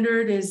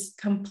standard is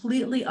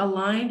completely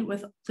aligned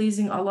with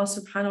pleasing Allah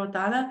subhanahu wa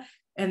ta'ala,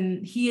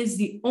 and He is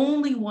the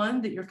only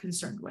one that you're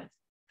concerned with.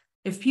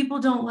 If people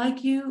don't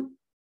like you,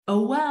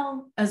 oh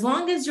well, as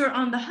long as you're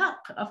on the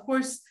haqq, of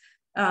course.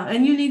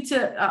 And you need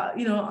to,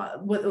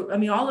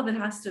 all of it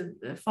has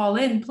to fall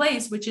in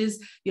place, which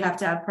is you have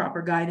to have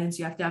proper guidance.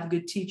 You have to have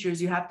good teachers.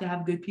 You have to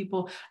have good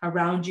people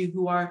around you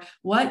who are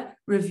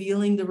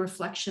revealing the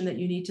reflection that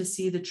you need to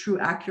see, the true,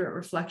 accurate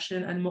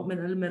reflection. And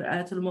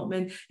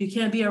mu'min. You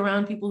can't be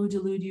around people who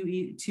delude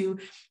you too.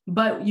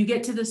 But you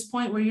get to this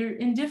point where you're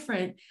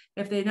indifferent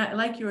if they not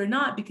like you or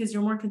not, because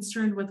you're more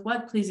concerned with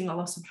pleasing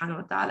Allah subhanahu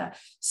wa ta'ala.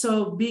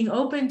 So being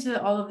open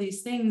to all of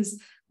these things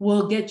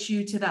will get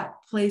you to that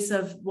place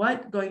of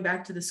going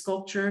back to the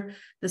sculptor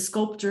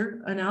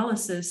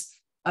analysis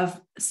of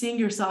seeing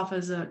yourself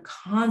as a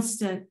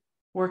constant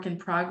work in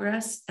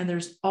progress. And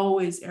there's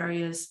always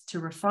areas to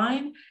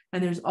refine,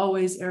 and there's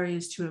always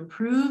areas to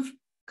improve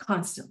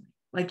constantly.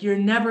 Like you're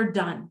never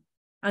done.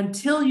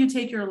 Until you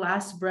take your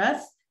last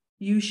breath,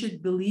 you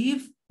should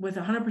believe with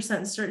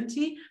 100%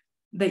 certainty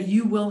that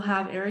you will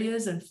have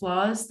areas and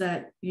flaws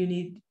that you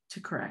need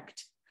to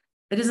correct.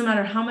 It doesn't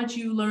matter how much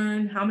you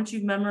learn, how much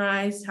you've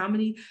memorized, how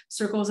many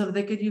circles of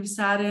dhikr you've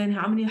sat in,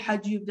 how many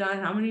hajj you've done,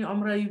 how many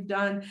umrah you've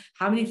done,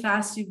 how many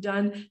fasts you've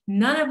done.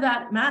 None of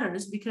that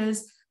matters,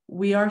 because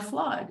we are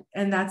flawed,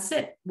 and that's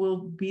it. We'll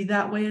be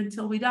that way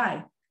until we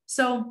die.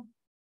 So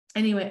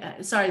anyway,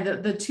 sorry,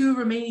 the two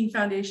remaining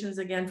foundations,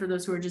 again, for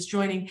those who are just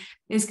joining,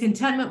 is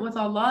contentment with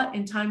Allah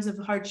in times of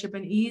hardship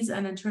and ease,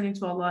 and then turning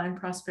to Allah in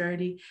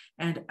prosperity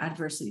and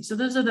adversity. So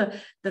those are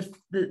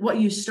the what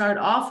you start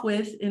off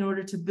with in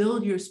order to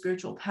build your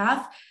spiritual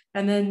path,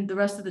 and then the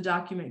rest of the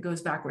document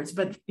goes backwards.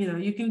 But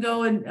you can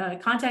go and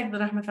contact the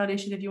Rahmah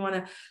Foundation if you want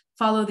to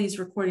follow these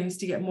recordings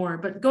to get more.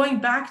 But going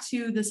back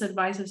to this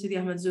advice of Sidi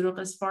Ahmad Zarruq,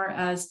 as far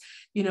as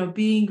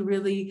being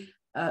really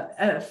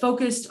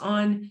focused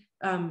on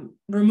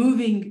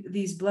removing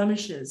these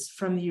blemishes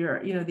from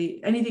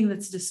anything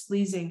that's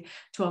displeasing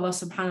to Allah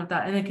subhanahu wa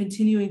ta'ala, and then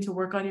continuing to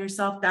work on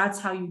yourself. That's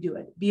how you do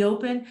it. Be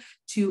open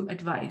to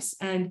advice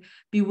and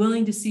be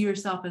willing to see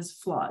yourself as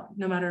flawed,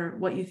 no matter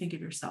what you think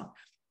of yourself.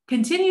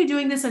 Continue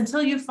doing this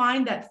until you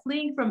find that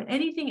fleeing from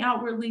anything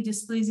outwardly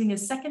displeasing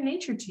is second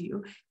nature to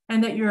you,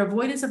 and that your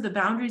avoidance of the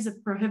boundaries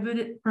of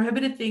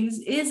prohibited things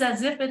is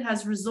as if it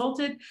has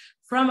resulted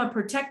from a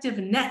protective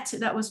net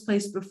that was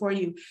placed before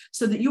you,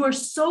 so that you are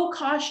so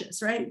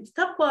cautious, right?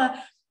 Taqwa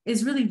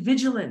is really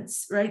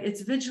vigilance, right?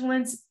 It's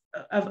vigilance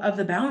of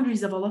the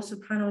boundaries of Allah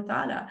subhanahu wa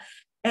ta'ala.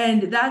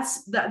 And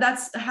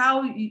that's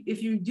how,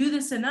 if you do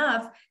this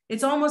enough,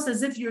 it's almost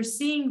as if you're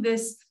seeing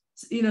this,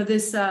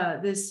 this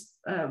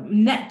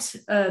net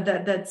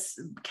that's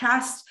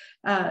cast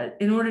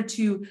in order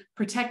to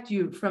protect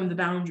you from the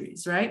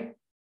boundaries, right?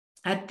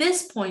 At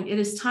this point, it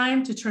is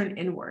time to turn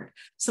inward.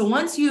 So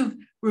once you've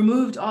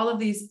removed all of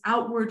these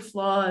outward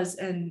flaws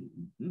and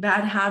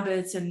bad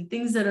habits and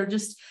things that are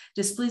just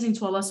displeasing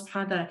to Allah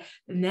subhanahu wa ta'ala,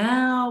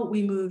 now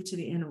we move to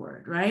the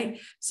inward, right?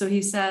 So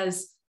he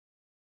says,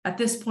 at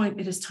this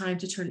point, it is time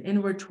to turn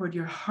inward toward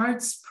your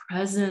heart's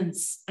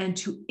presence and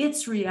to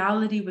its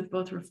reality with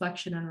both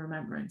reflection and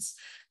remembrance.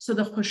 So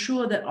the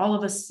khushu' that all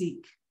of us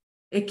seek,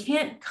 it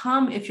can't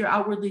come if you're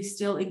outwardly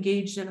still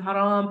engaged in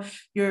haram,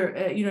 your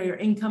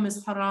income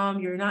is haram,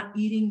 you're not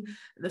eating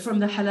from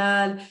the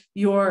halal,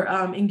 you're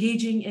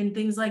engaging in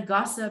things like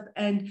gossip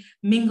and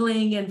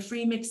mingling and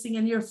free mixing,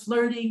 and you're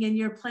flirting and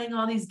you're playing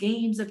all these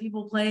games that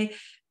people play.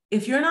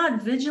 If you're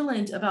not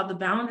vigilant about the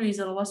boundaries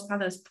that Allah subhanahu wa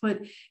ta'ala has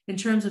put in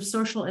terms of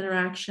social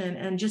interaction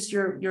and just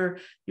your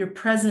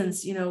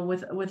presence,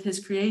 with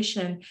his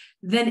creation,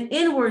 then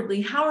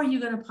inwardly, how are you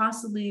going to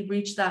possibly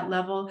reach that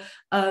level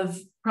of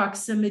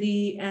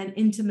proximity and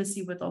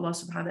intimacy with Allah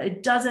subhanahu wa ta'ala?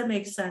 It doesn't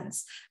make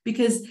sense,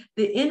 because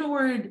the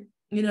inward,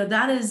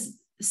 that is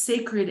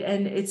sacred,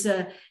 and it's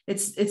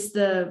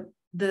the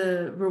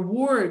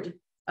reward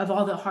of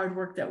all the hard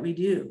work that we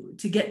do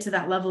to get to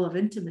that level of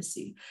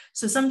intimacy.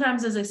 So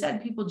sometimes, as I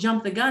said, people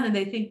jump the gun and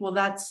they think, well,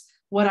 that's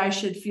what I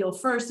should feel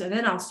first, and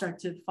then I'll start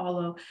to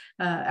follow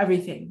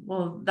everything.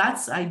 Well,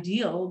 that's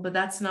ideal, but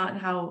that's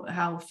not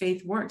how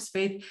faith works.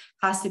 Faith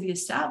has to be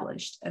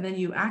established, and then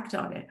you act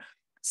on it.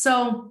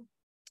 So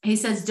he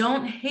says,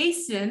 don't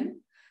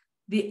hasten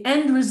the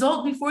end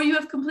result before you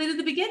have completed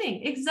the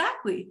beginning.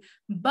 Exactly.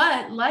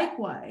 But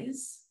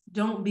likewise,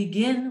 don't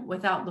begin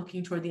without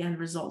looking toward the end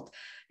result.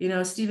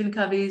 Stephen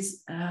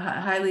Covey's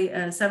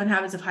 7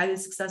 Habits of Highly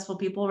Successful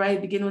People,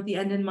 right? Begin with the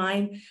end in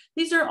mind.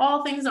 These are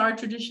all things our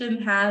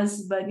tradition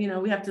has, but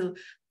we have to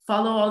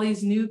follow all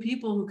these new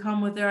people who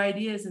come with their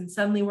ideas and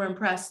suddenly we're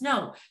impressed.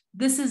 No,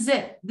 this is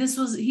it.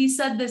 He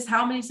said this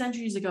how many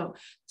centuries ago?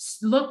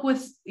 Look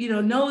with,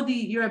 know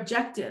your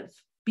objective.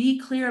 Be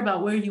clear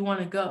about where you want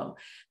to go,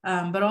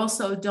 but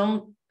also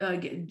don't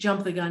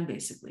jump the gun,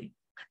 basically.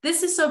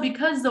 This is so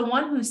because the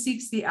one who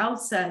seeks the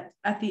outset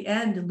at the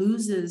end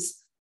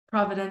loses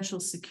providential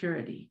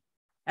security,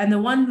 and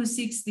the one who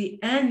seeks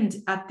the end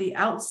at the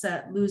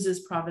outset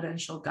loses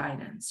providential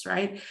guidance,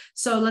 right?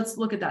 So let's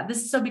look at that.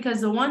 This is so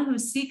because the one who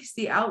seeks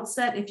the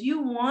outset, if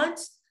you want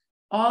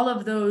all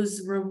of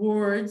those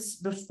rewards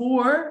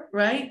before,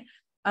 right?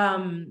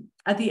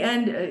 At the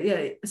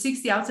end,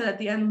 seeks the outset at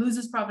the end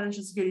loses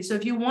providential security. So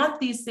if you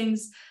want these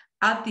things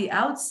at the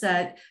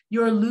outset,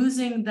 you're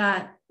losing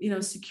that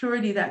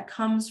security that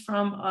comes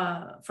from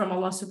Allah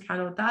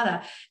subhanahu wa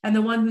ta'ala. And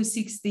the one who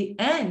seeks the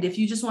end, if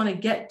you just want to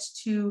get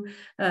to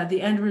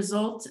the end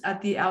result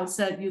at the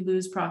outset, you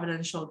lose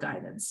providential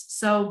guidance.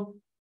 So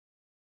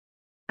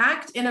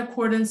act in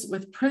accordance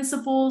with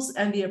principles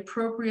and the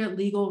appropriate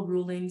legal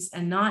rulings,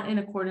 and not in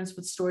accordance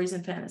with stories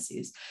and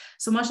fantasies.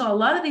 So mashallah, a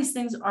lot of these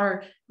things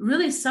are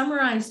really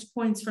summarized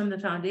points from the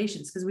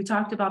foundations, because we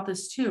talked about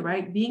this too,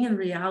 right? Being in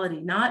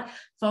reality, not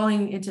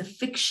falling into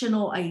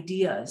fictional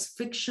ideas,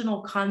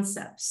 fictional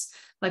concepts.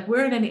 Like,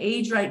 we're in an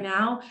age right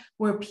now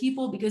where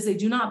people, because they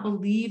do not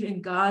believe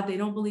in God, they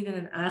don't believe in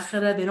an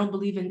akhirah, they don't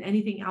believe in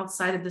anything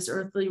outside of this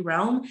earthly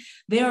realm,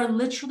 they are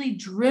literally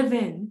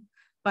driven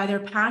by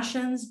their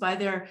passions, by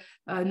their,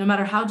 no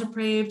matter how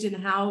depraved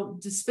and how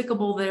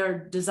despicable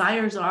their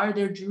desires are,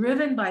 they're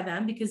driven by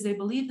them because they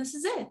believe this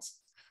is it.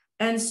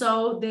 And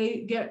so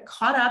they get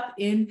caught up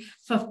in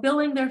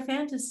fulfilling their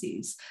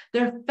fantasies,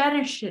 their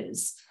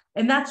fetishes.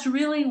 And that's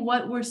really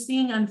what we're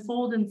seeing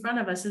unfold in front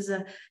of us,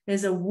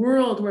 is a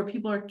world where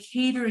people are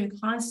catering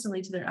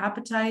constantly to their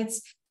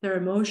appetites, their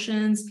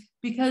emotions,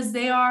 because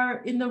they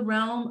are in the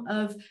realm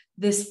of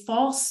this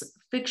false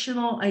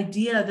fictional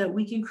idea that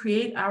we can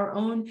create our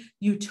own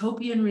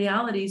utopian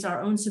realities,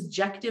 our own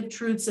subjective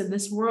truths in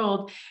this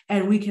world,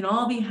 and we can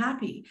all be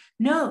happy.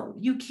 No,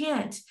 you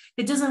can't.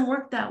 It doesn't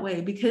work that way,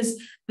 because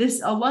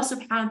this Allah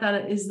subhanahu wa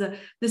ta'ala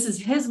this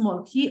is his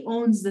mulk. He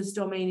owns this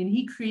domain, and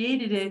he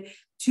created it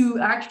to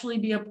actually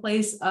be a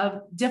place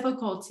of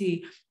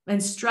difficulty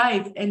and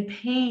strife and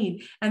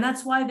pain. And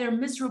that's why they're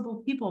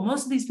miserable people.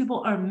 Most of these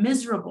people are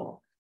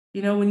miserable.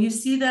 When you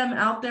see them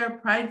out there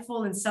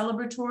prideful and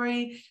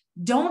celebratory,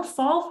 don't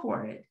fall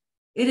for it.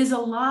 It is a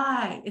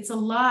lie. It's a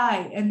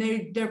lie. And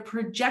they're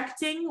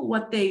projecting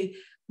what they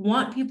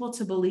want people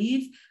to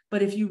believe.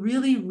 But if you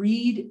really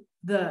read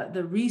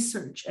the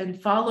research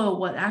and follow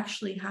what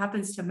actually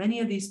happens to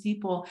many of these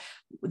people,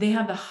 they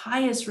have the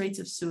highest rates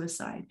of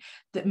suicide.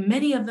 That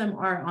many of them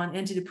are on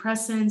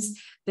antidepressants,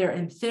 they're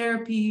in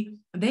therapy.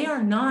 They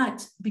are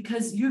not,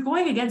 because you're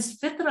going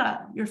against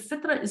fitrah. Your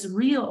fitrah is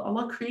real.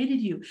 Allah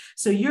created you.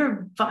 So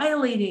you're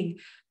violating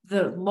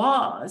the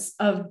laws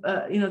of,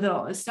 that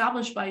are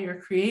established by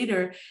your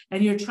creator,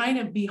 and you're trying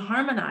to be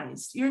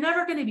harmonized. You're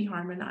never going to be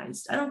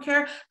harmonized. I don't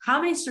care how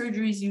many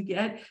surgeries you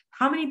get,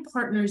 how many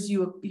partners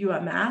you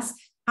amass.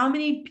 how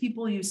many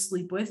people you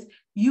sleep with,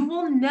 you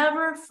will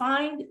never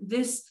find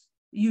this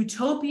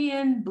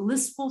utopian,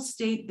 blissful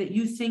state that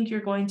you think you're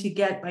going to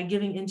get by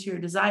giving into your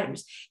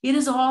desires. It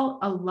is all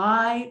a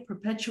lie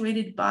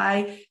perpetuated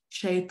by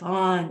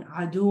Shaitan,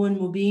 Aduun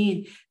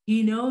Mubin.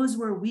 He knows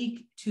we're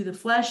weak to the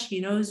flesh. He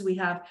knows we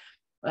have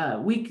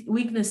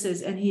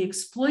weaknesses, and he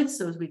exploits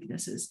those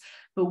weaknesses.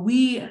 But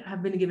we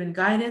have been given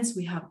guidance.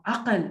 We have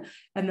aql,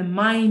 and the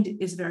mind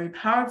is very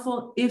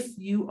powerful if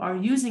you are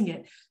using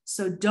it.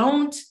 So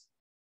don't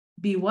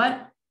be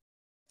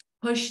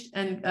pushed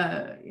and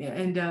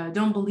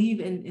don't believe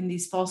in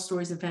these false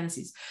stories and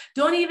fantasies.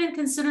 Don't even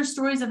consider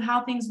stories of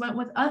how things went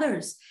with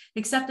others,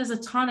 except as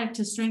a tonic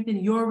to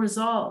strengthen your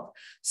resolve.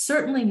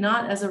 Certainly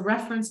not as a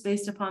reference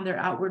based upon their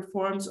outward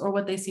forms or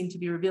what they seem to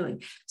be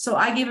revealing. So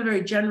I gave a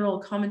very general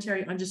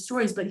commentary on just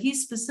stories, but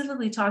he's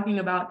specifically talking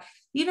about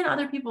even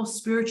other people's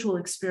spiritual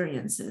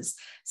experiences.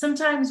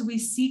 Sometimes we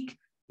seek,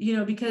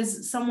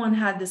 because someone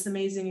had this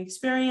amazing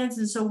experience.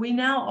 And so we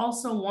now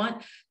also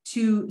want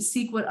to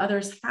seek what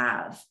others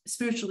have,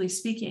 spiritually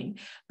speaking.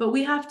 But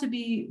we have to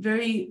be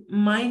very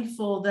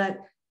mindful that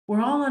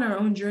we're all on our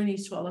own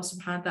journeys to Allah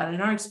subhanahu wa ta'ala,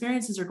 and our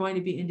experiences are going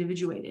to be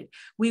individuated.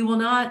 We will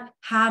not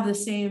have the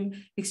same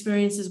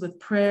experiences with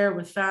prayer,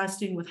 with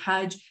fasting, with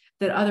Hajj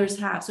that others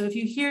have. So if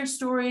you hear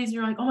stories and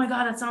you're like, oh my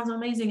God, that sounds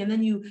amazing, and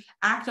then you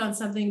act on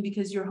something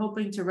because you're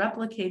hoping to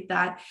replicate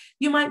that,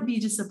 you might be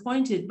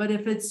disappointed. But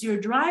if it's your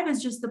drive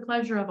is just the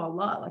pleasure of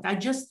Allah, like I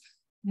just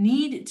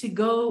need to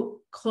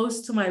go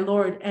close to my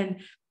Lord, and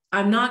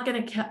I'm not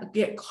going to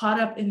get caught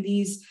up in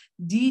these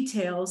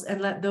details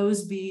and let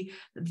those be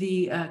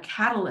the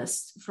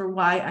catalyst for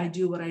why I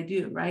do what I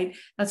do, right?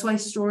 That's why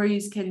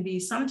stories can be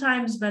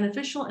sometimes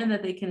beneficial in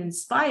that they can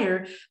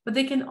inspire, but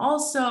they can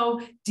also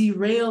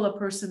derail a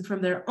person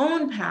from their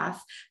own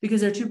path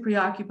because they're too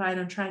preoccupied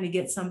on trying to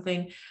get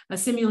something,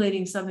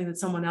 simulating something that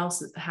someone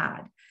else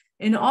had.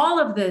 In all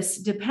of this,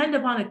 depend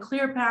upon a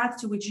clear path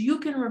to which you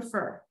can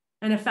refer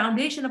and a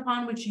foundation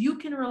upon which you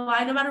can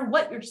rely no matter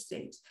what your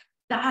state.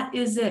 That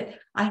is it.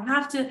 I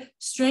have to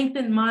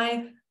strengthen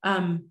my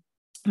heart,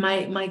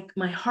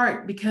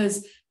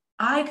 because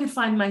I could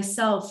find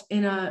myself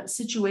in a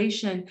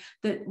situation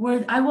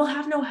where I will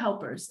have no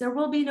helpers. There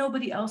will be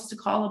nobody else to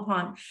call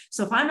upon.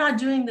 So if I'm not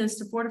doing this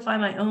to fortify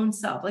my own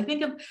self, like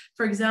think of,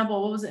 for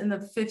example, what was it in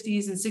the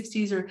 50s and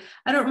 60s, or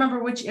I don't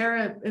remember which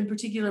era in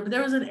particular, but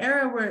there was an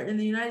era where in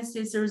the United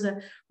States, there was a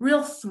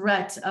real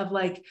threat of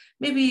like,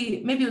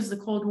 maybe it was the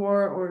Cold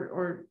War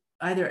or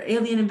either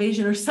alien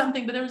invasion or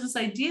something, but there was this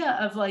idea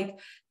of like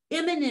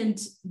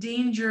imminent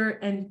danger,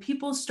 and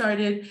people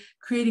started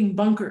creating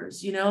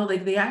bunkers,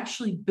 like they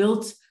actually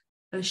built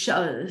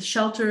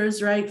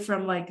shelters, right,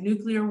 from like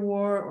nuclear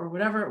war or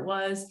whatever it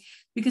was,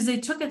 because they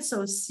took it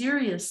so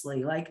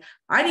seriously. Like,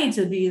 I need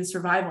to be in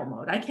survival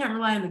mode. I can't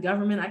rely on the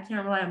government. I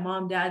can't rely on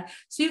mom, dad.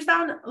 So you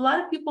found a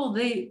lot of people,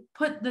 they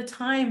put the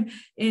time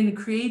in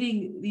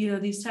creating,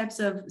 these types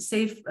of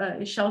safe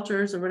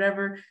shelters or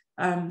whatever,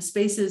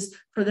 spaces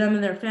for them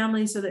and their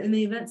families, so that in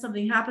the event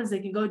something happens,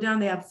 they can go down,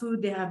 they have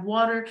food, they have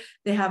water,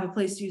 they have a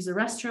place to use the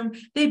restroom.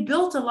 They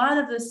built a lot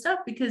of this stuff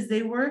because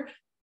they were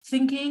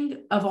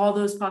thinking of all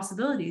those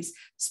possibilities.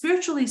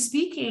 Spiritually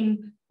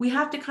speaking, we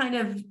have to kind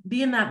of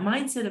be in that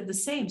mindset of the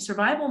same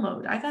survival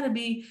mode. I got to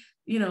be,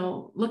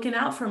 looking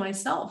out for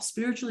myself,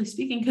 spiritually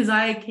speaking, because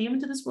I came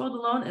into this world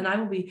alone, and I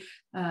will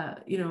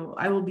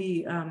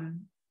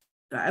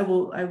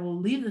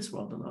leave this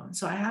world alone.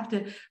 So I have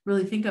to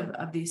really think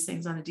of these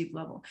things on a deep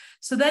level.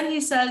 So then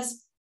he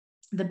says,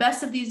 the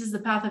best of these is the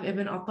path of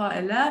Ibn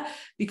Atta'illah,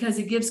 because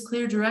it gives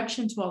clear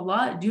direction to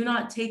Allah. Do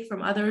not take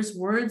from others'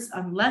 words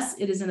unless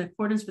it is in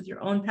accordance with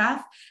your own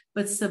path,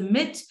 but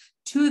submit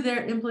to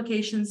their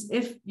implications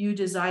if you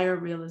desire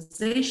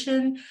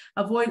realization.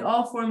 Avoid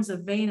all forms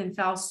of vain and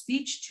foul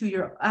speech to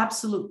your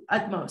absolute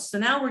utmost. So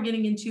now we're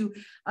getting into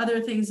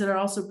other things that are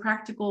also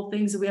practical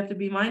things that we have to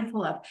be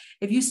mindful of.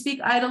 If you speak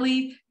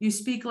idly, you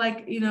speak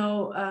like,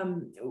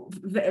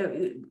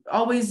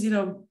 always,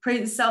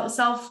 praise,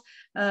 self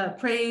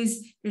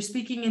praise, you're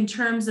speaking in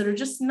terms that are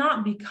just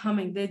not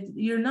becoming, that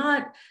you're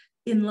not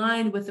in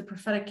line with the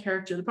prophetic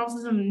character. The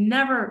Prophet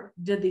never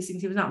did these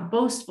things. He was not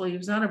boastful. He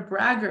was not a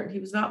braggart. He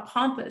was not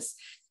pompous.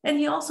 And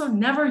he also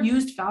never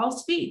used foul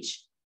speech.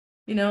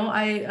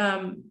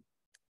 I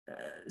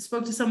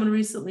spoke to someone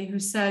recently who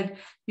said,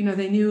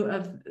 they knew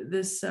of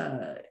this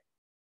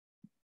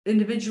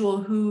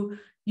individual who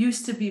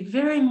used to be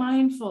very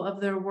mindful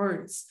of their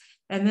words.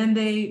 And then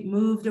they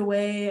moved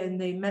away and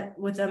they met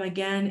with them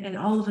again. And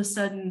all of a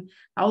sudden,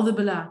 A'udhu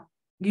Billah,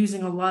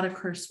 using a lot of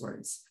curse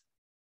words.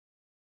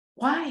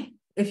 Why?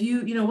 If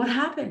what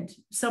happened?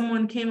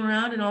 Someone came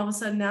around and all of a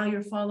sudden now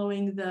you're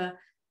following the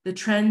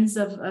trends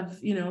of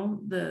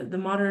the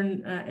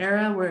modern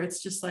era, where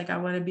it's just like, I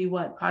want to be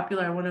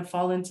popular. I want to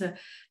fall into,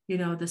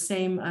 the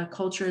same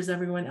culture as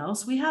everyone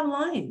else. We have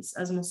lines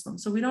as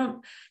Muslims, so we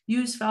don't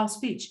use foul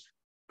speech.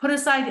 Put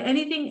aside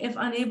anything if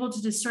unable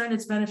to discern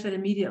its benefit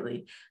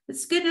immediately.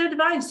 It's good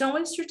advice. Don't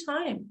waste your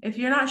time. If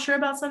you're not sure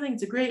about something,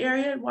 it's a gray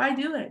area. Why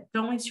do it?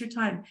 Don't waste your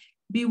time.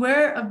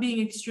 Beware of being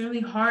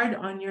extremely hard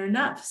on your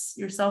nafs,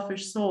 your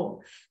selfish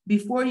soul,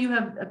 before you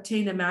have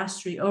obtained a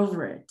mastery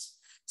over it.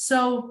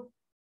 So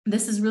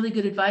this is really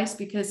good advice,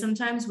 because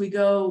sometimes we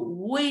go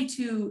way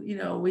too,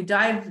 we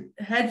dive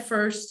head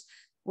first.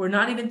 We're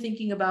not even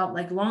thinking about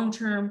like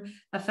long-term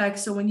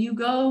effects. So when you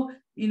go,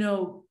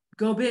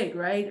 go big,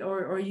 right?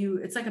 Or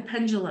it's like a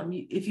pendulum.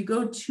 If you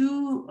go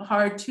too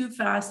hard, too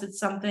fast at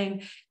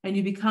something, and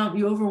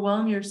you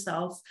overwhelm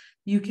yourself,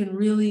 you can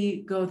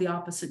really go the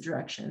opposite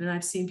direction. And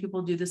I've seen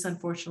people do this,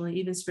 unfortunately,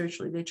 even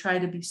spiritually. They try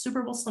to be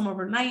super Muslim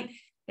overnight.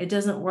 It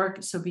doesn't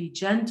work. So be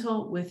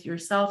gentle with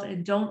yourself,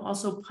 and don't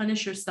also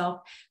punish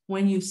yourself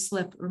when you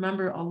slip.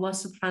 Remember, Allah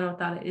subhanahu wa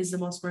ta'ala is the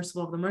most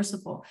merciful of the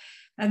merciful.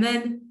 And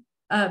then,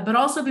 but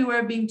also beware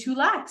of being too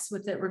lax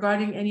with it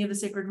regarding any of the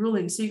sacred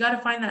rulings. So you got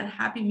to find that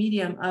happy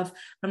medium of,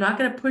 I'm not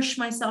going to push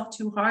myself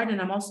too hard, and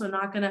I'm also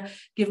not going to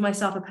give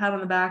myself a pat on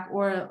the back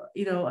or,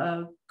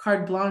 a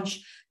carte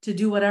blanche to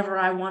do whatever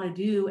I want to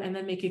do and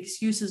then make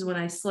excuses when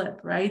I slip,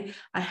 right?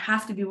 I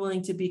have to be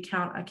willing to be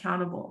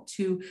accountable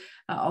to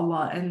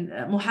Allah. And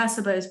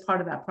muhasabah is part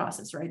of that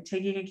process, right?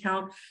 Taking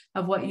account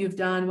of what you've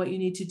done, what you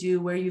need to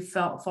do, where you've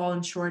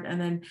fallen short,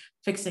 and then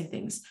fixing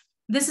things.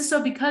 This is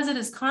so because it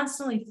is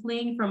constantly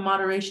fleeing from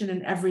moderation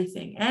in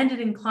everything, and it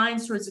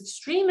inclines towards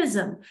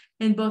extremism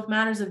in both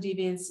matters of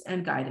deviance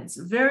and guidance.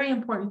 Very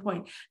important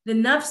point. The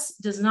nafs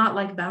does not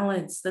like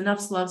balance. The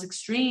nafs loves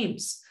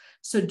extremes.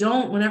 So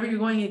whenever you're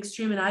going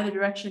extreme in either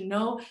direction,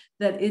 know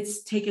that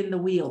it's taken the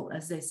wheel,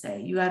 as they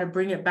say. You got to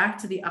bring it back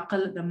to the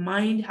aql. The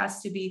mind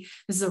has to be,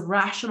 this is a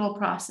rational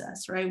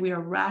process, right? We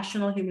are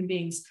rational human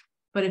beings.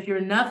 But if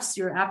your nafs,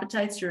 your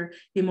appetites, your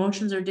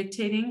emotions are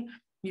dictating,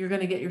 you're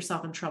going to get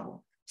yourself in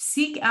trouble.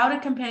 Seek out a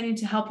companion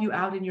to help you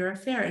out in your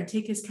affair, and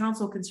take his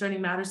counsel concerning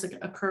matters that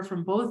occur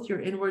from both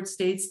your inward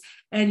states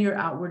and your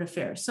outward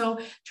affairs. So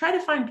try to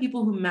find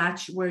people who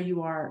match where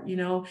you are,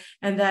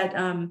 and that,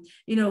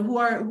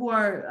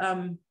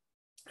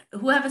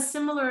 who have a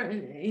similar,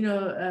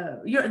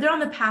 they're on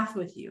the path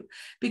with you,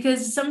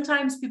 because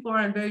sometimes people are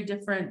on very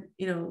different,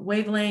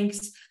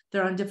 wavelengths.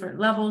 They're on different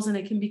levels, and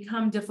it can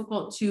become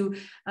difficult to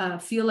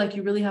feel like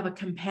you really have a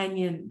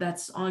companion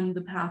that's on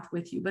the path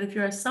with you. But if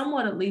you're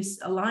somewhat at least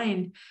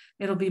aligned,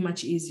 it'll be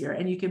much easier,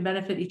 and you can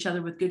benefit each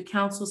other with good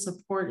counsel,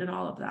 support, and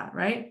all of that,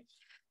 right?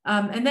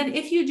 And then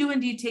if you do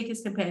indeed take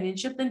his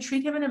companionship, then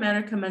treat him in a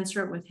manner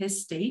commensurate with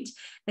his state,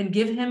 and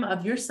give him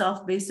of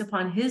yourself based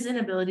upon his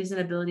inabilities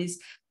and abilities,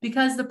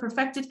 because the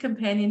perfected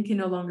companion can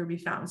no longer be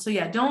found. So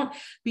yeah, don't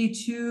be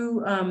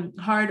too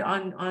hard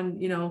on,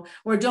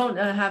 or don't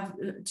have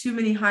too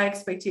many high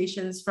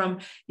expectations from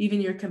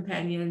even your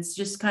companions.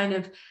 Just kind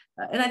of,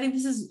 and I think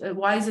this is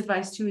wise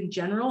advice too in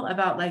general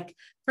about, like,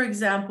 for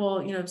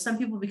example, some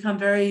people become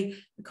very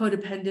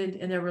codependent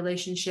in their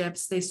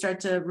relationships. They start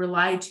to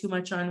rely too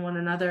much on one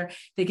another.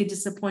 They get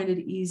disappointed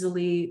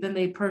easily. Then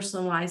they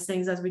personalize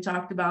things, as we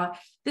talked about.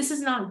 This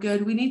is not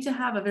good. We need to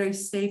have a very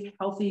safe,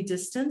 healthy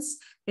distance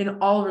in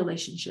all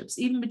relationships,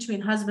 even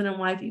between husband and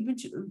wife, even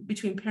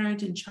between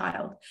parent and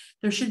child.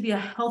 There should be a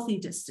healthy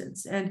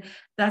distance, and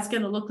that's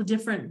going to look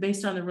different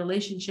based on the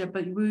relationship.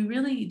 But we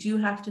really do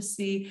have to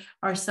see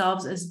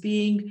ourselves as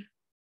being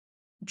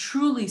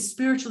truly,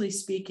 spiritually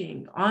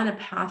speaking, on a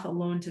path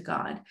alone to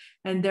God.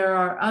 And there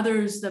are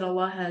others that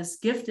Allah has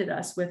gifted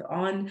us with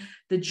on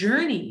the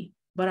journey,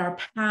 but our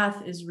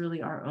path is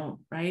really our own,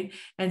 right?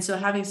 And so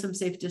having some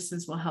safe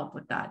distance will help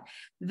with that.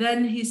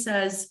 Then he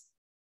says,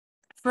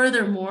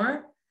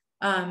 furthermore,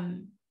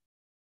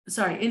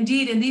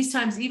 indeed, in these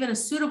times, even a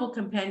suitable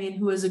companion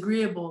who is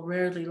agreeable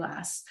rarely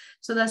lasts.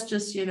 So that's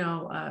just,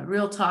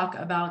 real talk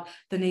about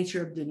the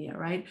nature of dunya,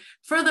 right?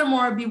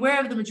 Furthermore, beware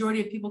of the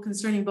majority of people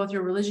concerning both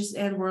your religious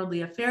and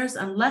worldly affairs,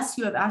 unless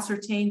you have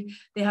ascertained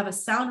they have a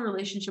sound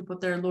relationship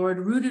with their Lord,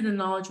 rooted in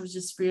knowledge which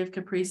is free of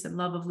caprice and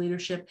love of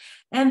leadership,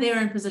 and they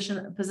are in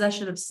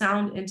possession of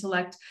sound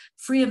intellect,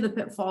 free of the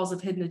pitfalls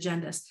of hidden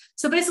agendas.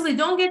 So basically,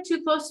 don't get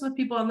too close with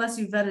people unless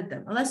you've vetted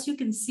them, unless you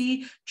can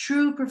see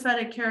true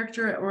prophetic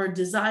character or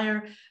desire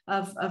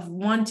of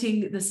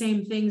wanting the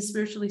same things,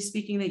 spiritually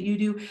speaking, that you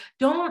do.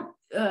 Don't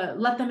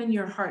let them in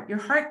your heart. Your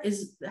heart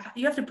is,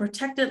 you have to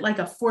protect it like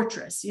a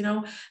fortress.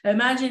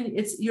 Imagine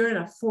you're in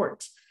a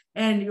fort,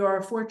 and you're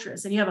a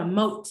fortress, and you have a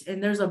moat,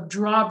 and there's a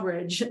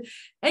drawbridge.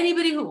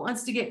 Anybody who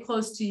wants to get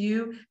close to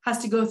you has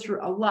to go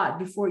through a lot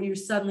before you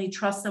suddenly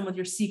trust them with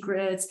your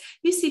secrets.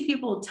 You see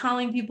people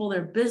telling people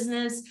their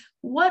business.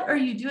 What are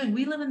you doing?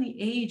 We live in the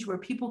age where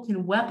people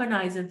can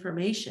weaponize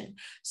information.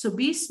 So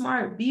be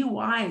smart, be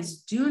wise.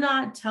 Do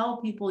not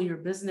tell people your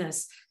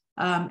business,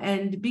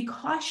 and be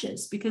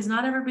cautious, because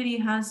not everybody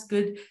has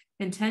good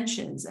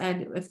intentions.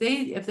 And if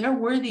they're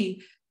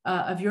worthy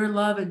of your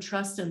love and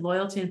trust and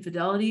loyalty and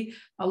fidelity,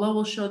 Allah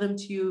will show them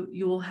to you.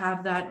 You will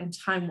have that, and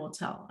time will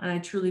tell. And I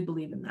truly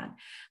believe in that.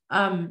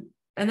 And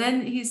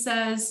then he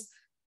says,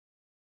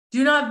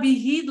 do not be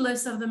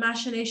heedless of the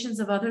machinations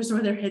of others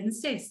or their hidden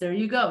states. There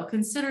you go.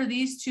 Consider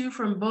these two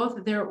from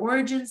both their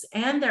origins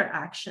and their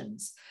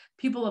actions.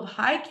 People of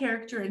high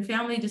character and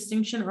family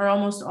distinction are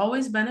almost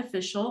always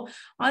beneficial.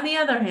 On the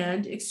other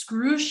hand,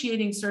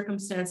 excruciating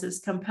circumstances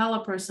compel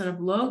a person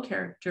of low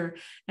character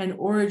and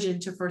origin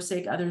to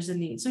forsake others in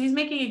need. So he's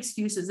making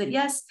excuses that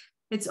yes,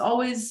 it's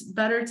always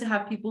better to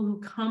have people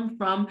who come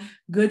from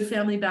good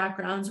family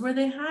backgrounds where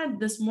they had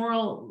this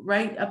moral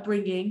right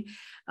upbringing,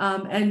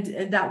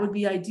 and that would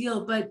be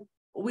ideal. But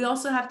we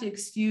also have to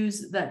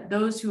excuse that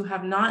those who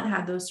have not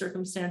had those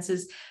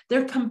circumstances,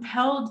 they're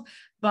compelled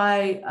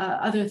by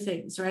other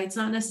things, right? It's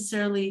not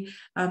necessarily,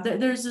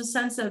 there's a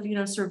sense of,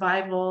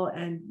 survival,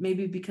 and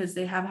maybe because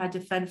they have had to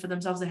fend for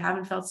themselves, they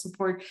haven't felt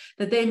support,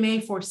 that they may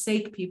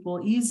forsake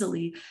people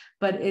easily,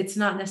 but it's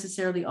not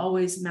necessarily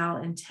always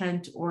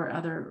malintent or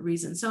other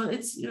reasons. So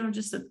it's,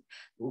 just a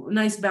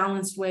nice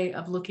balanced way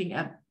of looking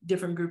at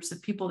different groups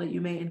of people that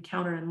you may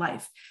encounter in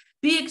life.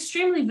 Be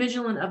extremely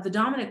vigilant of the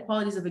dominant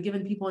qualities of a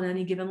given people in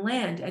any given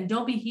land, and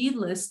don't be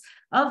heedless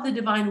of the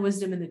divine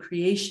wisdom in the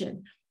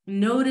creation.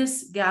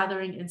 Notice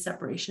gathering and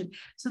separation.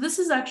 So this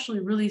is actually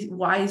really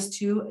wise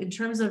too, in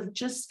terms of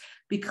just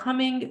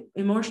becoming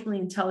emotionally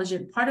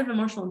intelligent. Part of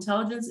emotional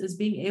intelligence is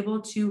being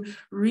able to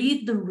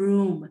read the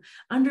room,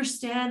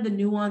 understand the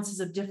nuances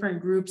of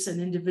different groups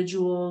and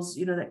individuals,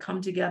 that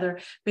come together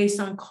based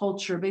on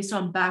culture, based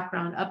on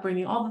background,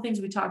 upbringing, all the things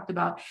we talked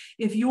about.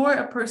 If you're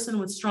a person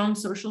with strong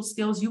social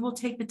skills, you will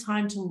take the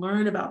time to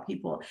learn about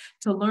people,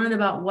 to learn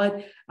about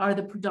what are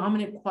the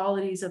predominant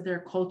qualities of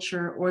their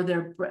culture or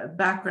their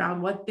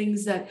background, what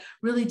things that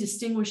really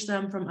distinguish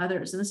them from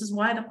others. And this is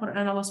why the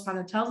Quran, Allah subhanahu wa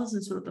ta'ala tells us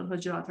in Surah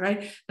Al-Hujurat,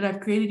 right? That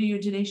I've created you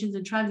into nations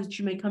and tribes that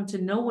you may come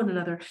to know one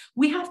another.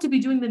 We have to be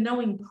doing the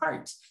knowing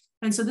part.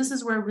 And so this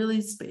is where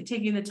really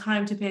taking the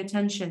time to pay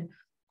attention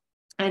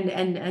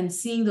and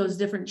seeing those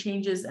different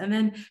changes, and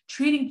then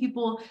treating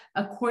people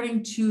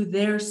according to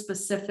their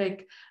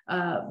specific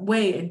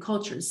way and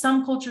cultures.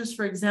 Some cultures,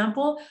 for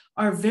example,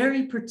 are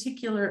very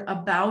particular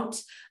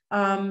about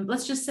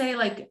let's just say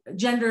like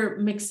gender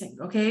mixing,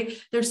 okay?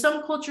 There's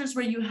some cultures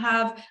where you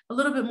have a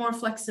little bit more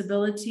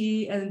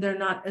flexibility and they're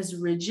not as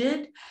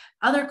rigid.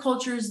 Other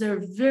cultures,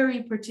 they're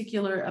very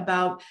particular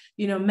about,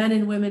 men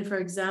and women, for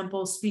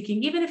example,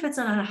 speaking, even if it's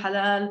in a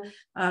halal,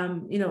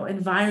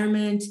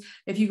 environment.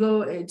 If you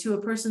go to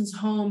a person's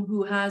home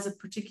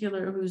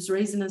who's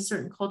raised in a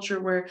certain culture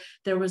where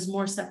there was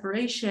more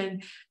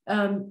separation,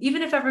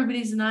 even if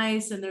everybody's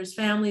nice and there's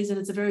families and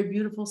it's a very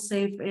beautiful,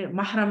 safe,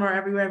 mahram are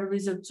everywhere,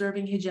 everybody's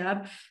observing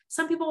hijab,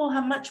 some people will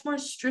have much more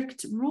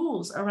strict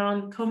rules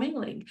around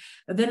commingling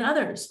than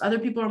others. Other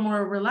people are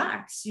more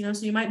relaxed, so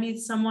you might meet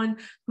someone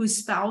whose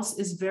spouse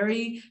is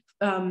very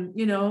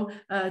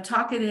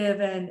talkative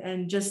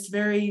and just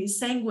very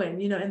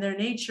sanguine, in their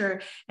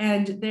nature,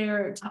 and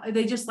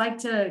they just like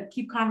to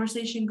keep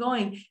conversation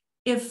going.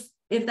 If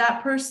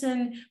that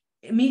person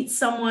meets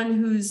someone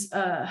whose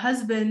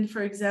husband,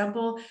 for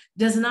example,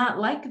 does not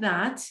like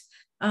that,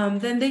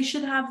 then they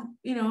should have,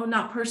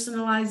 not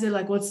personalize it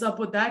like, what's up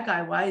with that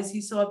guy? Why is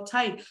he so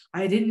uptight?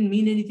 I didn't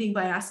mean anything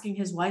by asking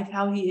his wife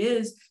how he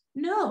is.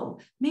 No,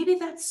 maybe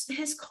that's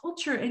his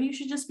culture, and you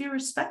should just be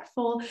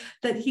respectful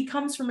that he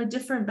comes from a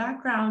different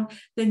background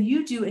than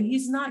you do, and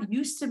he's not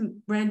used to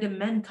random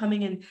men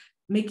coming and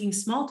making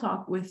small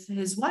talk with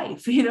his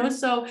wife,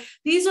 So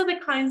these are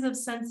the kinds of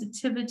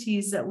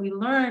sensitivities that we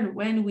learn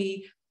when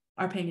we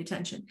are paying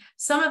attention.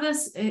 Some of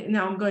this,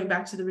 now I'm going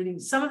back to the reading,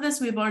 some of this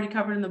we've already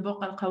covered in the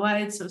book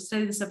Al-Qawaid, so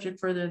study the subject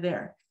further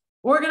there.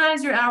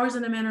 Organize your hours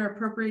in a manner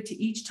appropriate to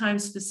each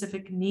time's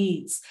specific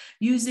needs,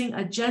 using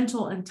a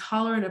gentle and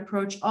tolerant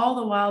approach, all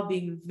the while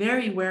being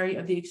very wary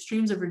of the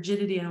extremes of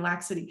rigidity and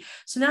laxity.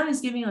 So now he's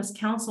giving us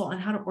counsel on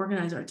how to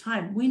organize our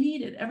time. We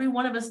need it. Every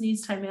one of us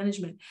needs time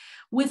management.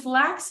 With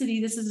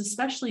laxity, this is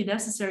especially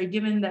necessary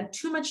given that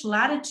too much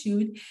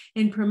latitude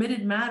in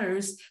permitted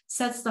matters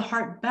sets the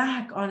heart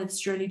back on its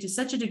journey to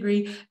such a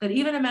degree that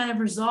even a man of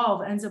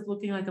resolve ends up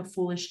looking like a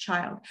foolish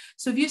child.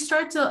 So if you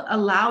start to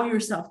allow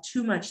yourself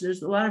too much,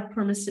 there's a lot of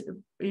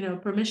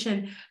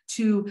permission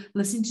to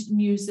listen to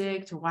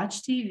music, to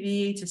watch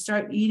TV, to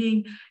start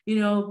eating,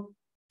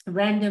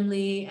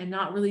 randomly and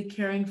not really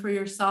caring for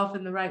yourself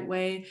in the right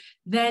way,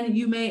 then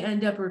you may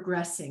end up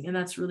regressing. And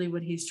that's really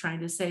what he's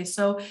trying to say.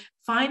 So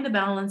find the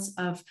balance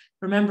of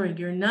remembering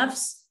your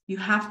nafs, you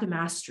have to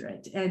master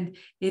it. And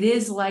it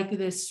is like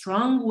this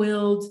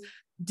strong-willed,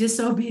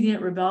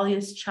 disobedient,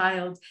 rebellious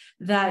child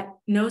that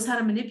knows how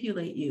to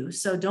manipulate you.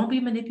 So don't be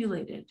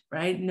manipulated,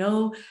 right?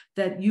 Know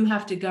that you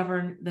have to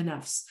govern the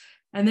nafs.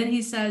 And then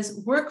he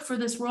says, work for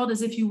this world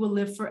as if you will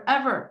live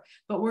forever,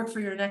 but work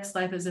for your next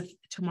life as if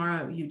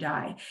tomorrow you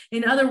die.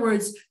 In other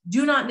words,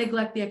 do not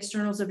neglect the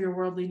externals of your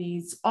worldly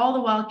needs, all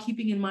the while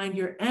keeping in mind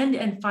your end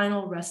and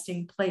final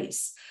resting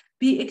place.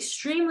 Be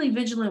extremely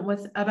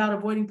vigilant about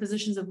avoiding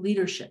positions of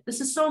leadership. This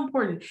is so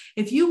important.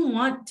 If you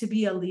want to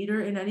be a leader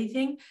in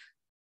anything,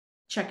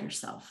 check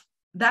yourself.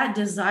 That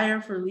desire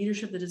for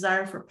leadership, the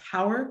desire for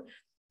power,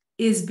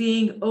 is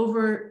being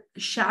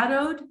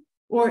overshadowed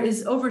or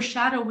is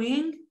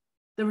overshadowing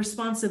the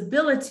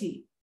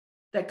responsibility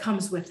that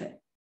comes with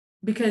it,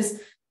 because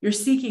you're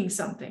seeking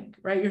something,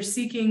 right? You're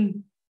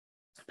seeking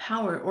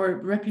power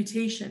or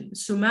reputation.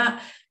 Suma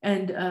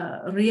and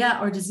riya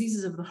are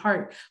diseases of the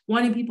heart.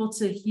 Wanting people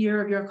to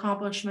hear of your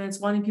accomplishments,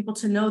 wanting people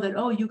to know that,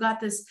 oh, you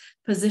got this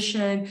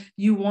position,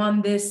 you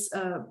won this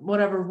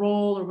whatever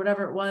role or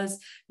whatever it was,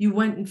 you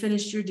went and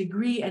finished your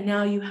degree, and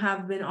now you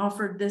have been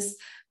offered this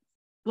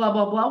blah,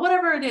 blah, blah,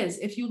 whatever it is.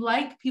 If you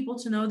like people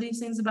to know these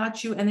things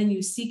about you, and then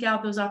you seek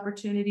out those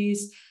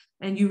opportunities,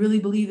 and you really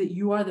believe that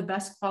you are the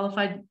best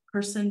qualified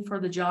person for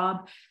the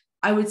job,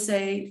 I would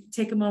say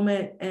take a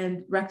moment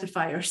and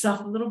rectify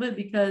yourself a little bit,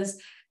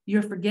 because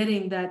you're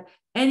forgetting that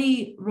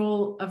any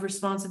role of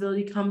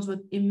responsibility comes with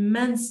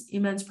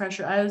immense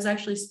pressure. I was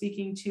actually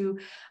speaking to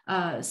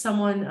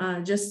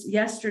someone just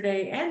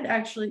yesterday, and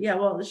actually,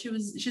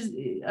 she's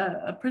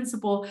a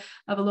principal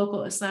of a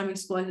local Islamic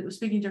school. I was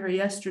speaking to her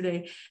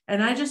yesterday,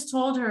 and I just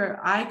told her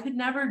I could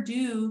never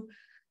do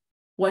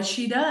what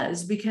she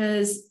does,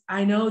 because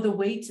I know the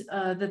weight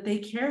that they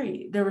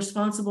carry. They're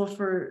responsible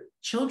for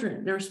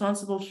children. They're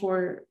responsible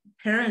for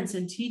parents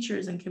and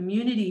teachers and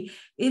community.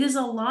 It is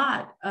a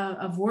lot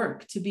of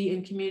work to be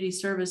in community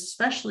service,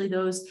 especially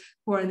those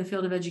who are in the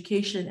field of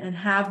education and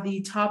have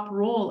the top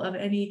role of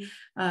any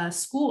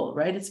school,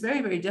 right? It's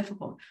very, very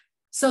difficult.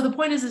 So the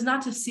point is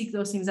not to seek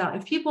those things out.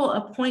 If people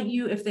appoint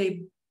you, if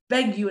they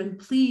beg you and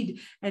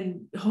plead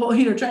and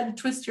try to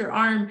twist your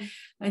arm,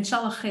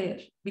 inshallah khair,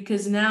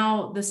 because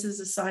now this is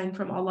a sign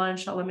from Allah,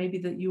 inshallah, maybe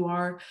that you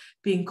are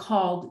being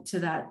called to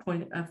that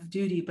point of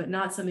duty, but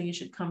not something that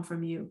should come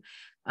from you.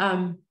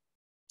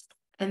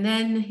 And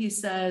then he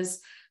says,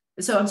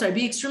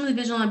 be extremely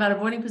vigilant about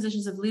avoiding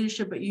positions of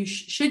leadership, but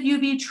should you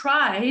be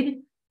tried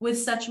with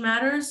such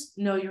matters,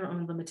 know your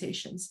own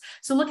limitations.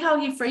 So look how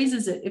he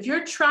phrases it. If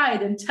you're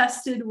tried and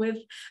tested with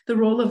the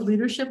role of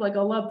leadership, like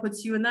Allah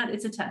puts you in that,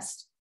 it's a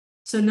test.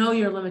 So know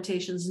your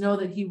limitations, know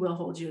that he will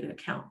hold you to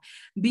account.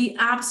 Be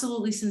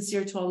absolutely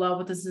sincere to Allah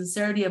with the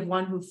sincerity of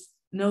one who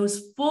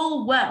knows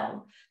full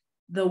well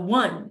the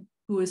one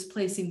who is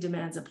placing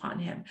demands upon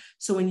him.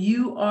 So when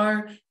you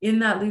are in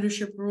that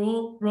leadership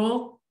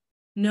role,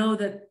 know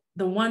that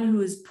the one who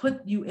has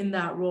put you in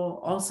that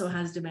role also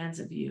has demands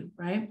of you,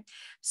 right?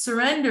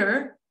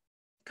 Surrender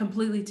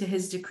completely to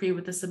his decree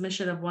with the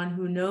submission of one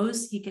who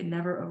knows he can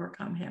never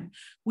overcome him.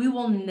 We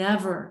will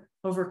never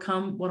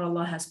overcome what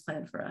Allah has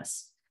planned for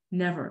us.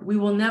 Never. We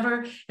will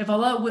never. If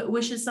Allah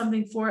wishes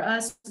something for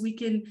us, we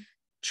can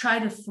try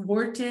to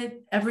thwart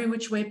it every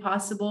which way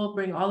possible,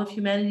 bring all of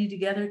humanity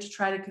together to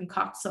try to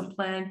concoct some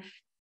plan.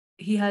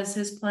 He has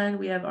his plan.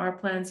 We have our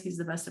plans. He's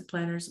the best of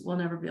planners. We'll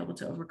never be able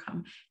to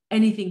overcome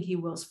anything he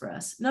wills for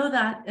us. Know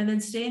that, and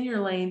then stay in your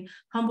lane,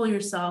 humble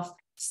yourself,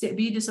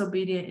 be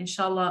disobedient.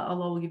 Inshallah,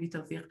 Allah will give you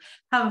tawfiq.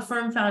 Have a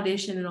firm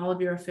foundation in all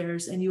of your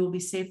affairs, and you will be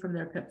safe from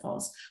their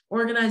pitfalls.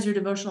 Organize your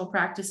devotional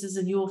practices,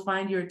 and you will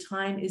find your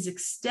time is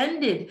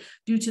extended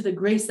due to the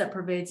grace that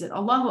pervades it.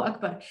 Allahu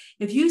Akbar.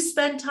 If you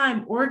spend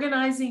time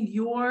organizing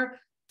your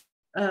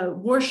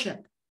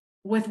worship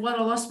with what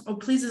Allah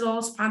pleases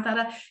Allah subhanahu wa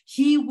ta'ala,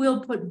 he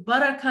will put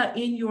barakah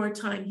in your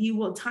time.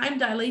 Time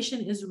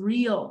dilation is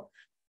real.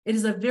 It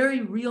is a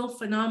very real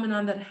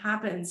phenomenon that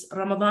happens.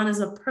 Ramadan is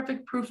a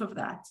perfect proof of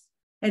that.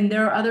 And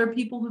there are other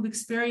people who've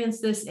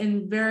experienced this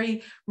in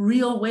very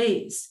real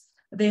ways.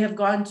 They have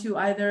gone to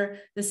either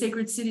the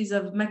sacred cities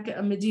of Mecca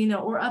and Medina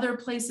or other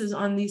places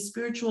on these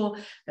spiritual,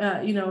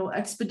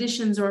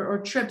 expeditions or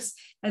trips,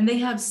 and they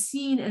have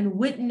seen and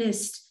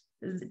witnessed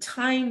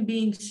time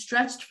being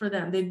stretched for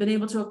them. They've been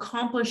able to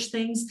accomplish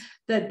things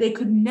that they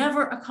could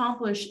never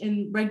accomplish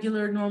in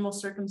regular, normal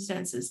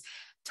circumstances.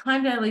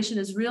 Time dilation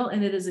is real,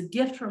 and it is a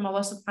gift from Allah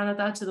subhanahu wa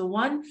ta'ala to the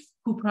one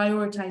who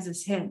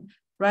prioritizes him.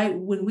 Right?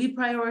 When we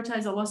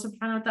prioritize Allah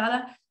subhanahu wa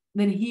ta'ala,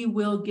 then he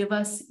will give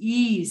us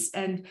ease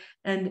and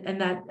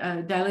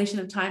that dilation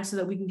of time so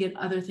that we can get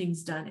other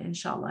things done,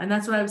 inshallah. And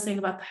that's what I was saying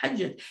about the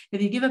hajj.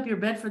 If you give up your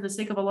bed for the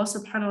sake of Allah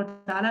subhanahu wa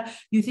ta'ala,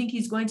 you think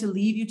he's going to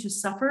leave you to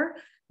suffer?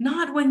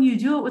 Not when you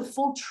do it with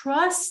full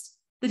trust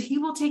that he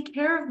will take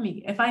care of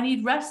me. If I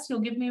need rest,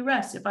 he'll give me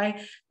rest. If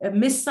I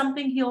miss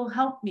something, he'll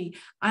help me.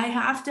 I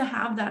have to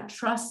have that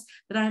trust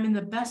that I'm in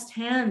the best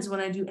hands when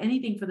I do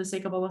anything for the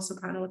sake of Allah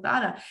subhanahu wa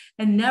ta'ala,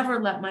 and never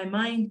let my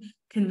mind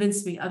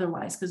convince me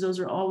otherwise, because those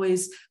are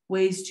always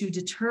ways to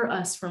deter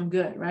us from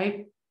good,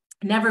 right?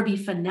 Never be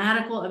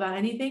fanatical about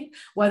anything,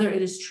 whether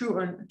it is true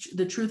or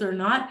the truth or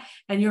not,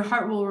 and your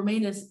heart will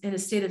remain in a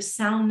state of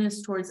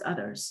soundness towards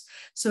others.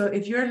 So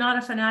if you're not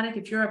a fanatic,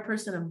 if you're a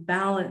person of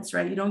balance,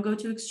 right, you don't go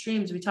to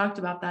extremes, we talked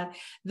about that,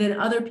 then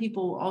other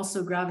people will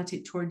also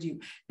gravitate toward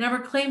you. Never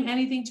claim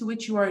anything to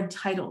which you are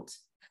entitled,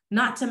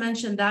 not to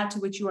mention that to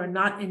which you are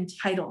not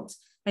entitled,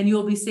 and you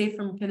will be safe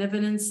from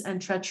connivance and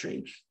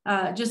treachery.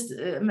 I just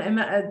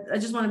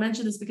want to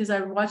mention this because I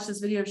watched this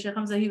video of Shaykh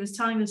Hamza. He was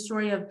telling the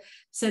story of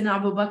Sayyidina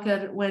Abu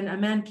Bakr when a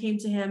man came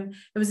to him.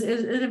 It was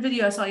in a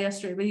video I saw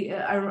yesterday,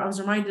 but I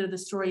was reminded of the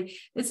story.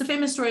 It's a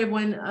famous story of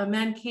when a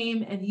man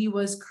came and he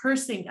was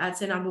cursing at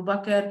Sayyidina Abu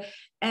Bakr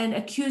and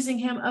accusing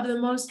him of the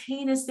most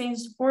heinous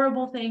things,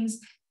 horrible things.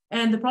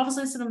 And the Prophet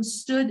ﷺ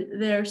stood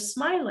there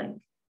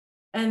smiling,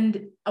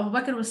 and Abu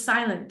Bakr was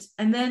silent.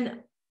 And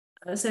then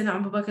Sayyidina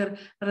Abu Bakr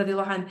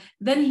radiallahu anh,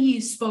 then he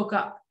spoke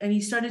up and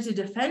he started to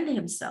defend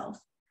himself.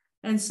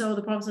 And so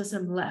the Prophet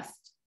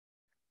left.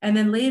 And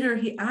then later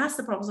he asked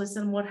the Prophet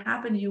what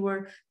happened? You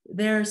were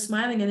there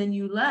smiling and then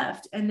you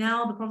left. And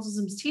now the Prophet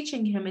is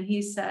teaching him and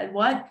he said,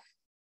 what?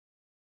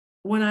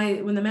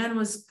 When the man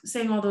was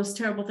saying all those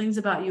terrible things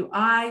about you,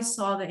 I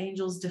saw the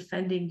angels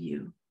defending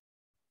you.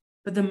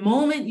 But the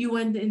moment you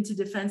went into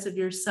defense of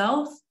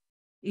yourself,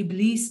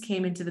 Iblis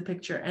came into the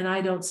picture, and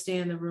I don't stay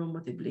in the room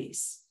with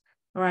Iblis,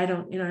 or I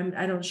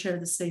don't share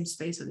the same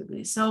space with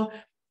Iblis. So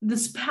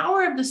this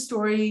power of the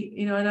story,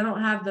 and I don't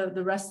have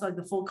the rest, like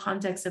the full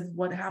context of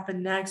what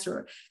happened next,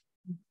 or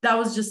that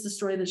was just the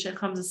story that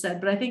Shaykh Hamza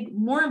said. But I think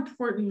more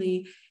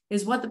importantly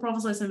is what the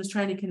Prophet ﷺ is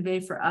trying to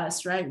convey for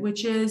us, right?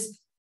 Which is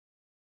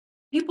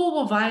people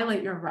will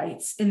violate your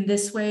rights in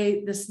this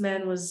way. This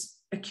man was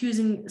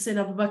accusing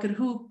Sayyidina Abu Bakr,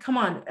 who, come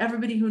on,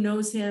 everybody who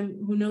knows him,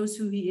 who knows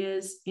who he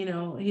is, he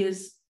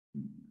is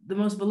the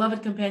most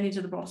beloved companion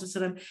to the Prophet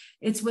ﷺ.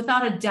 It's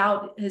without a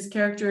doubt his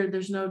character.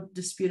 There's no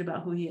dispute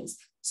about who he is.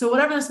 So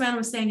whatever this man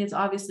was saying, it's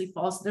obviously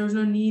false. There was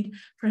no need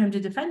for him to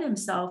defend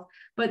himself,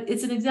 but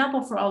it's an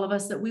example for all of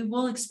us that we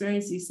will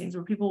experience these things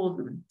where people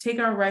will take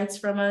our rights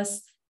from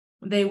us.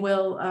 They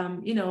will,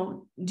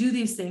 do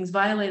these things,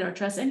 violate our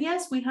trust. And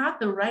yes, we have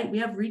the right, we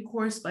have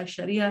recourse by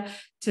Sharia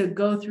to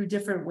go through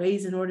different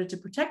ways in order to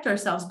protect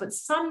ourselves. But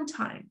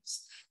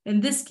sometimes, in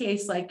this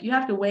case, like you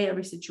have to weigh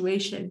every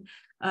situation.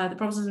 The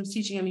Prophet was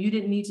teaching him, you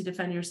didn't need to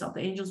defend yourself.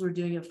 The angels were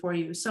doing it for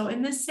you. So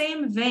in this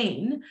same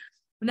vein,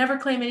 never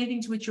claim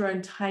anything to which you're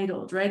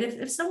entitled, right?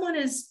 If someone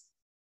is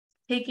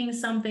taking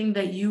something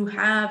that you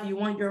have, you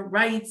want your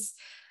rights,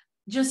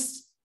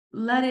 just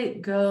let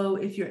it go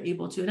if you're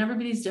able to. And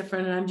everybody's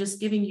different. And I'm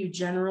just giving you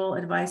general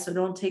advice. So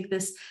don't take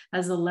this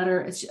as a letter.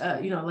 It's,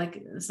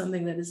 like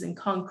something that is in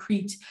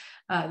concrete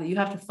that you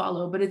have to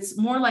follow. But it's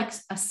more like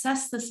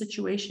assess the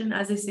situation.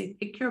 As they say,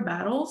 pick your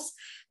battles.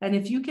 And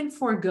if you can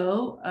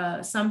forego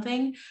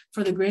something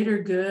for the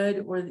greater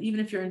good, or even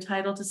if you're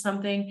entitled to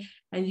something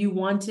and you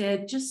want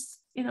it, just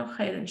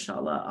khair,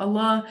 inshallah.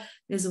 Allah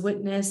is a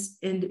witness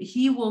and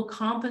he will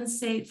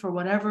compensate for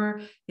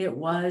whatever it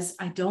was.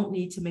 I don't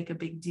need to make a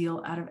big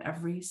deal out of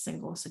every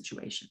single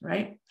situation,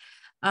 right?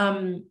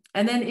 And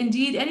then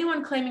indeed,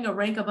 anyone claiming a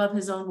rank above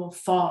his own will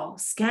fall,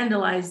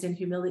 scandalized and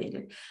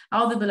humiliated.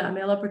 A'udhu billah,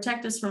 may Allah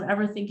protect us from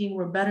ever thinking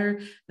we're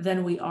better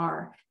than we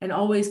are, and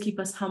always keep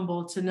us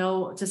humble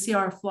to see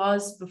our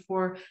flaws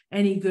before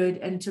any good,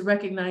 and to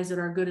recognize that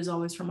our good is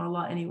always from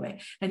Allah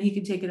anyway, and he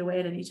can take it away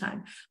at any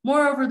time.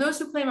 Moreover, those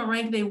who claim a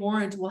rank they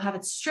warrant will have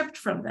it stripped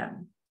from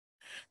them.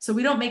 So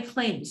we don't make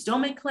claims. Don't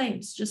make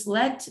claims. Just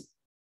let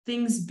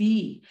things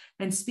be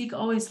and speak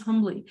always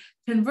humbly.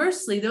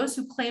 Conversely, those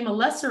who claim a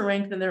lesser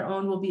rank than their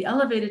own will be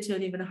elevated to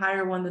an even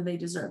higher one than they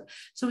deserve.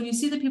 So when you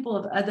see the people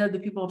of adab, the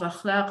people of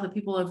akhlaq, the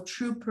people of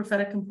true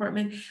prophetic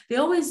comportment, they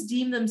always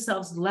deem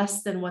themselves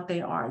less than what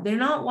they are. They're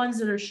not ones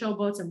that are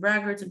showboats and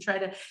braggarts and try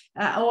to,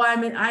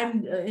 I'm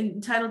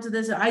entitled to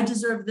this, I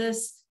deserve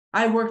this,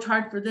 I worked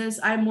hard for this,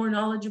 I'm more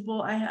knowledgeable.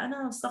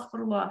 No,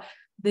 astaghfirullah.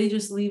 They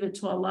just leave it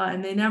to Allah,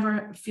 and they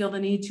never feel the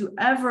need to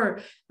ever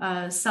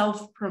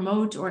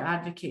self-promote or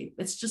advocate.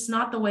 It's just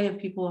not the way of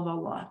people of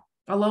Allah.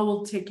 Allah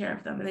will take care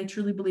of them, and they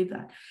truly believe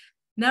that.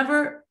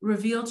 Never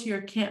reveal to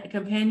your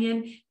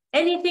companion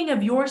anything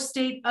of your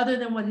state other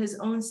than what his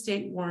own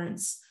state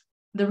warrants.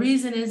 The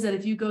reason is that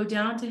if you go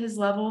down to his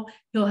level,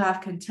 he'll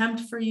have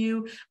contempt for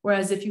you,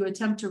 whereas if you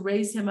attempt to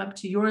raise him up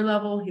to your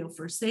level, he'll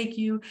forsake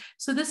you.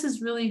 So this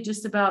is really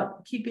just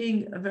about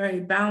keeping a very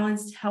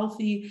balanced,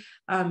 healthy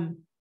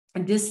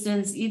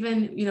distance,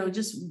 even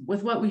just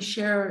with what we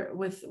share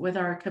with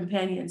our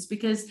companions,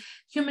 because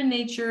human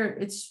nature,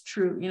 it's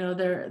true,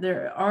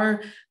 there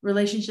are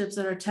relationships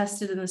that are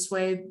tested in this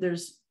way.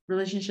 There's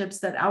relationships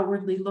that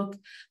outwardly look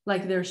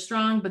like they're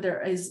strong, but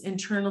there is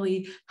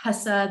internally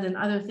hasad and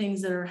other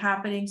things that are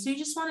happening. So you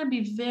just want to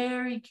be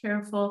very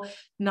careful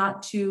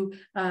not to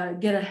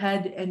get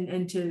ahead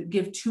and to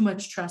give too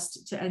much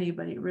trust to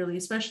anybody, really,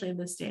 especially in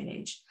this day and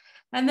age.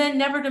 And then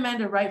never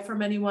demand a right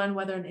from anyone,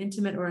 whether an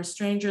intimate or a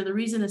stranger. The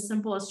reason is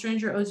simple: a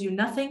stranger owes you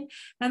nothing,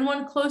 and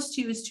one close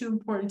to you is too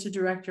important to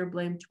direct your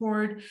blame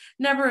toward.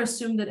 Never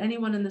assume that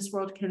anyone in this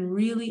world can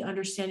really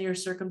understand your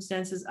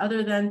circumstances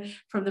other than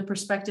from the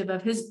perspective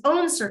of his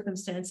own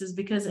circumstances,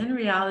 because in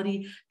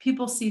reality,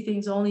 people see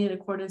things only in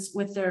accordance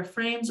with their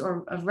frames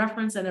or of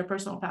reference and their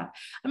personal path.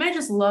 I mean, I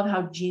just love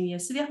how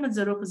genius. Sidi Ahmad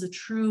Zarruq is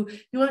you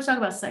want to talk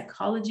about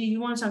psychology,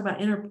 you want to talk about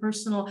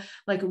interpersonal,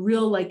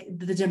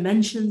 the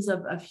dimensions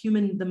of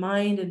human, the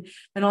mind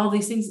and all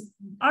these things.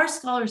 Our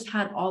scholars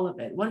had all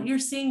of it. What you're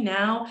seeing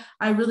now,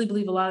 I really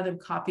believe a lot of them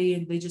copy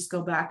and they just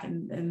go back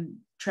and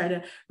try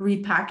to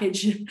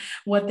repackage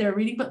what they're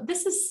reading. But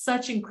this is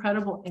such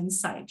incredible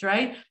insight,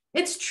 right?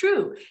 It's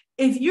true.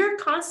 If you're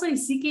constantly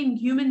seeking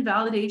human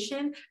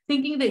validation,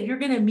 thinking that you're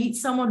going to meet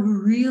someone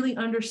who really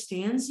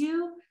understands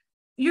you,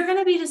 you're going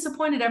to be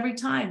disappointed every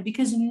time,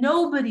 because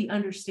nobody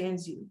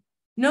understands you.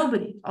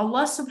 Nobody.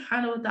 Allah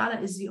subhanahu wa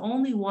ta'ala is the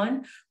only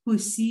one who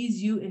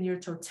sees you in your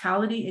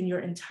totality, in your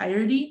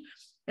entirety.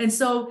 And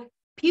so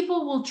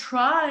people will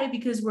try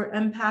because we're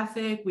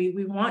empathic.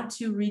 We want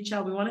to reach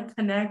out. We want to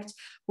connect.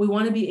 We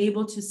want to be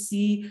able to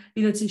see,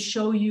 to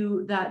show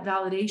you that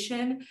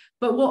validation,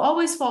 but we'll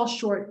always fall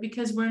short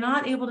because we're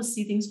not able to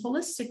see things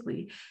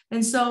holistically.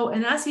 And so,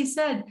 and as he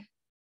said,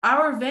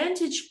 our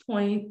vantage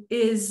point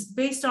is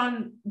based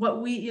on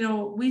what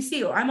we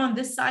see. I'm on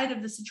this side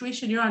of the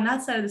situation, you're on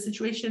that side of the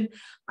situation.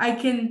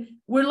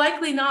 We're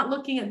likely not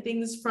looking at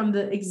things from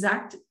the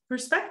exact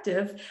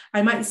perspective.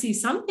 I might see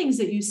some things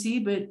that you see,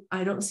 but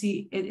I don't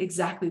see it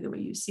exactly the way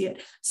you see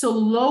it. So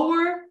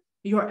lower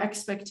your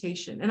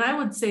expectation. And I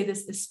would say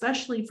this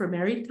especially for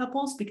married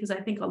couples, because I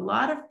think a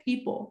lot of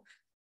people,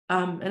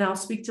 and I'll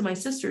speak to my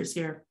sisters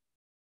here,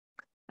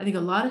 I think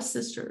a lot of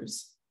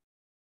sisters,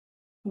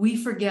 we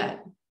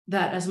forget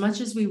that as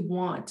much as we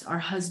want our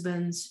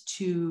husbands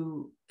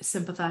to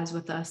sympathize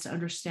with us, to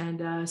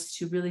understand us,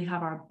 to really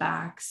have our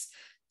backs,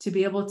 to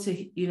be able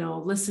to,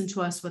 listen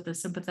to us with a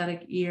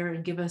sympathetic ear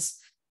and give us,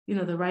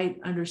 the right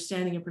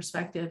understanding and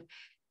perspective,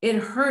 it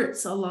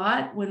hurts a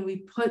lot when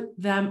we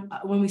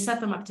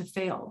set them up to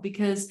fail,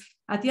 because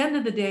at the end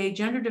of the day,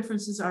 gender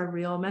differences are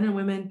real. Men and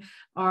women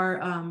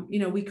are,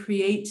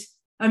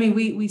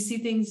 we see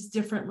things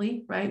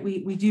differently, right?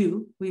 We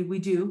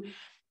do.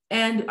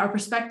 And our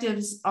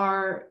perspectives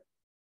are,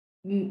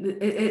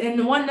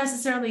 and one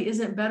necessarily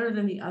isn't better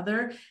than the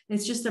other.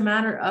 It's just a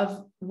matter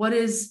of what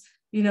is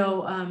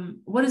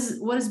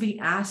being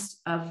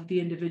asked of the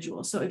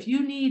individual. So if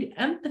you need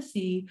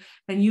empathy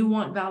and you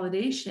want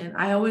validation,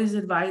 I always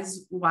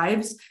advise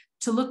wives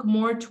to look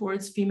more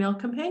towards female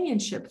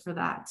companionship for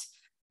that.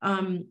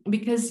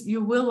 Because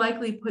you will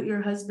likely put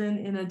your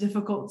husband in a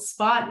difficult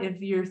spot if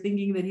you're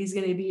thinking that he's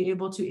going to be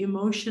able to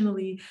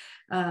emotionally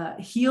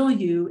heal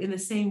you in the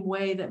same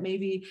way that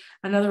maybe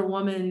another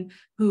woman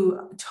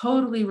who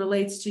totally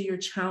relates to your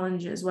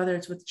challenges, whether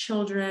it's with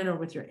children or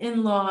with your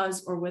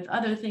in-laws or with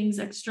other things,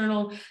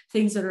 external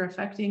things that are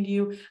affecting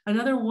you.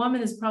 Another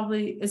woman is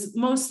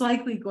most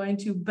likely going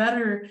to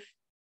better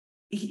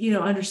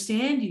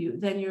understand you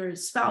than your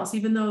spouse,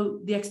 even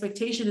though the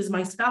expectation is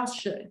my spouse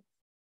should.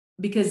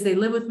 Because they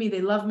live with me,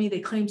 they love me,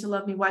 they claim to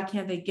love me. Why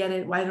can't they get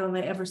it? Why don't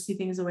they ever see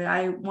things the way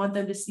I want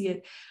them to see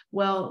it?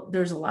 Well,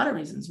 there's a lot of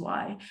reasons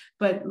why,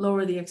 but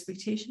lower the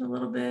expectation a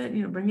little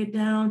bit, bring it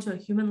down to a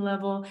human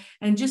level,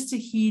 and just to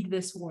heed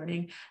this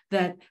warning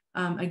that,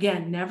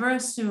 again, never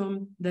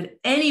assume that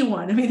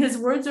anyone, his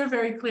words are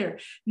very clear,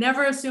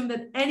 never assume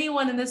that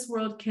anyone in this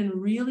world can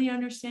really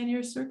understand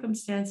your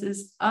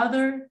circumstances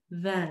other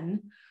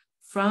than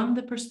from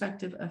the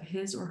perspective of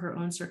his or her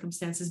own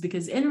circumstances,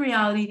 because in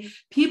reality,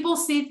 people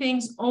see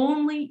things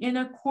only in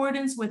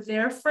accordance with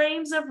their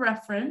frames of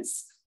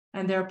reference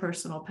and their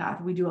personal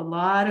path. We do a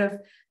lot of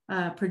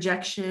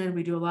projection.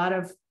 We do a lot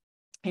of,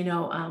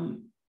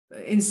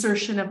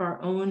 insertion of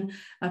our own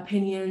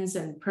opinions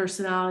and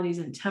personalities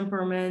and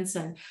temperaments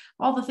and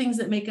all the things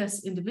that make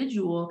us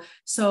individual.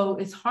 So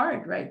it's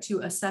hard, right,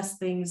 to assess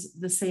things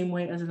the same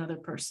way as another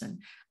person,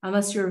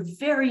 unless you're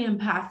very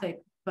empathic,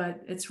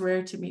 but it's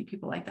rare to meet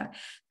people like that.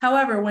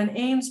 However, when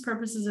aims,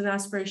 purposes, and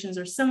aspirations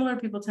are similar,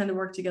 people tend to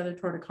work together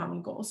toward a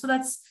common goal. So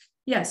that's,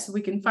 yes,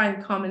 we can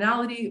find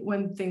commonality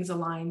when things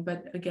align,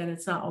 but again,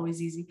 it's not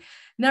always easy.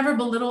 Never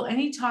belittle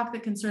any talk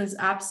that concerns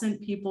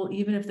absent people,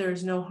 even if there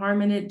is no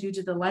harm in it, due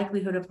to the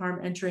likelihood of harm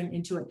entering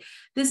into it.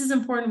 This is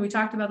important. We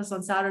talked about this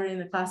on Saturday in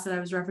the class that I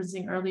was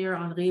referencing earlier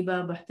on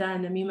Ghiba,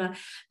 Buhtan, Namima,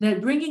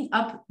 that bringing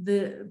up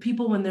the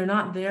people when they're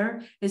not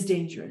there is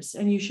dangerous,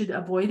 and you should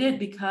avoid it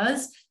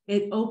because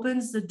it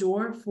opens the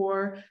door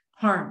for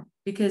harm.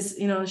 Because,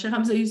 Shaykh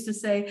Hamza used to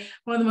say,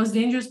 one of the most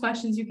dangerous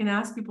questions you can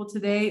ask people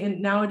today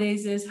and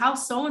nowadays is,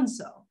 how's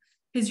so-and-so?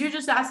 Because you're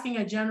just asking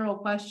a general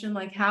question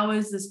like, how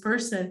is this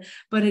person?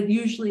 But it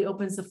usually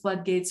opens the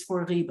floodgates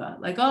for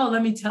ghiba. Like, oh,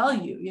 let me tell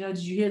you, did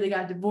you hear they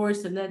got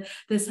divorced and then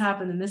this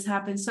happened and this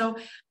happened? So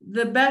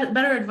the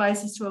better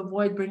advice is to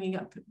avoid bringing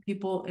up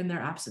people in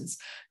their absence.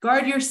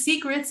 Guard your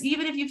secrets,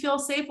 even if you feel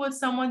safe with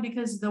someone,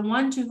 because the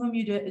one to whom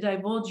you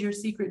divulge your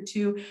secret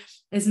to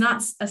is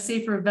not a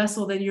safer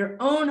vessel than your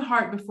own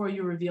heart before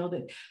you revealed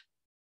it.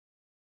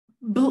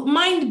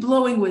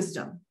 Mind-blowing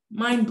wisdom,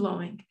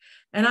 mind-blowing.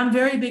 And I'm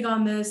very big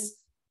on this.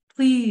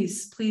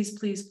 Please, please,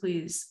 please,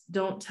 please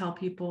don't tell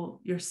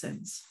people your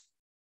sins.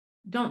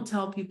 Don't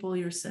tell people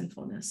your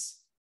sinfulness.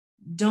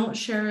 Don't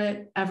share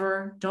it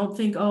ever. Don't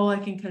think, oh, I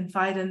can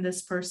confide in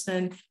this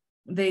person.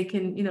 They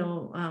can,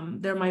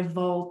 they're my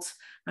vault.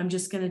 I'm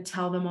just going to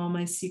tell them all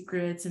my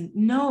secrets. And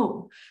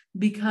no,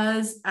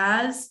 because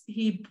as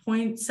he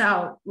points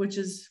out, which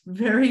is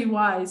very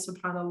wise,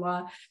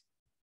 subhanAllah,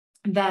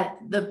 that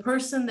the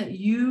person that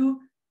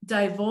you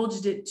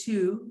divulged it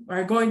to, or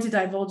are going to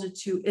divulge it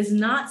to, is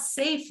not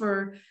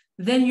safer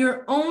than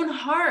your own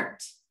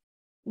heart,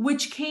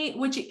 which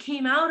it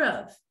came out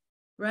of,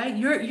 right?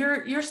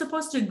 You're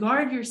supposed to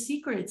guard your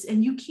secrets,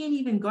 and you can't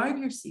even guard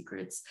your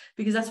secrets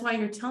because that's why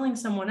you're telling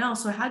someone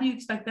else. So how do you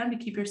expect them to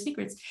keep your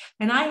secrets?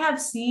 And I have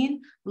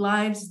seen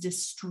lives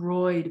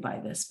destroyed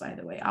by this, by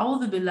the way.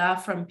 A'udhu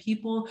billah, from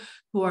people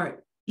who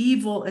are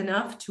evil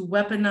enough to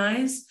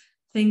weaponize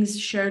things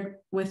shared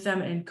with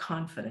them in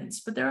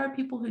confidence. But there are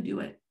people who do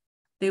it.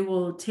 They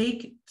will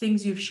take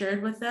things you've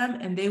shared with them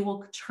and they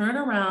will turn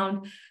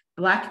around,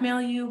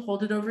 blackmail you,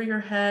 hold it over your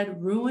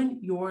head, ruin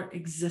your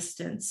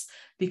existence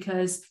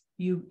because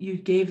you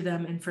gave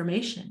them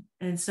information.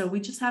 And so we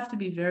just have to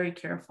be very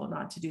careful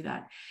not to do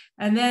that.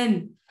 And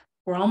then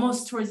we're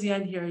almost towards the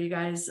end here, you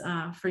guys.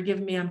 Forgive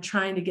me, I'm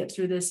trying to get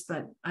through this,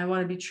 but I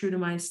want to be true to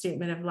my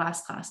statement of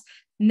last class.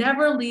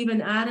 Never leave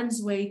an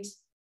atom's weight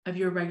of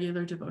your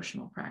regular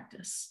devotional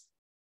practice.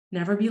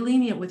 Never be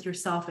lenient with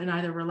yourself in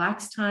either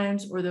relaxed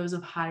times or those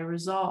of high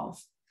resolve.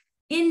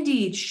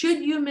 Indeed,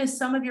 should you miss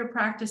some of your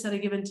practice at a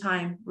given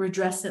time,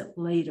 redress it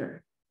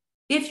later.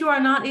 If you are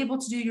not able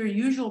to do your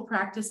usual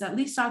practice, at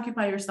least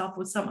occupy yourself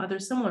with some other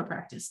similar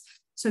practice.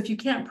 So if you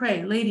can't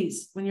pray,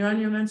 ladies, when you're on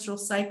your menstrual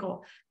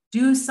cycle,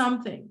 do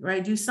something,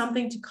 right? Do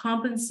something to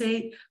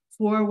compensate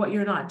for what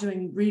you're not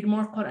doing. Read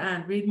more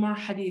Quran, read more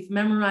hadith,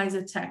 memorize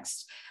a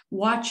text,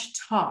 watch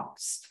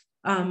talks,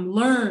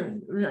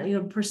 learn,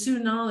 pursue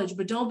knowledge,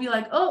 but don't be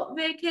like, oh,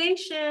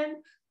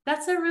 vacation.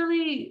 That's a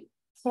really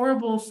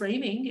horrible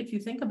framing if you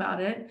think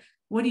about it.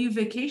 What are you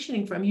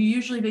vacationing from? You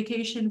usually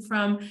vacation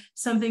from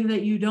something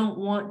that you don't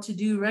want to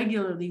do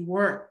regularly,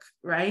 work,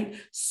 right?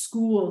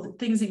 School,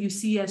 things that you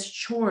see as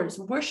chores.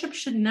 Worship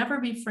should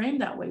never be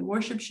framed that way.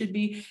 Worship should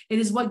be, it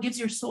is what gives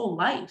your soul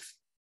life.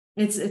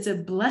 It's a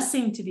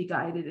blessing to be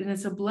guided, and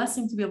it's a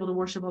blessing to be able to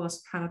worship Allah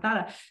subhanahu wa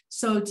ta'ala.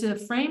 So to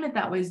frame it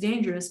that way is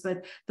dangerous,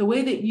 but the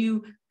way that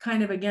you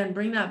kind of, again,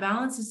 bring that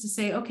balance is to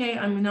say, okay,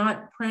 I'm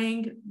not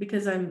praying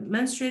because I'm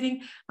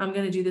menstruating, I'm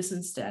going to do this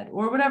instead,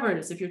 or whatever it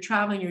is. If you're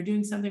traveling, you're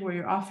doing something where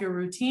you're off your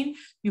routine,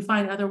 you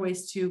find other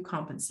ways to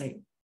compensate.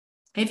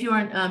 If you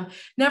aren't,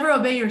 never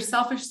obey your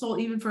selfish soul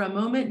even for a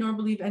moment, nor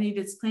believe any of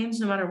its claims,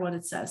 no matter what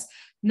it says.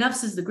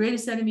 Nafs is the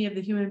greatest enemy of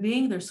the human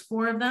being. There's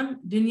 4 of them: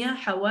 dunya,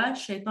 hawa,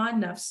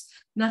 shaitan, nafs.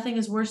 Nothing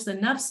is worse than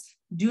nafs.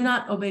 Do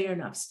not obey your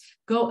nafs.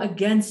 Go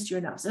against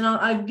your nafs. And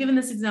I've given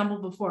this example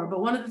before,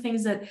 but one of the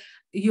things that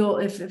you'll,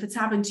 if it's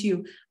happened to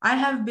you, I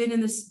have been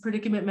in this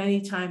predicament many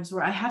times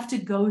where I have to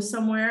go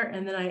somewhere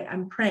and then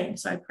I'm praying.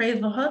 So I pray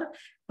dhuhr,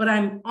 but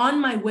I'm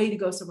on my way to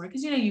go somewhere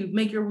because, you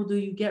make your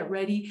wudu, you get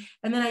ready.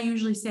 And then I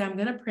usually say, I'm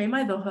going to pray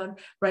my dhuhr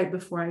right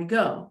before I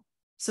go.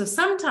 So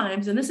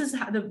sometimes, and this is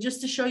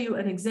just to show you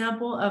an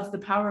example of the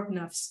power of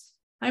nafs,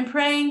 I'm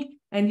praying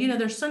and,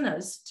 there's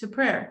sunnahs to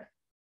prayer.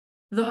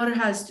 Dhuhr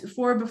has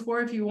 4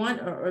 before if you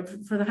want, or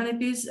for the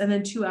Hanafis, and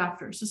then 2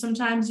 after. So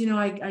sometimes,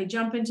 I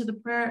jump into the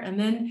prayer and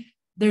then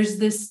there's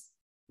this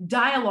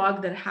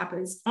dialogue that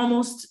happens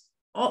almost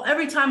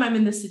every time I'm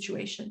in this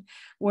situation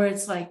where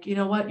it's like, you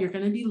know what, you're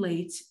going to be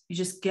late. You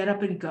just get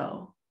up and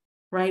go,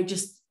 right?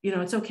 Just,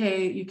 it's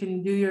okay. You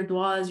can do your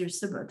duas, your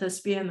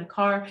tasbih in the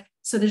car.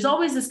 So there's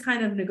always this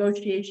kind of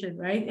negotiation,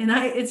 right? And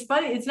it's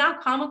funny. It's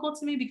not comical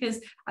to me because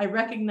I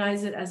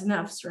recognize it as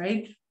nafs,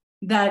 right?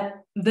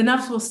 That the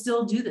nafs will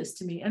still do this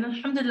to me. And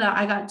alhamdulillah,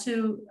 I've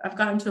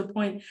gotten to a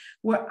point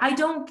where I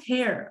don't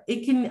care.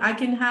 I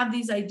can have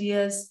these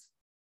ideas,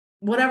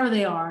 whatever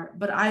they are,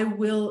 but I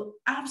will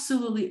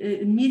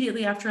absolutely,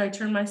 immediately after I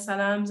turn my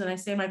salams and I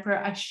say my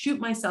prayer, I shoot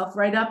myself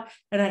right up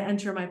and I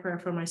enter my prayer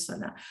for my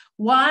sunnah.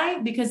 Why?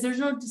 Because there's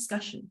no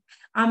discussion.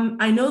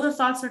 I know the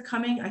thoughts are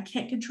coming. I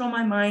can't control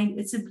my mind.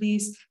 It's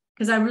Iblis,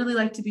 because I really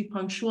like to be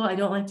punctual. I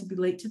don't like to be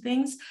late to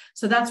things.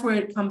 So that's where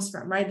it comes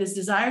from, right? This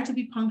desire to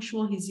be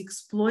punctual. He's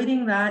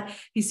exploiting that.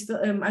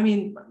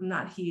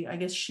 Not he, I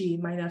guess she,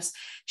 my nafs.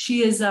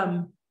 She is,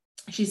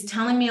 she's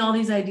telling me all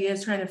these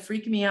ideas, trying to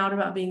freak me out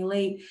about being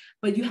late.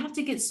 But you have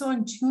to get so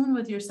in tune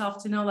with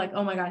yourself to know, like,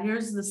 oh my God,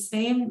 here's the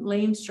same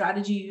lame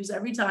strategy you use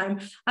every time.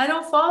 I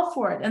don't fall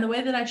for it. And the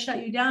way that I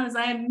shut you down is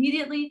I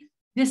immediately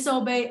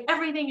disobey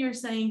everything you're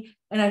saying.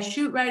 And I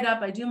shoot right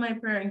up. I do my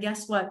prayer. And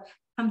guess what?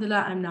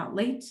 Alhamdulillah, I'm not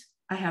late.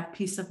 I have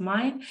peace of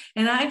mind.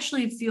 And I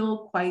actually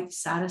feel quite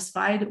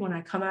satisfied when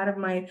I come out of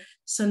my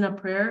sunnah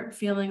prayer,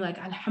 feeling like,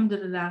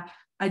 alhamdulillah,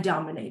 I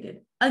dominated.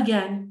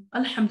 Again,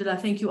 alhamdulillah,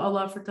 thank you,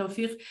 Allah, for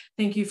tawfiq.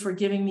 Thank you for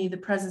giving me the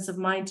presence of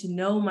mind to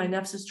know my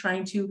nafs is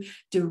trying to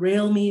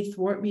derail me,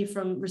 thwart me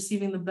from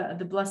receiving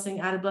the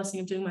blessing, added blessing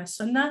of doing my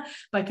sunnah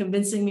by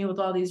convincing me with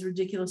all these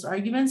ridiculous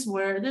arguments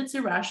where it's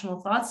irrational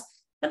thoughts.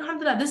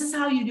 Alhamdulillah, this is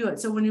how you do it.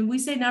 So when we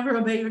say never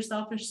obey your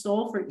selfish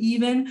soul for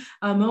even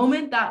a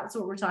moment, that's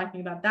what we're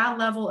talking about. That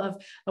level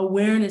of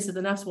awareness of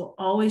the nafs will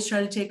always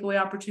try to take away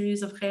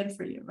opportunities of khair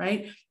for you,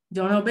 right?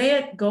 Don't obey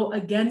it, go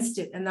against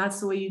it. And that's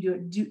the way you do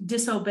it.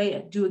 Disobey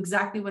it. Do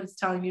exactly what it's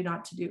telling you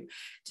not to do.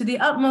 To the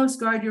utmost,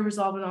 guard your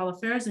resolve in all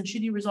affairs. And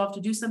should you resolve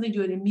to do something,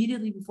 do it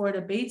immediately before it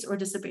abates or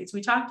dissipates.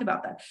 We talked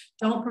about that.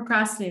 Don't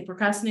procrastinate.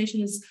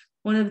 Procrastination is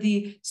one of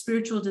the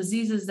spiritual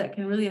diseases that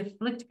can really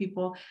afflict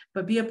people,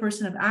 but be a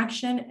person of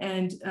action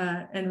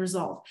and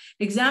resolve.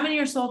 Examine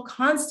your soul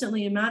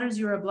constantly in matters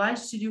you're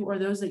obliged to do or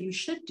those that you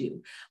should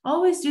do.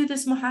 Always do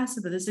this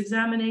muhasabah, this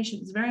examination.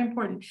 It's very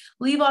important.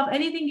 Leave off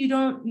anything you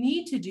don't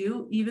need to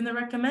do, even the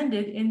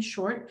recommended. In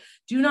short,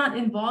 do not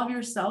involve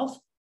yourself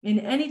in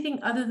anything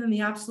other than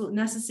the absolute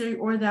necessary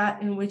or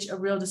that in which a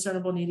real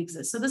discernible need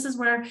exists. So this is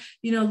where,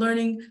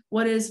 learning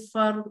what is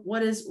fard,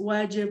 what is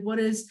wajib, what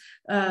is,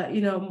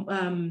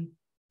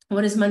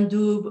 what is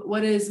mandub,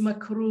 what is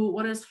makruh,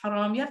 what is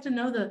haram. You have to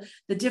know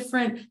the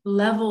different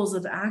levels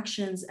of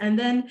actions, and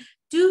then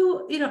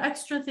do,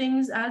 extra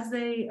things as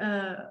they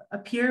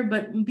appear,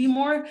 but be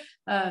more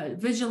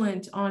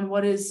vigilant on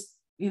what is,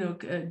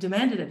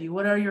 demanded of you.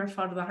 What are your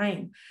fard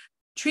ayn?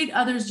 Treat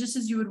others just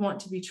as you would want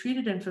to be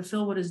treated and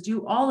fulfill what is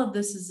due. All of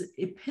this is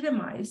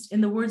epitomized in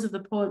the words of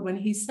the poet when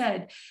he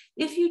said,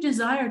 if you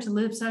desire to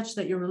live such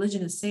that your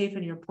religion is safe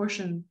and your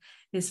portion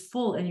is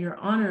full and your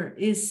honor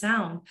is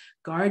sound,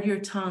 guard your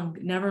tongue.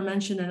 Never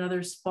mention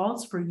another's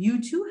faults, for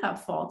you too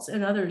have faults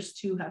and others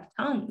too have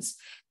tongues.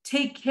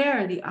 Take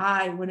care, the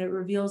eye, when it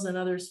reveals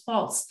another's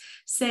faults,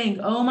 saying,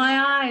 oh, my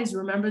eyes,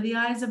 remember the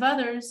eyes of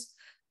others.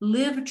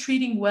 Live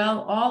treating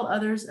well all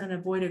others and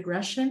avoid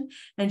aggression,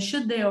 and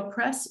should they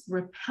oppress,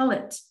 repel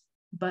it,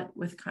 but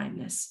with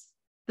kindness.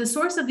 The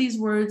source of these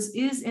words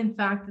is, in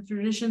fact, the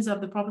traditions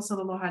of the Prophet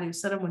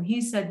ﷺ when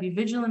he said, be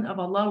vigilant of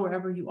Allah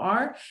wherever you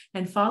are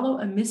and follow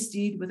a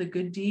misdeed with a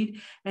good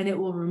deed, and it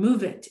will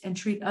remove it, and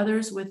treat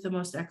others with the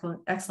most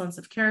excellence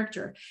of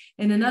character.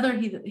 In another,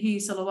 he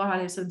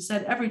ﷺ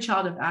said, every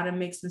child of Adam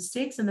makes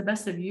mistakes, and the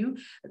best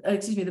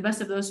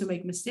of those who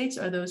make mistakes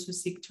are those who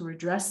seek to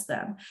redress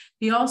them.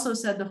 He also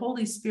said, the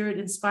Holy Spirit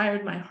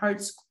inspired my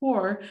heart's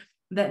core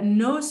that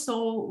no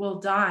soul will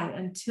die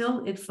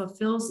until it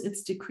fulfills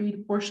its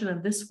decreed portion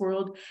of this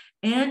world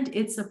and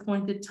its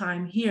appointed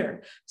time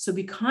here. So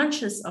be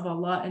conscious of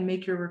Allah and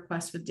make your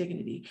request with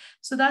dignity.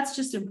 So that's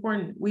just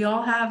important. We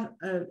all have,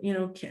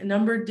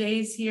 numbered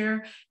days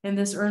here in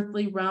this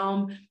earthly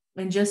realm,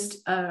 and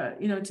just,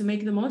 to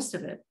make the most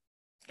of it.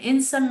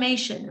 In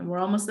summation, and we're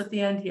almost at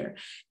the end here,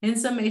 in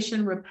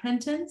summation,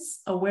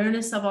 repentance,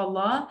 awareness of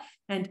Allah,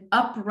 and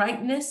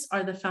uprightness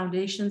are the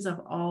foundations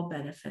of all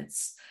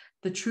benefits.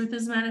 The truth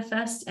is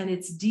manifest and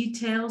its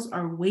details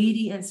are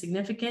weighty and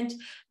significant.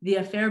 The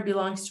affair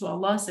belongs to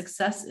Allah.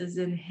 Success is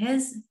in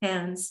His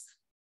hands.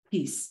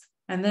 Peace.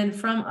 And then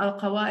from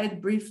Al-Qawaid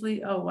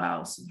briefly, oh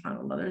wow,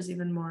 subhanAllah, there's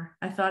even more.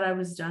 I thought I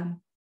was done.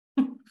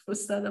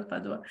 Ustadha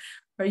Fadwa,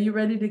 are you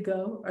ready to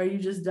go? Are you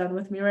just done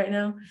with me right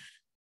now?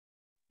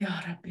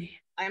 Ya Rabbi.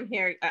 I'm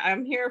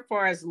here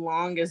for as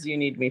long as you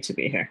need me to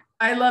be here.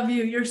 I love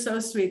you. You're so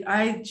sweet.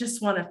 I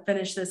just want to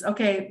finish this.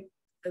 Okay.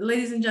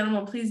 Ladies and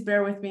gentlemen, please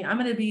bear with me. I'm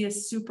going to be a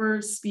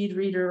super speed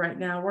reader right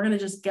now. We're going to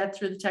just get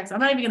through the text. I'm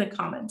not even going to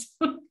comment.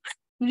 I'm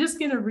just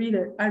going to read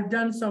it. I've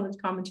done so much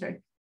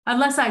commentary.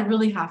 Unless I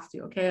really have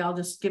to, okay? I'll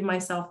just give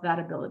myself that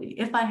ability.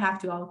 If I have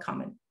to, I'll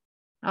comment.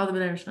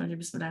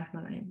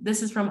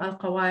 This is from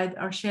Al-Qawaid.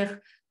 Our Shaykh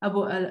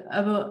Abu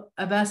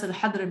Abbas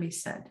al-Hadrami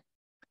said,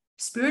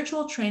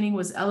 spiritual training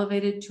was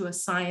elevated to a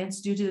science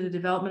due to the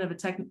development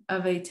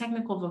of a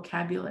technical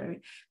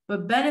vocabulary,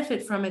 but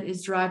benefit from it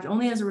is derived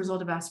only as a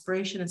result of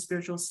aspiration and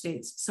spiritual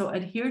states. So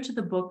adhere to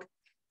the book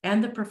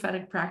and the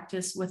prophetic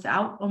practice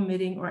without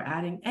omitting or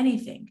adding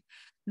anything.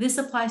 This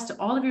applies to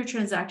all of your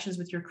transactions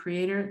with your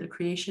creator, the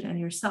creation, and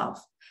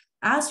yourself.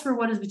 As for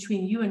what is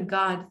between you and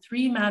God,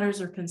 3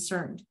 matters are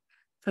concerned: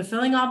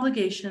 fulfilling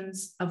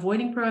obligations,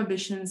 avoiding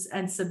prohibitions,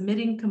 and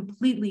submitting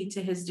completely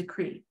to his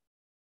decree.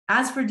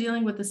 As for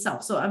dealing with the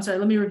self, so I'm sorry,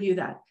 let me review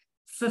that.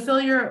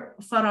 Fulfill your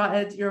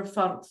fara'id, your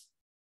fard,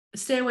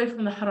 stay away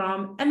from the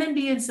haram, and then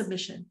be in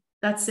submission.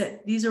 That's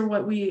it. These are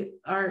what we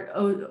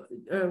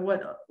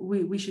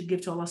should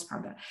give to Allah subhanahu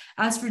wa ta'ala.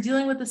 As for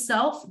dealing with the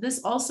self,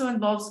 this also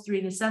involves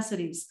 3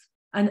 necessities: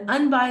 an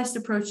unbiased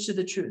approach to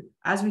the truth.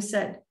 As we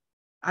said,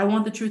 I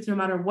want the truth no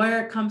matter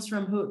where it comes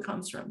from, who it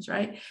comes from,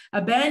 right?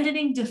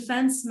 Abandoning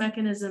defense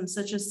mechanisms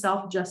such as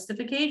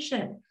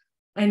self-justification,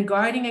 and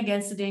guarding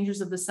against the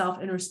dangers of the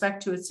self in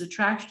respect to its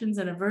attractions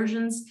and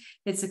aversions,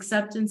 its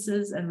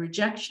acceptances and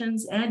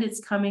rejections, and its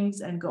comings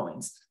and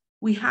goings.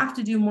 We have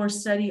to do more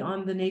study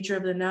on the nature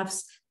of the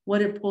nafs,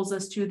 what it pulls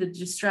us to, the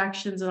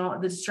distractions and all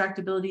the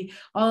distractibility,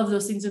 all of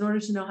those things in order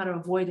to know how to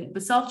avoid it.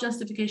 But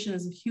self-justification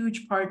is a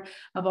huge part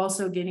of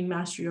also gaining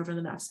mastery over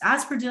the nafs.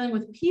 As for dealing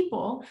with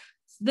people,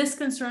 this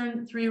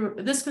concerns 3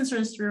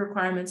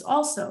 requirements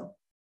also: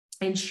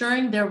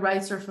 ensuring their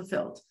rights are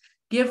fulfilled.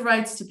 Give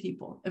rights to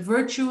people. A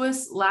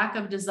virtuous lack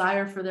of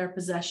desire for their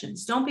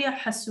possessions. Don't be a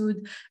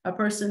hasud, a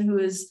person who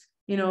is,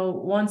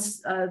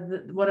 wants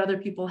what other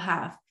people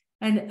have.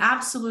 And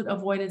absolute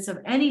avoidance of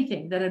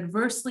anything that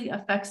adversely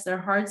affects their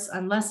hearts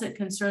unless it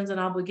concerns an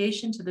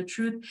obligation to the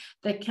truth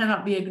that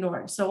cannot be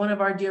ignored. So one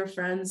of our dear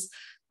friends,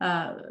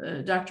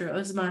 Dr.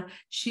 Uzma,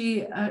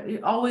 she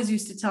always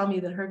used to tell me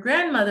that her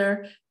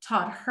grandmother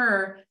taught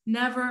her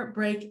never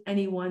break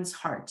anyone's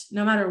heart.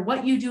 No matter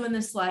what you do in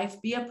this life,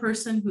 be a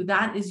person who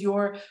that is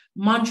your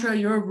mantra,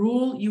 your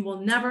rule. You will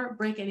never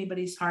break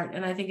anybody's heart.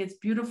 And I think it's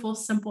beautiful,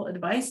 simple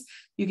advice.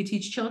 You can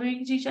teach children, you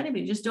can teach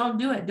anybody. Just don't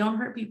do it. Don't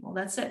hurt people.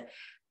 That's it.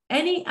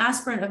 Any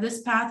aspirant of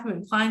this path who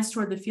inclines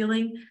toward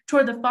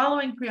the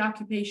following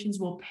preoccupations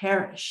will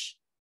perish.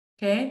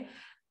 Okay.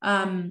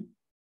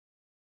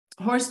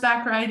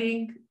 Horseback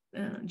riding,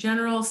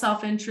 general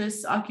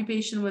self-interest,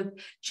 occupation with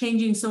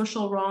changing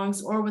social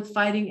wrongs, or with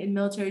fighting in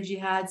military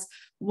jihads,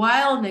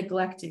 while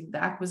neglecting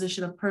the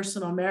acquisition of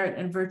personal merit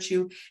and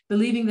virtue,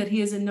 believing that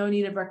he is in no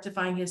need of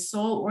rectifying his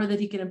soul or that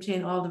he can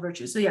obtain all the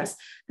virtues. So yes,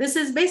 this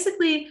is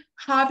basically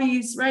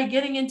hobbies, right?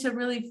 Getting into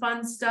really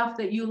fun stuff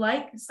that you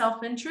like,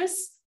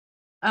 self-interest,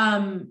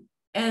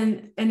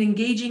 and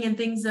engaging in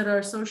things that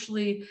are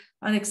socially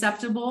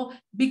unacceptable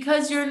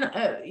because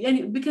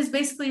because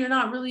basically you're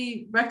not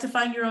really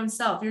rectifying your own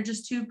self. You're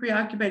just too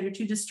preoccupied. You're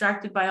too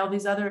distracted by all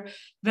these other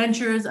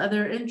ventures,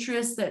 other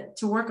interests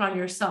to work on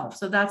yourself.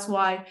 So that's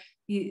why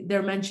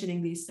they're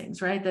mentioning these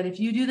things, right? That if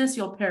you do this,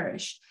 you'll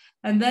perish.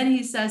 And then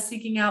he says,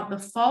 seeking out the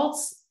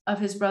faults of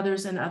his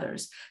brothers and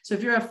others. So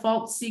if you're a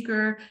fault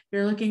seeker,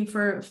 you're looking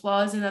for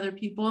flaws in other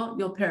people,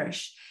 you'll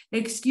perish.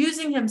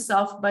 Excusing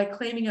himself by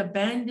claiming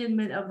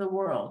abandonment of the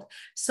world.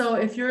 So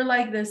if you're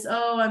like this,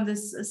 oh, I'm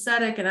this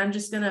ascetic and I'm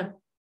just gonna,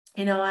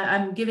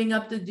 I'm giving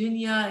up the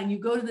dunya, and you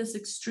go to this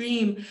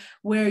extreme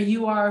where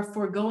you are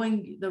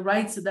foregoing the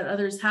rights that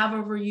others have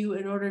over you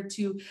in order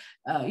to,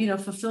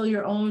 fulfill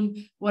your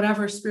own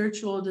whatever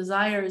spiritual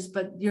desires,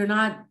 but you're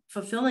not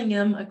fulfilling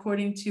them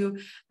according to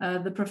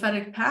the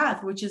prophetic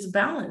path, which is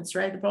balance,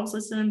 right? The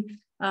Prophet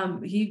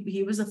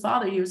he was a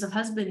father, he was a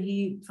husband,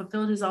 he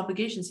fulfilled his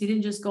obligations. He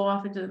didn't just go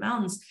off into the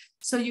mountains.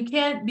 So you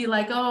can't be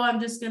like, oh, I'm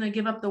just going to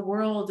give up the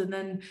world and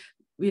then,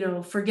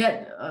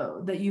 forget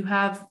that you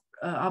have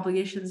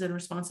obligations and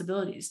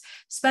responsibilities.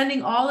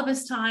 Spending all of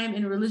his time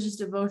in religious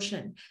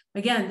devotion.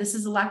 Again, this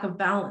is a lack of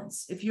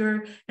balance.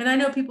 And I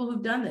know people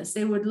who've done this,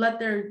 they would let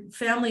their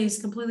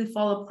families completely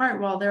fall apart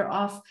while they're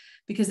off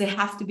because they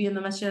have to be in the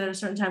masjid at a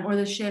certain time, or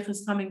the sheikh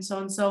is coming,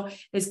 so-and-so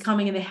is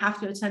coming, and they have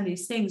to attend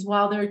these things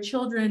while their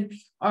children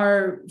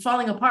are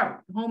falling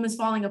apart. Home is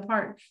falling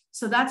apart.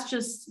 So that's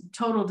just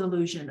total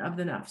delusion of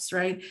the nafs,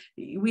 right?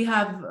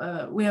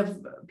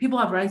 People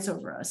have rights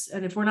over us.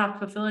 And if we're not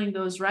fulfilling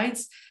those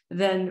rights,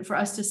 then for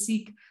us to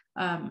seek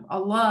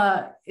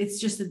Allah, it's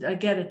just,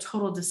 again, a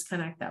total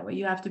disconnect that way.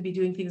 You have to be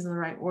doing things in the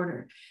right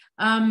order.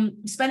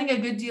 Spending a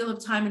good deal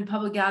of time in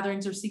public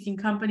gatherings or seeking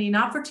company,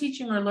 not for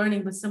teaching or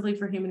learning, but simply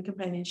for human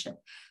companionship.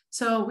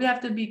 So we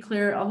have to be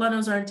clear. Allah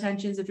knows our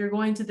intentions. If you're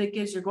going to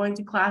dhikrs, you're going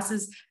to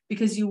classes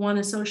because you want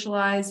to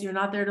socialize, you're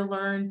not there to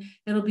learn,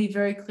 it'll be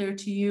very clear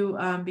to you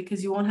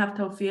because you won't have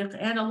tawfiq,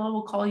 and Allah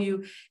will call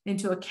you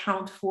into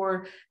account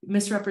for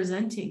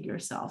misrepresenting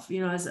yourself,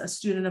 as a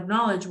student of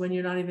knowledge when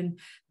you're not even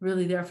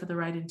really there for the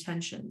right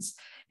intentions.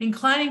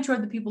 Inclining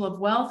toward the people of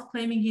wealth,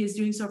 claiming he is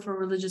doing so for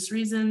religious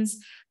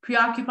reasons,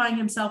 preoccupying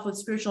himself with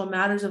spiritual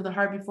matters of the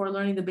heart before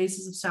learning the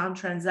basis of sound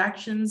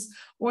transactions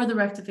or the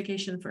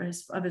rectification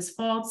of his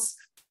faults.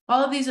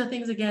 All of these are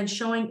things, again,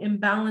 showing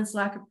imbalance,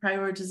 lack of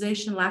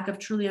prioritization, lack of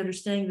truly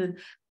understanding the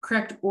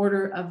correct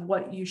order of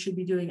what you should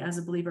be doing as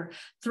a believer.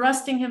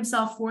 Thrusting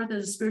himself forth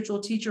as a spiritual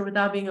teacher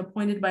without being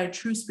appointed by a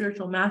true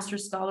spiritual master,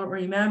 scholar, or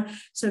imam.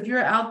 So if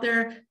you're out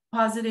there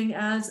positing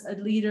as a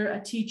leader, a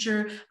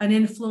teacher, an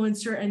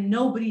influencer, and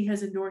nobody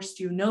has endorsed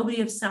you,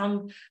 nobody of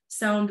sound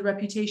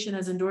reputation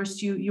has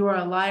endorsed you, you are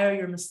a liar,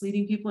 you're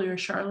misleading people, you're a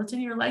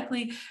charlatan, you're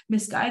likely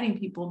misguiding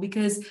people,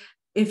 because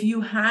if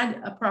you had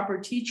a proper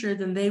teacher,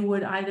 then they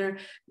would either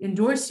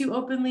endorse you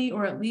openly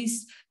or at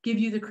least give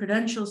you the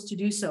credentials to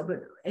do so.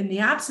 But in the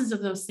absence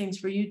of those things,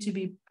 for you to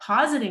be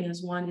positing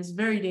as one is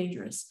very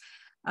dangerous.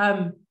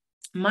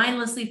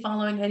 Mindlessly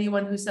following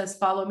anyone who says,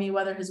 follow me,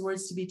 whether his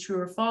words to be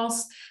true or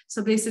false.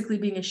 So basically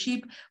being a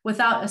sheep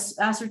without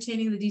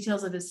ascertaining the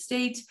details of his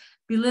state,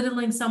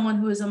 belittling someone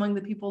who is among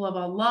the people of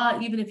Allah,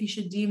 even if you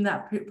should deem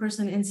that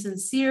person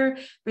insincere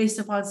based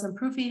upon some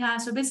proof he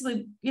has. So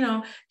basically,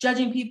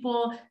 judging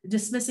people,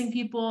 dismissing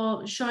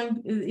people,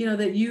 showing,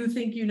 that you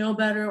think you know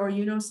better, or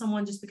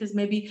someone just because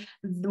maybe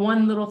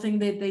one little thing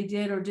that they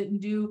did or didn't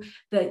do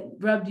that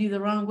rubbed you the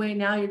wrong way.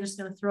 Now you're just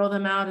going to throw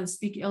them out and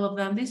speak ill of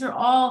them. These are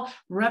all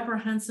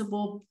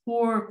reprehensible,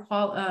 poor,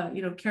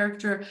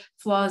 character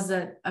flaws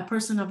that a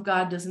person of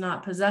God does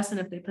not possess. And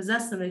if they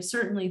possess them, they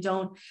certainly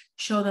don't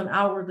show them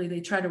outwardly.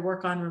 They try to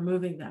work on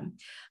removing them.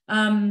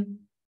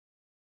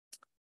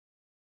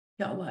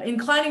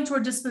 Inclining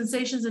toward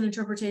dispensations and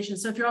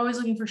interpretations. So if you're always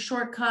looking for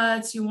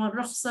shortcuts, you want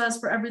rukhsas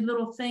for every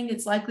little thing,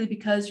 it's likely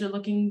because you're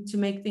looking to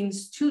make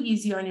things too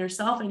easy on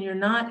yourself and you're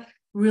not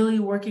really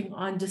working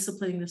on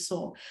disciplining the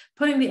soul.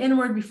 Putting the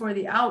inward before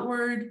the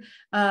outward.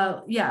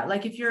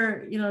 Like if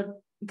you're,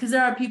 because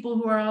there are people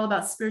who are all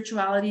about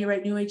spirituality,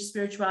 right? New age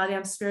spirituality.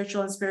 I'm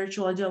spiritual and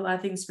spiritual. I do a lot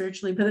of things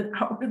spiritually, but then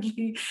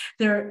outwardly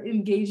they're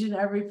engaged in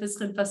every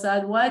fisq and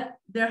fasad.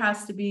 There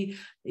has to be,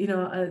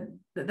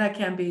 that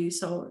can't be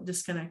so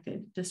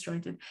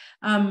disjointed.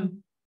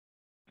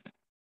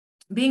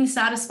 Being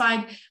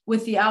satisfied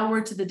with the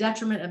outward to the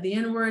detriment of the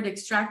inward,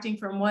 extracting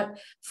from what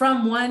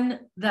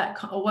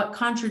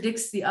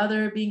contradicts the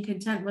other, being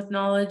content with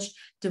knowledge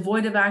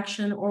devoid of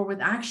action, or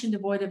with action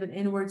devoid of an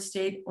inward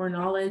state or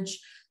knowledge.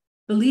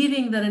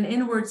 Believing that an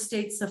inward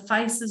state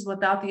suffices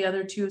without the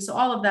other two. So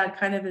all of that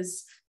kind of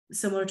is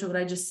similar to what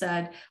I just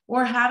said,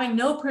 or having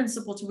no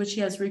principle to which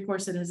he has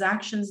recourse in his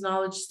actions,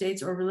 knowledge,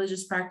 states, or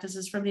religious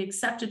practices from the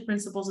accepted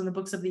principles in the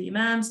books of the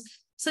Imams,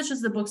 such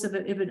as the books of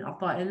Ibn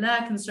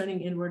Ata'illah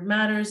concerning inward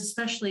matters,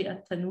 especially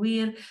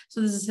At-Tanwir.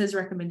 So this is his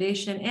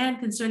recommendation. And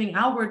concerning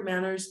outward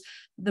matters,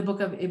 the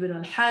book of Ibn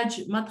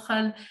al-Hajj,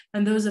 Madkhal,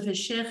 and those of his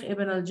Shaykh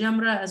Ibn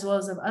al-Jamra, as well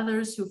as of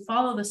others who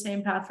follow the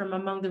same path from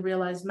among the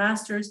realized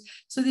masters.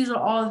 So these are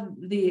all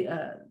the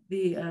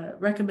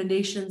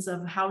recommendations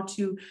of how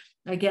to,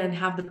 again,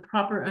 have the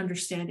proper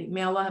understanding.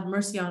 May Allah have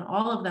mercy on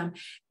all of them.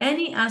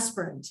 Any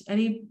aspirant,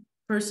 any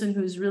person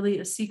who's really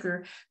a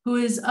seeker, who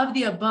is of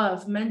the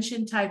above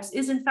mentioned types,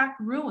 is in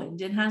fact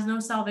ruined and has no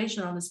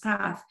salvation on this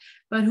path.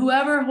 But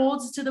whoever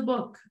holds to the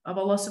book of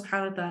Allah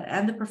subhanahu wa ta'ala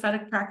and the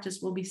prophetic practice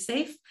will be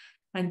safe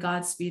and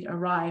Godspeed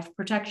arrive.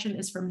 Protection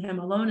is from him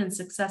alone and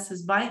success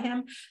is by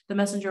him. The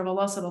Messenger of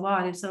Allah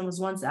sallallahu alaihi wasallam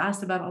was once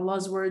asked about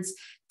Allah's words,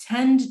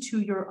 tend to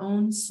your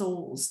own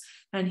souls.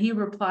 And he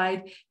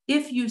replied,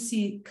 if you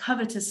see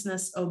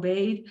covetousness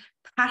obeyed,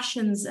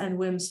 passions and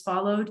whims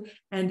followed,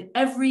 and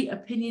every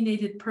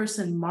opinionated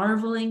person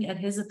marveling at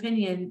his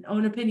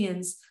own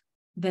opinions,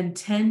 then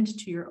tend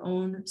to your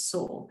own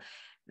soul.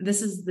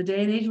 This is the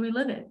day and age we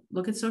live in.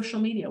 Look at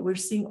social media. We're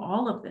seeing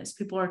all of this.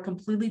 People are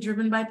completely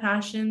driven by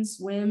passions,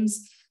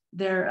 whims.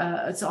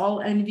 It's all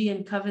envy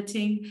and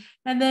coveting.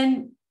 And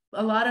then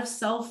a lot of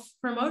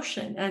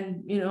self-promotion.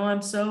 And,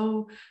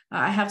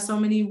 I have so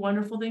many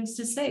wonderful things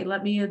to say.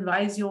 Let me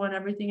advise you on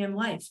everything in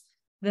life.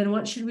 Then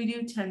what should we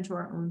do? Tend to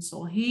our own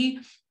soul. He,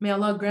 may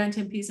Allah grant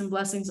him peace and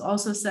blessings,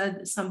 also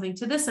said something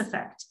to this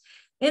effect.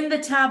 In the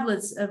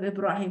tablets of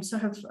Ibrahim,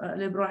 Suhuf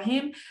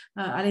Ibrahim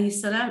alayhi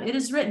salam, it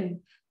is written,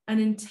 an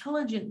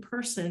intelligent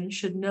person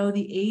should know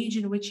the age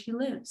in which he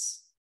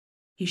lives.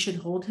 He should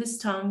hold his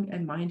tongue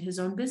and mind his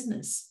own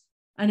business.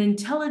 An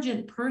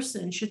intelligent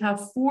person should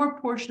have 4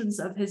 portions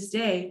of his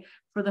day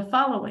for the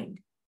following: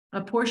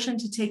 a portion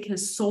to take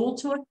his soul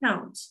to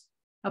account,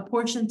 a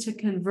portion to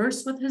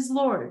converse with his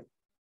Lord,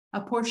 a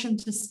portion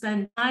to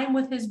spend time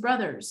with his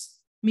brothers,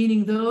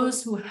 meaning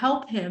those who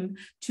help him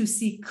to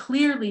see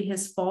clearly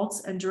his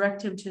faults and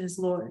direct him to his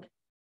Lord,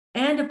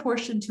 and a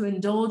portion to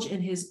indulge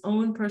in his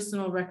own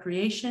personal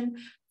recreation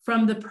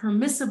from the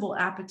permissible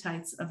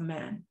appetites of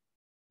man.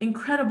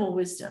 Incredible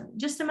wisdom.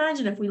 Just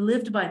imagine if we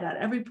lived by that,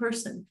 every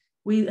person.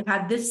 We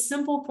had this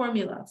simple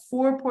formula,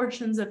 4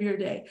 portions of your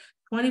day,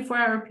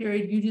 24-hour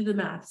period, you do the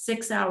math,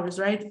 6 hours,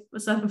 right?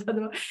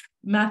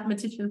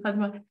 Mathematician,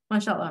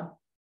 mashallah.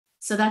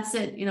 So that's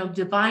it,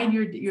 divide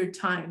your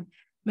time.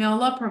 May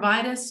Allah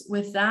provide us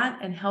with that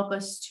and help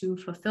us to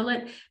fulfill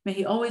it. May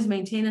He always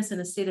maintain us in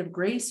a state of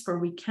grace, for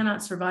we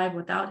cannot survive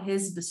without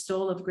His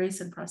bestowal of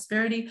grace and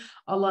prosperity.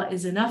 Allah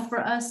is enough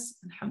for us,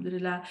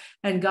 alhamdulillah,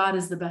 and God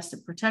is the best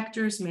of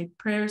protectors. May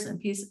prayers and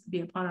peace be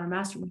upon our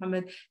Master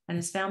Muhammad and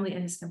his family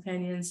and his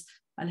companions.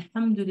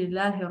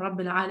 Alhamdulillahi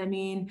Rabbil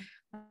Alameen.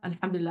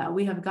 Alhamdulillah.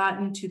 We have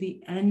gotten to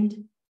the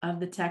end of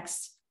the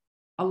text.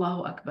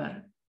 Allahu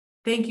Akbar.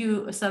 Thank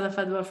you, Ustadha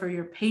Fadwa, for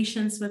your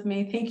patience with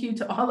me. Thank you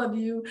to all of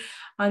you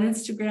on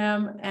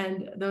Instagram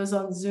and those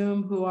on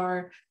Zoom who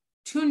are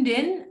tuned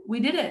in. We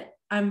did it.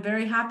 I'm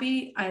very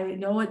happy. I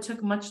know it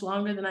took much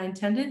longer than I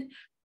intended,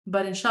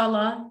 but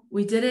inshallah,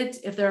 we did it.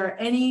 If there are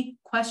any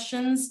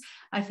questions,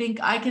 I think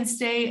I can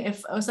stay.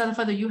 If Ustadha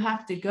Fadwa, you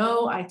have to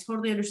go, I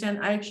totally understand.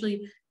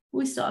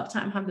 We still have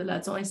time, alhamdulillah.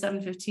 It's only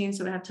 7:15,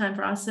 so we have time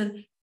for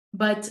Asr.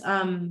 But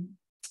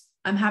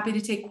I'm happy to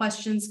take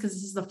questions because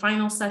this is the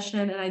final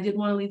session and I did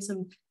want to leave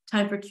some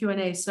time for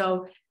Q&A.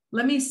 So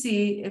let me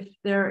see if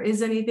there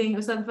is anything.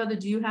 Ustadha Fadwa,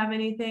 do you have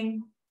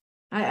anything?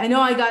 I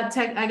know I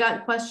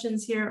got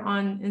questions here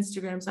on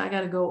Instagram, so I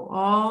got to go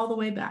all the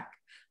way back.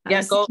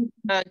 Yeah, go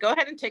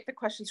ahead and take the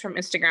questions from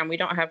Instagram. We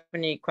don't have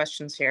any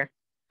questions here.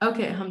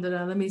 Okay,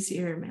 alhamdulillah. Let me see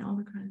here.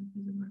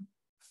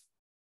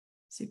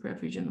 Seek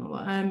refuge in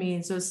Allah.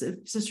 So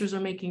sisters are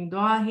making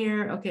dua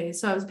here. Okay,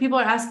 so people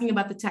are asking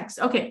about the text.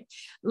 Okay,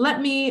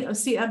 let me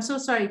see. I'm so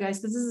sorry, guys,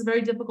 because this is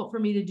very difficult for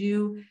me to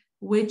do.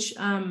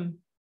 On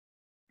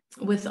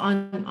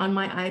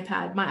my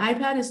iPad. My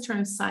iPad is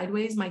turned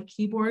sideways. My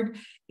keyboard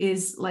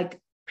is like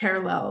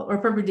parallel or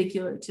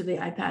perpendicular to the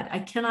iPad. I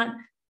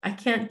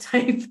can't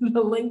type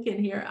the link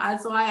in here.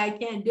 That's why I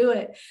can't do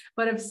it.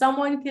 But if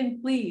someone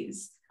can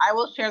please. I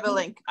will share the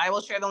link. I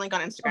will share the link on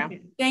Instagram.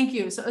 Okay, thank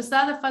you. So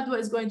Ustadha Fadwa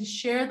is going to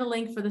share the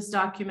link for this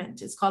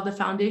document. It's called The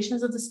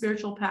Foundations of the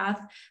Spiritual Path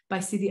by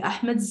Sidi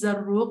Ahmad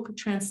Zarruq,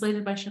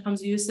 translated by Shaykh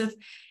Hamza Yusuf.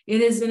 It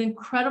is an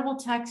incredible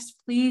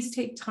text. Please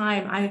take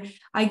time.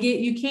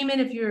 You came in,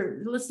 if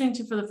you're listening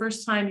to for the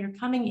first time, you're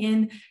coming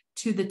in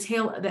to the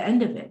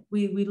end of it.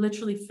 We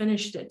literally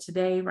finished it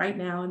today, right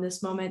now, in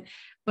this moment.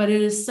 But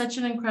it is such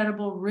an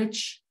incredible,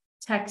 rich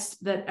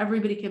text that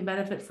everybody can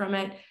benefit from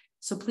it.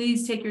 So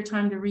please take your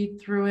time to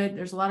read through it.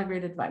 There's a lot of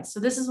great advice. So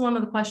this is one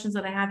of the questions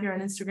that I have here on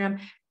Instagram.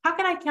 How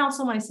can I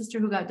counsel my sister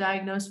who got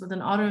diagnosed with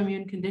an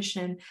autoimmune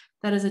condition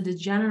that is a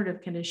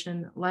degenerative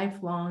condition,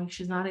 lifelong?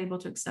 She's not able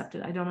to accept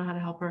it. I don't know how to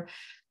help her.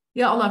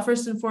 Ya Allah,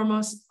 first and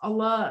foremost,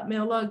 may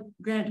Allah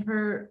grant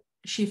her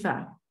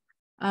shifa.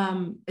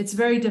 It's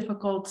very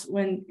difficult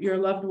when your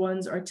loved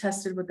ones are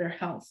tested with their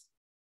health,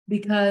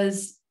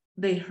 because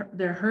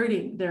they're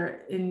hurting,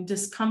 they're in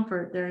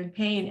discomfort, they're in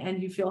pain,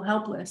 and you feel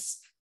helpless.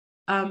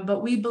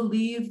 But we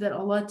believe that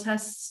Allah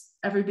tests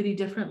everybody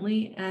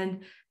differently,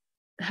 and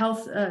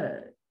health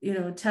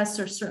tests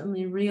are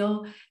certainly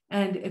real.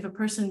 And if a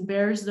person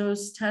bears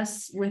those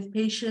tests with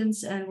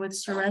patience and with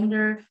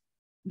surrender,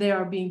 they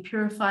are being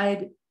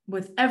purified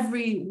with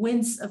every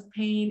wince of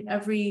pain,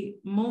 every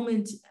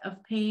moment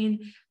of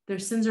pain. Their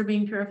sins are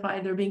being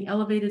purified, they're being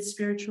elevated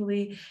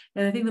spiritually.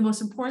 And I think the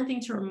most important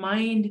thing to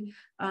remind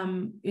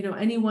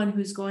anyone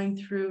who's going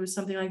through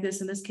something like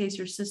this, in this case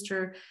your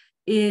sister,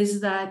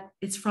 is that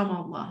it's from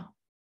Allah.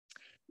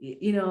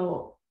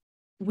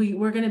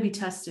 We're going to be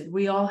tested.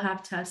 We all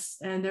have tests.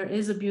 And there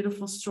is a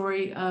beautiful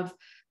story of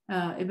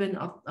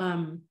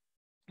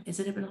is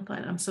it Ibn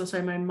al-Tayla? I'm so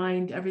sorry, my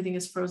mind, everything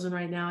is frozen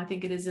right now. I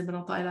think it is Ibn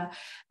al-Tayla.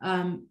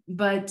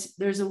 But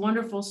there's a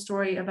wonderful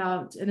story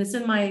about, and it's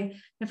in my,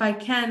 if I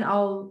can,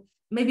 I'll,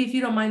 maybe if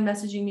you don't mind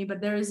messaging me,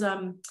 but there is,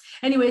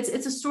 anyway,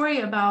 it's a story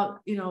about,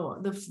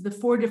 the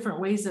 4 different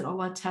ways that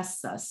Allah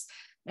tests us.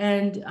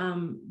 And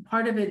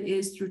part of it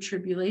is through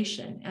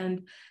tribulation.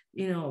 And,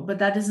 but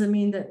that doesn't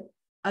mean that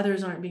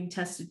others aren't being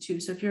tested too.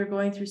 So if you're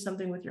going through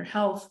something with your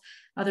health,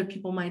 other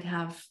people might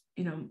have,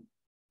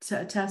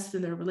 tests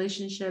in their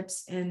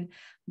relationships, in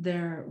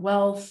their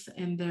wealth,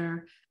 in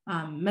their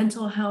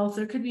mental health.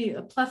 There could be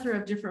a plethora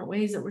of different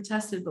ways that we're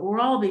tested, but we're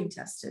all being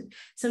tested.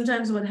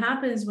 Sometimes what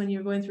happens when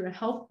you're going through a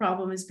health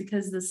problem is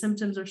because the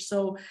symptoms are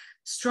so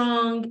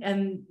strong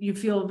and you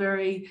feel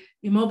very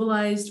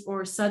immobilized,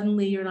 or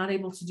suddenly you're not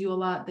able to do a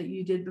lot that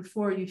you did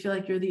before. You feel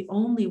like you're the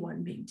only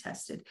one being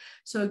tested.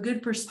 So a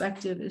good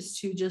perspective is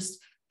to just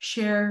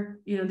share,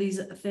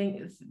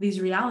 these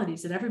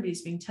realities that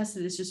everybody's being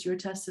tested. It's just your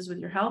test is with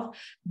your health,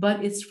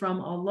 but it's from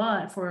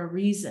Allah for a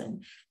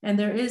reason. And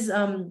there is,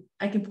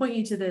 I can point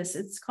you to this.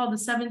 It's called the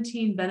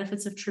 17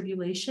 Benefits of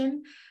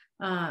Tribulation.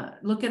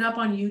 Look it up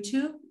on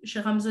YouTube.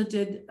 Shaykh Hamza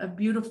did a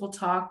beautiful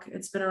talk.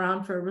 It's been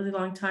around for a really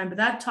long time, but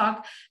that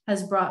talk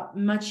has brought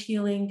much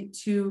healing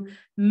to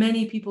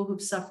many people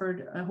who've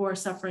suffered, who are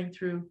suffering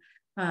through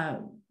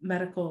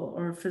medical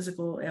or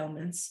physical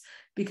ailments,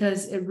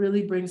 because it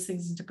really brings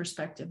things into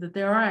perspective that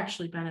there are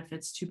actually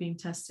benefits to being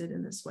tested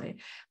in this way.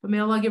 But may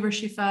Allah give her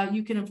shifa.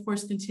 You can, of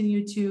course,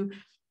 continue to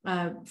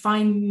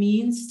find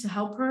means to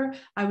help her.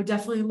 I would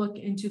definitely look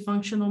into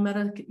functional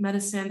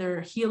medicine. There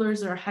are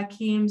healers, there are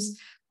hakims.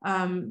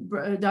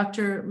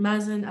 Dr.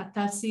 Mazen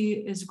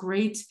Attasi is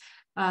great.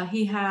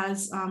 He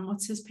has,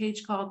 what's his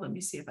page called? Let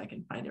me see if I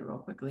can find it real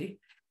quickly.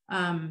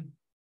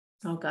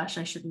 Oh gosh,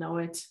 I should know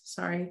it.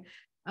 Sorry.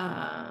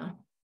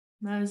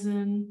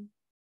 Mazen.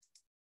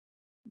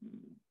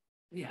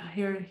 Yeah,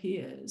 here he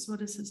is.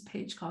 What is his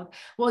page called?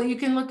 Well, you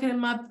can look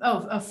him up.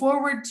 Oh,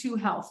 Forward to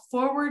Health.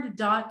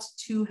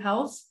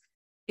 Forward.to-health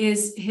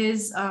is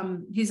his,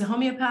 he's a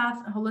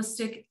homeopath, a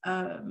holistic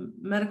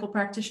medical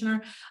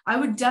practitioner. I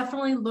would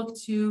definitely look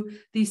to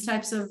these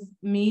types of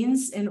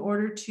means in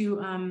order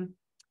to,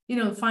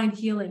 find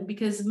healing,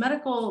 because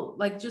medical,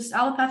 like just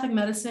allopathic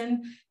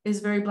medicine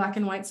is very black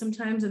and white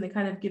sometimes, and they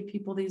kind of give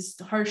people these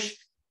harsh,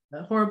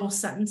 horrible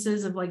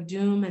sentences of like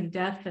doom and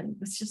death, and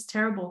it's just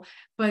terrible.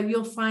 But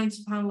you'll find,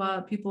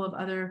 subhanAllah, people of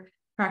other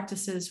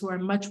practices who are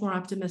much more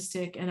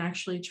optimistic and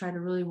actually try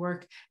to really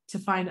work to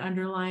find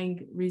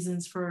underlying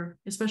reasons for,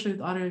 especially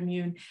with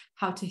autoimmune,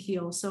 how to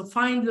heal. So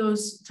find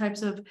those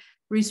types of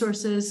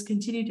resources,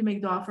 continue to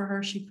make dua for her,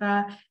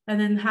 shifa, and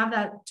then have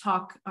that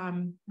talk,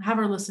 have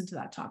her listen to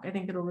that talk. I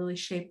think it'll really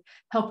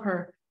help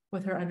her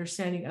with her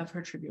understanding of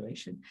her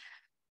tribulation.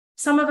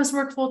 Some of us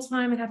work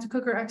full-time and have to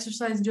cook or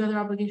exercise and do other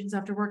obligations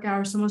after work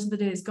hours, so most of the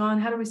day is gone.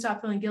 How do we stop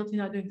feeling guilty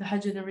not doing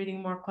tahajjud and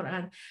reading more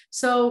Quran?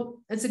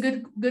 So it's a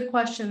good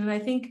question. And I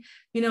think,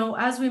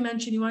 as we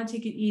mentioned, you want to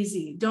take it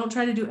easy. Don't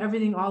try to do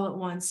everything all at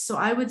once. So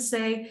I would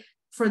say,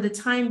 for the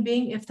time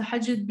being, if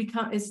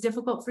tahajjud is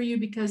difficult for you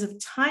because of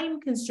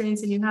time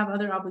constraints and you have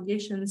other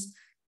obligations,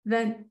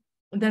 then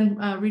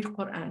read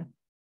Quran.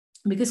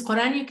 Because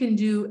Quran you can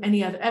do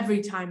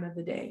every time of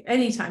the day,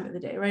 any time of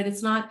the day, right?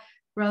 It's not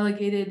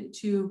relegated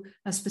to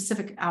a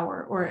specific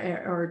hour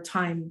or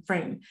time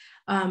frame.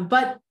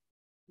 But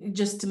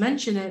just to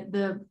mention it,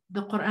 the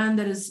Quran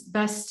that is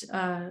best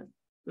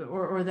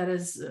or that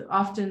is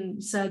often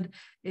said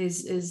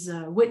is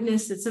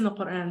witness. It's in the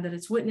Quran that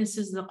it's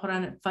witnesses the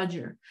Quran at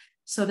Fajr.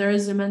 So there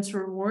is immense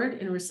reward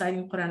in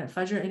reciting Quran at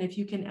Fajr. And if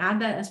you can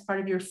add that as part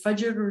of your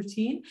Fajr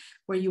routine,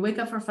 where you wake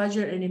up for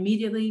Fajr and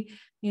immediately,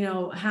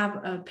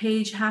 have a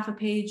page, half a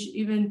page,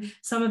 even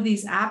some of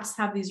these apps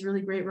have these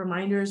really great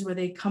reminders where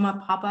they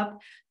pop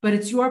up, but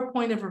it's your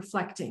point of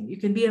reflecting. You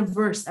can be a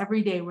verse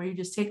every day where you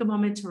just take a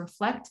moment to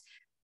reflect.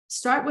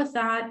 Start with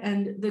that.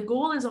 And the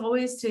goal is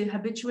always to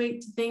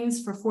habituate to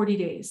things for 40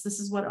 days.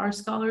 This is what our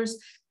scholars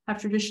have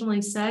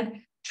traditionally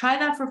said. Try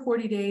that for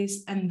 40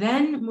 days and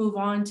then move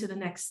on to the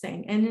next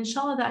thing. And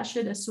inshallah, that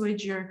should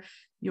assuage your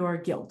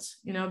guilt,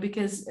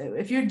 because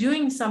if you're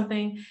doing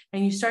something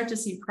and you start to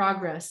see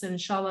progress, then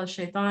inshallah,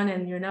 shaitan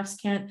and your nafs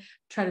can't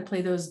try to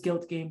play those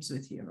guilt games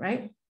with you,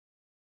 right?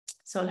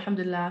 So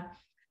alhamdulillah.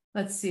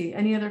 Let's see,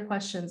 any other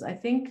questions? I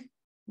think,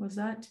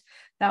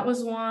 that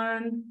was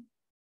one.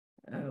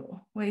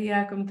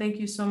 Thank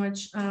you so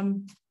much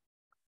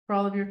for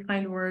all of your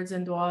kind words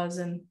and du'as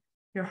and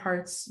your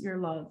hearts, your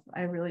love.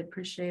 I really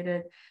appreciate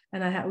it.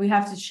 And we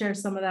have to share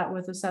some of that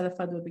with Ustadha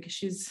Fadwa, because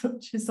she's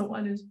the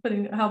one who's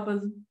help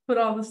us put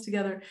all this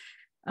together.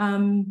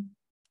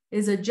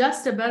 Is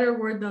adjust a better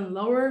word than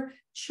lower?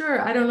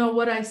 Sure. I don't know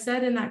what I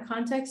said in that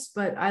context,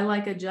 but I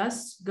like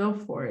adjust. Go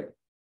for it.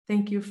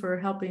 Thank you for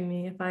helping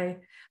me.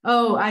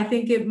 I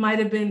think it might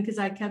have been because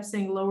I kept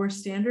saying lower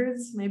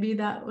standards. Maybe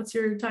that's what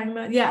you're talking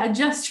about. Yeah,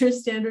 adjust your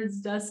standards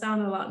does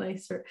sound a lot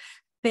nicer.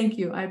 Thank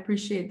you. I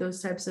appreciate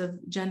those types of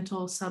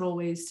gentle, subtle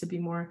ways to be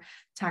more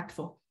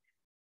tactful.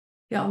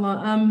 Ya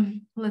Allah.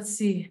 Let's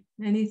see.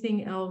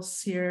 Anything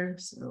else here?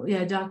 So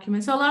yeah,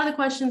 documents. So a lot of the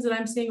questions that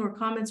I'm seeing or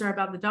comments are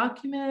about the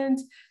document.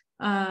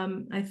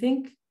 I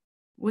think,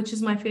 which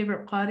is my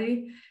favorite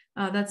qari?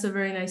 That's a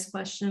very nice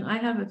question. I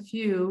have a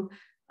few.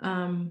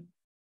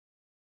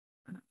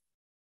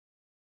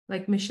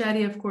 Like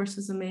Mishari, of course,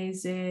 is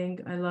amazing.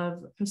 I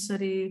love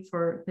Husari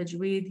for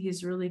Tajweed.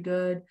 He's really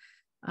good.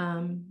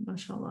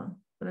 MashaAllah.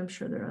 But I'm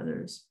sure there are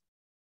others.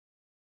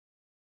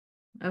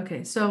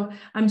 Okay, so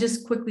I'm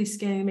just quickly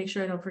scanning to make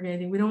sure I don't forget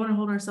anything. We don't want to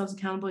hold ourselves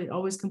accountable. We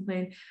always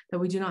complain that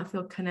we do not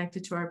feel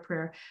connected to our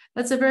prayer.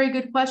 That's a very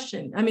good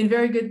question. I mean,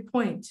 very good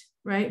point,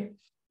 right?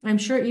 I'm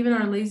sure even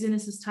our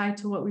laziness is tied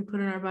to what we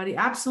put in our body.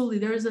 Absolutely.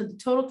 There is a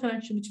total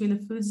connection between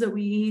the foods that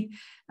we eat.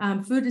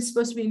 Food is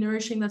supposed to be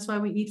nourishing. That's why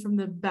we eat from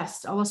the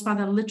best. Allah subhanahu wa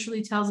ta'ala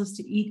literally tells us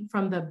to eat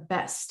from the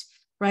best,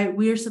 right?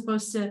 We are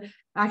supposed to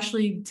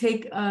actually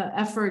take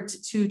effort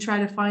to try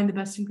to find the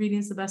best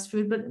ingredients, the best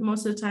food. But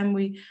most of the time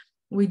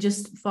we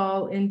just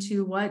fall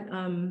into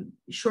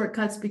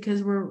shortcuts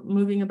because we're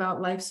moving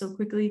about life so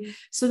quickly.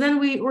 So then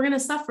we're going to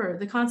suffer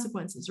the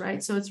consequences,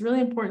 right? So it's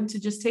really important to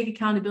just take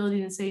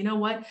accountability and say, you know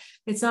what?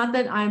 It's not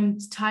that I'm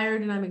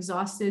tired and I'm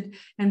exhausted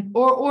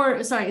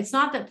it's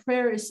not that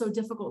prayer is so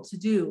difficult to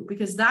do,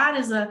 because that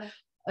is a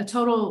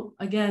total,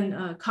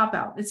 again,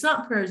 cop-out. It's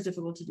not prayer is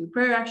difficult to do.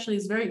 Prayer actually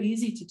is very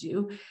easy to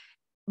do.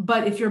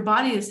 But if your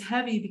body is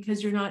heavy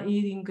because you're not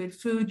eating good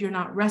food, you're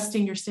not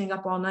resting, you're staying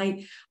up all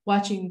night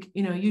watching,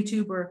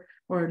 YouTube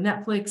or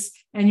Netflix,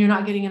 and you're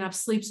not getting enough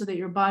sleep so that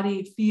your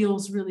body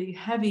feels really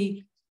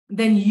heavy,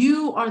 then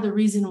you are the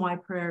reason why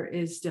prayer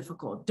is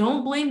difficult.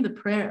 Don't blame the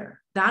prayer.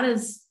 That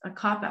is a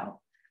cop-out.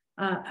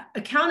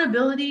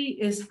 Accountability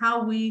is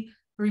how we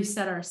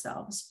reset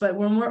ourselves. But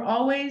when we're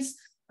always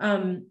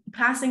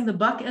passing the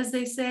buck, as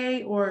they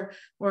say, or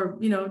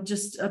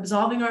just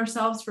absolving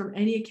ourselves from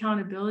any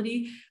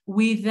accountability,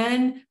 we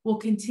then will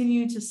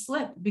continue to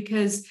slip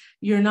because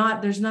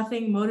there's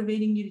nothing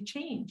motivating you to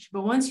change.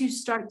 But once you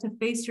start to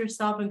face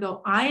yourself and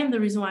go, I am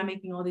the reason why I'm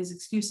making all these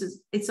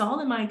excuses. It's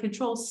all in my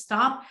control.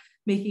 Stop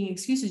making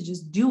excuses,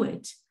 just do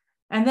it.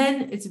 And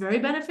then it's very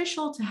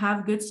beneficial to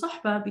have good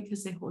suhbah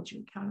because they hold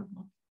you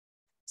accountable.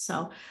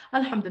 So,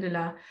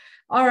 alhamdulillah.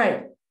 All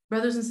right,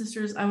 brothers and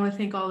sisters, I want to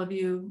thank all of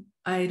you.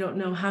 I don't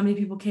know how many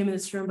people came in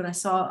this room, but I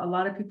saw a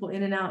lot of people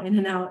in and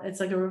out. It's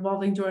like a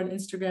revolving door on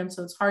Instagram,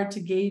 so it's hard to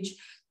gauge.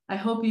 I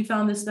hope you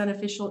found this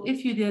beneficial.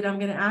 If you did, I'm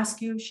going to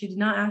ask you. She did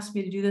not ask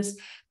me to do this,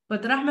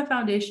 but the Rahmah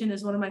Foundation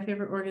is one of my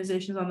favorite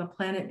organizations on the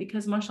planet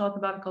because, mashallah,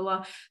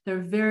 tabarakallah, they're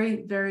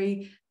very,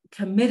 very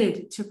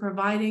committed to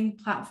providing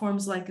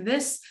platforms like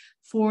this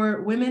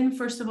for women,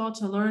 first of all,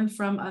 to learn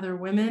from other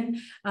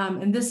women.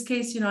 In this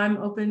case, I'm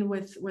open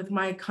with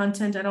my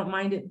content. I don't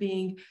mind it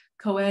being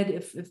co-ed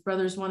if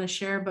brothers want to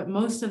share, but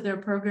most of their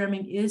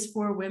programming is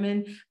for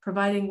women,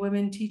 providing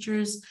women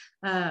teachers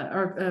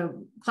or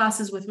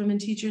classes with women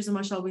teachers. And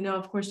mashallah, we know,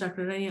 of course,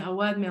 Dr. Rania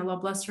Awad, may Allah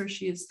bless her.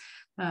 She is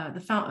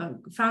the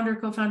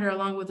co-founder,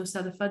 along with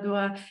Ustadha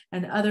Fadwa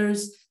and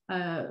others.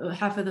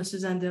 Hafidha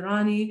Suzanne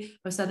Dirani,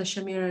 Ustadha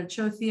Shamira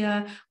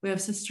Chothia. We have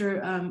Sister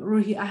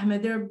Ruhi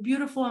Ahmed. They're a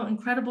beautiful,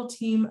 incredible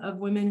team of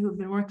women who've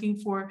been working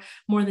for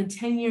more than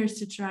 10 years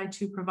to try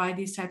to provide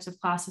these types of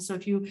classes. So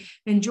if you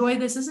enjoy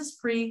this is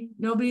free.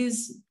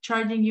 Nobody's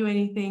charging you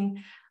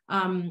anything.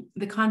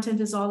 The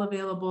content is all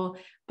available,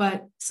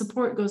 but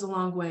support goes a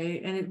long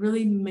way. And it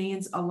really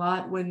means a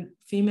lot when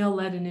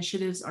female-led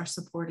initiatives are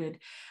supported.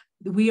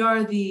 We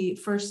are the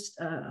first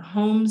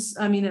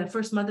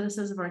first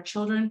madrasas of our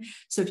children.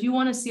 So if you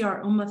want to see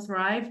our ummah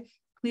thrive,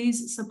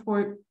 please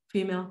support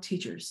female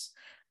teachers.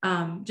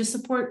 Just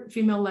support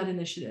female-led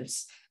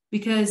initiatives,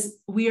 because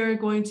we are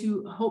going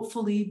to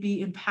hopefully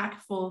be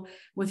impactful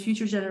with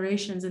future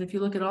generations. And if you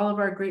look at all of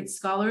our great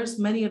scholars,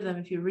 many of them,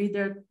 if you read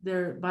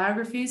their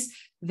biographies,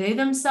 they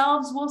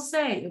themselves will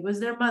say it was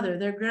their mother,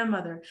 their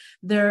grandmother,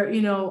 their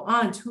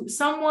aunt,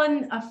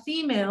 a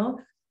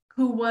female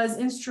who was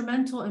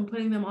instrumental in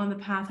putting them on the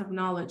path of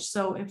knowledge.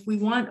 So if we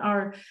want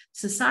our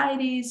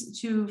societies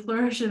to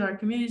flourish and our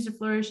communities to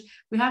flourish,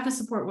 we have to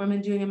support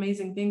women doing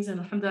amazing things. And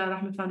alhamdulillah,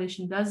 Rahmah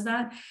Foundation does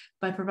that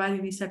by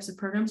providing these types of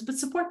programs, but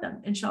support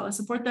them, inshallah.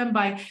 Support them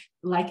by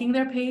liking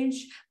their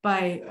page,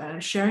 by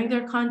sharing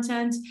their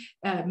content,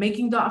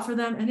 making dua for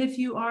them. And if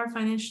you are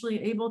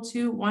financially able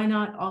to, why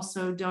not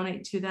also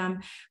donate to them?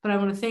 But I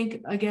want to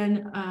thank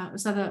again,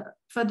 Ustadha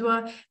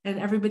Fadwa and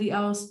everybody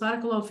else.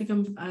 Barakallahu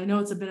fikum. I know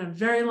it's been a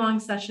very long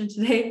session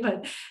today,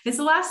 but it's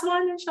the last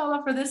one,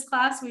 inshallah, for this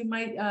class. We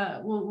might,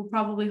 we'll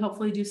probably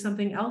hopefully do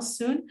something else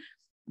soon,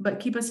 but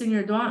keep us in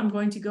your dua. I'm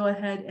going to go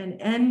ahead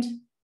and end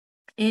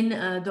in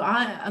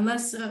dua,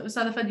 unless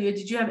Ustadha Fadwa,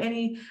 did you have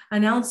any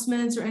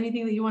announcements or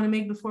anything that you want to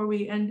make before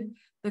we end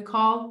the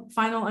call?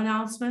 Final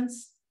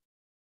announcements?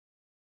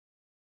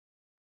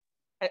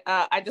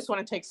 I just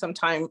want to take some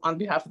time on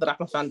behalf of the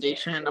Rahmah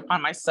Foundation and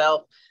upon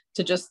myself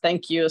to just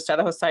thank you,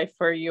 Ustadha Hosai,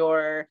 for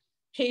your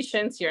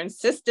patience, your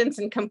insistence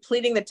in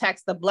completing the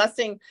text, the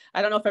blessing.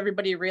 I don't know if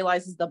everybody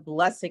realizes the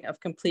blessing of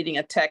completing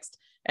a text,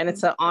 and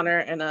it's an honor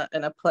and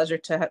a pleasure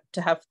to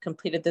have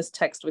completed this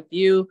text with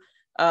you.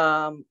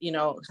 You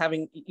know,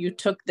 you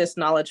took this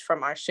knowledge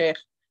from our Shaykh,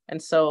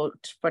 and so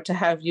to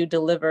have you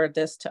deliver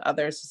this to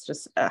others is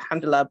just,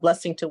 alhamdulillah, a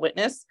blessing to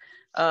witness,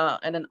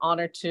 and an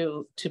honor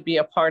to be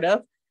a part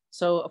of.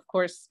 So of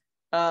course,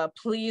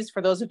 please,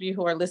 for those of you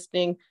who are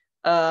listening,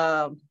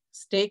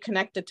 stay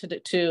connected to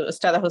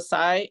Ustadha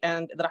Hosai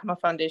and the Rahmah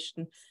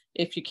Foundation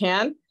if you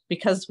can,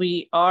 because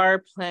we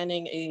are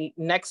planning a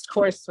next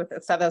course with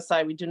Ustadha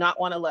Hosai. We do not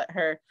want to let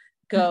her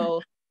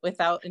go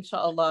without,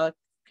 inshallah,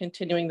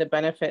 continuing the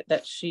benefit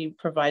that she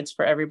provides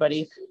for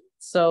everybody.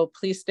 So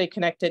please stay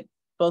connected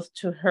both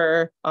to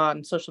her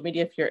on social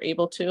media if you're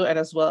able to, and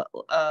as well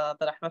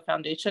the Rahmah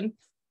Foundation,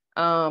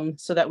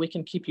 so that we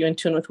can keep you in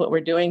tune with what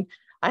we're doing.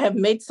 I have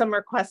made some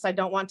requests. I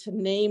don't want to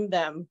name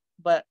them,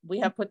 but we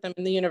have put them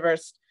in the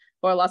universe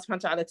for Allah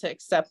subhanahu wa ta'ala to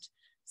accept,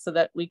 so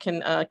that we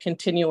can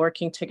continue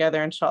working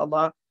together,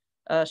 inshallah.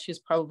 She's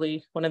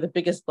probably one of the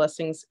biggest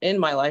blessings in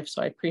my life,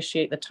 so I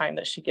appreciate the time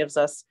that she gives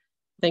us.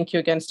 Thank you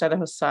again, Ustadha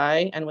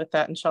Hosai. And with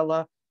that,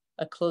 inshallah,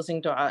 a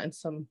closing dua and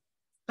some.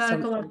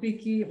 Barakallahu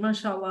fiki,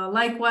 mashallah.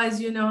 Likewise,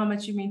 you know how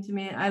much you mean to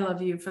me. I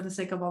love you for the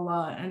sake of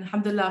Allah, and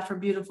alhamdulillah for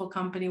beautiful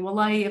company.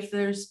 Wallahi, if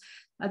there's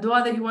a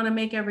dua that you want to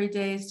make every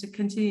day, is to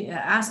continue,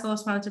 ask Allah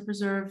subhanahu wa ta'ala to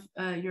preserve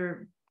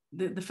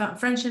the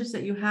friendships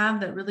that you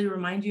have that really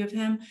remind you of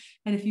him.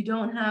 And if you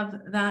don't have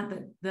that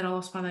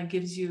Allah subhanahu wa ta'ala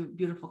gives you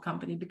beautiful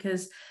company,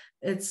 because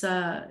it's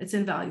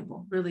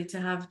invaluable, really,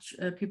 to have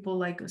people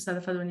like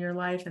Ustadha Fadwa in your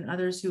life and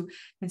others who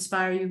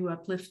inspire you, who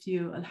uplift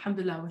you.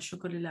 Alhamdulillah wa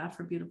shukrulillah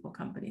for beautiful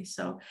company.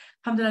 So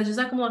alhamdulillah,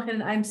 jazakumullah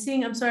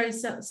khairan. I'm sorry,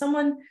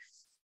 someone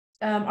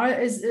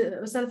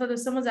Ustadha Fadwa,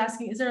 someone's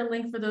asking, is there a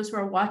link for those who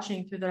are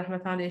watching through the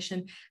Rahmah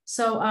Foundation?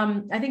 So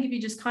I think if you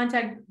just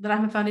contact the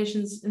Rahmah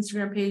Foundation's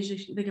Instagram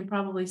page, they can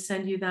probably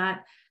send you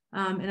that.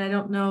 And I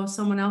don't know,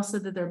 someone else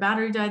said that their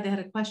battery died. They had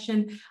a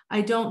question.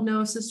 I don't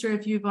know, sister,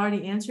 if you've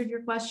already answered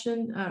your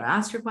question or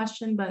asked your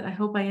question, but I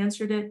hope I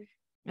answered it.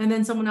 And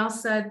then someone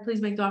else said, please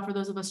make dua for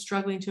those of us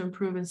struggling to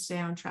improve and stay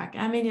on track.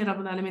 Ameen ya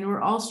Rabbal Alameen.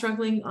 We're all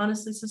struggling,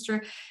 honestly,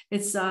 sister.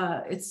 This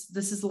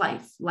is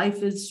life.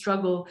 Life is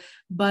struggle,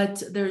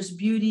 but there's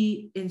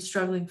beauty in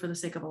struggling for the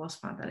sake of Allah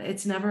subhanahu wa ta'ala.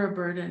 It's never a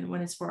burden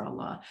when it's for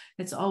Allah.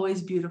 It's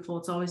always beautiful.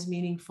 It's always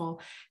meaningful.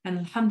 And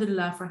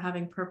alhamdulillah for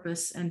having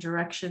purpose and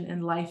direction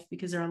in life,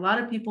 because there are a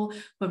lot of people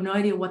who have no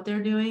idea what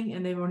they're doing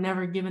and they were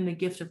never given the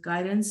gift of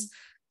guidance.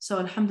 So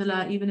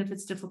alhamdulillah, even if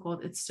it's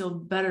difficult, it's still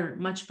better,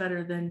 much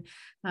better than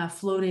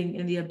floating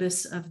in the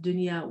abyss of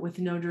dunya with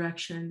no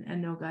direction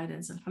and no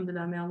guidance.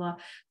 Alhamdulillah, may Allah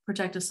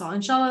protect us all.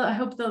 Inshallah, I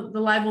hope the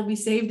live will be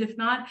saved. If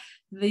not,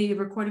 the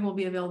recording will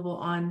be available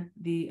on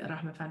the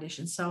Rahmah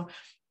Foundation. So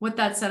with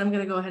that said, I'm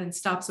going to go ahead and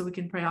stop so we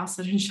can pray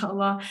asr,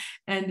 inshallah,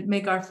 and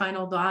make our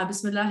final dua.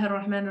 Bismillahir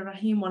Rahmanir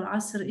Rahim. Wal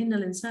asr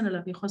innal insana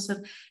lafi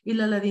khusr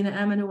illa alladhina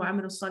amanu wa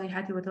amilu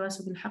salihati wa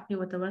tawasaw bil haqqi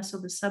wa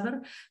tawasaw bis sabr.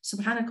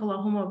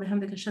 Subhanakallahumma wa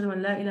bihamdika ashhadu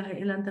an la ilaha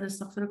illa anta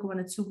nastaghfiruka wa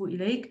natubu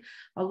ilayk.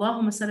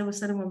 Allahumma salli wa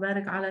sallim wa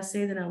barik ala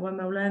sayyidina wa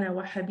maulana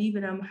wa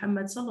habibina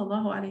Muhammad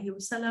sallallahu alayhi wa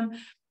sallam.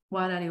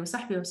 وعلى آله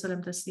وصحبه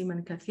وسلم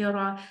تسليما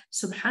كثيرا.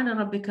 سبحان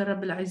ربك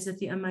رب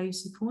العزة أما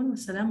يصفون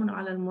وسلام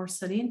على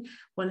المرسلين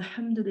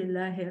والحمد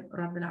لله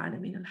رب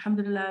العالمين.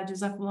 Alhamdulillah,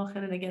 jazakumullah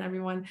khairan again,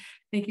 everyone.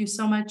 Thank you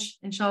so much.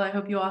 Inshallah, I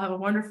hope you all have a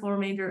wonderful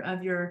remainder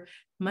of your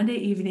Monday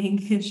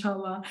evening,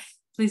 inshallah.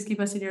 Please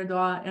keep us in your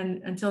dua,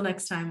 and until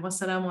next time,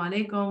 wassalamu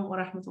alaikum wa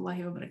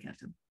rahmatullahi wa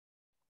barakatuh.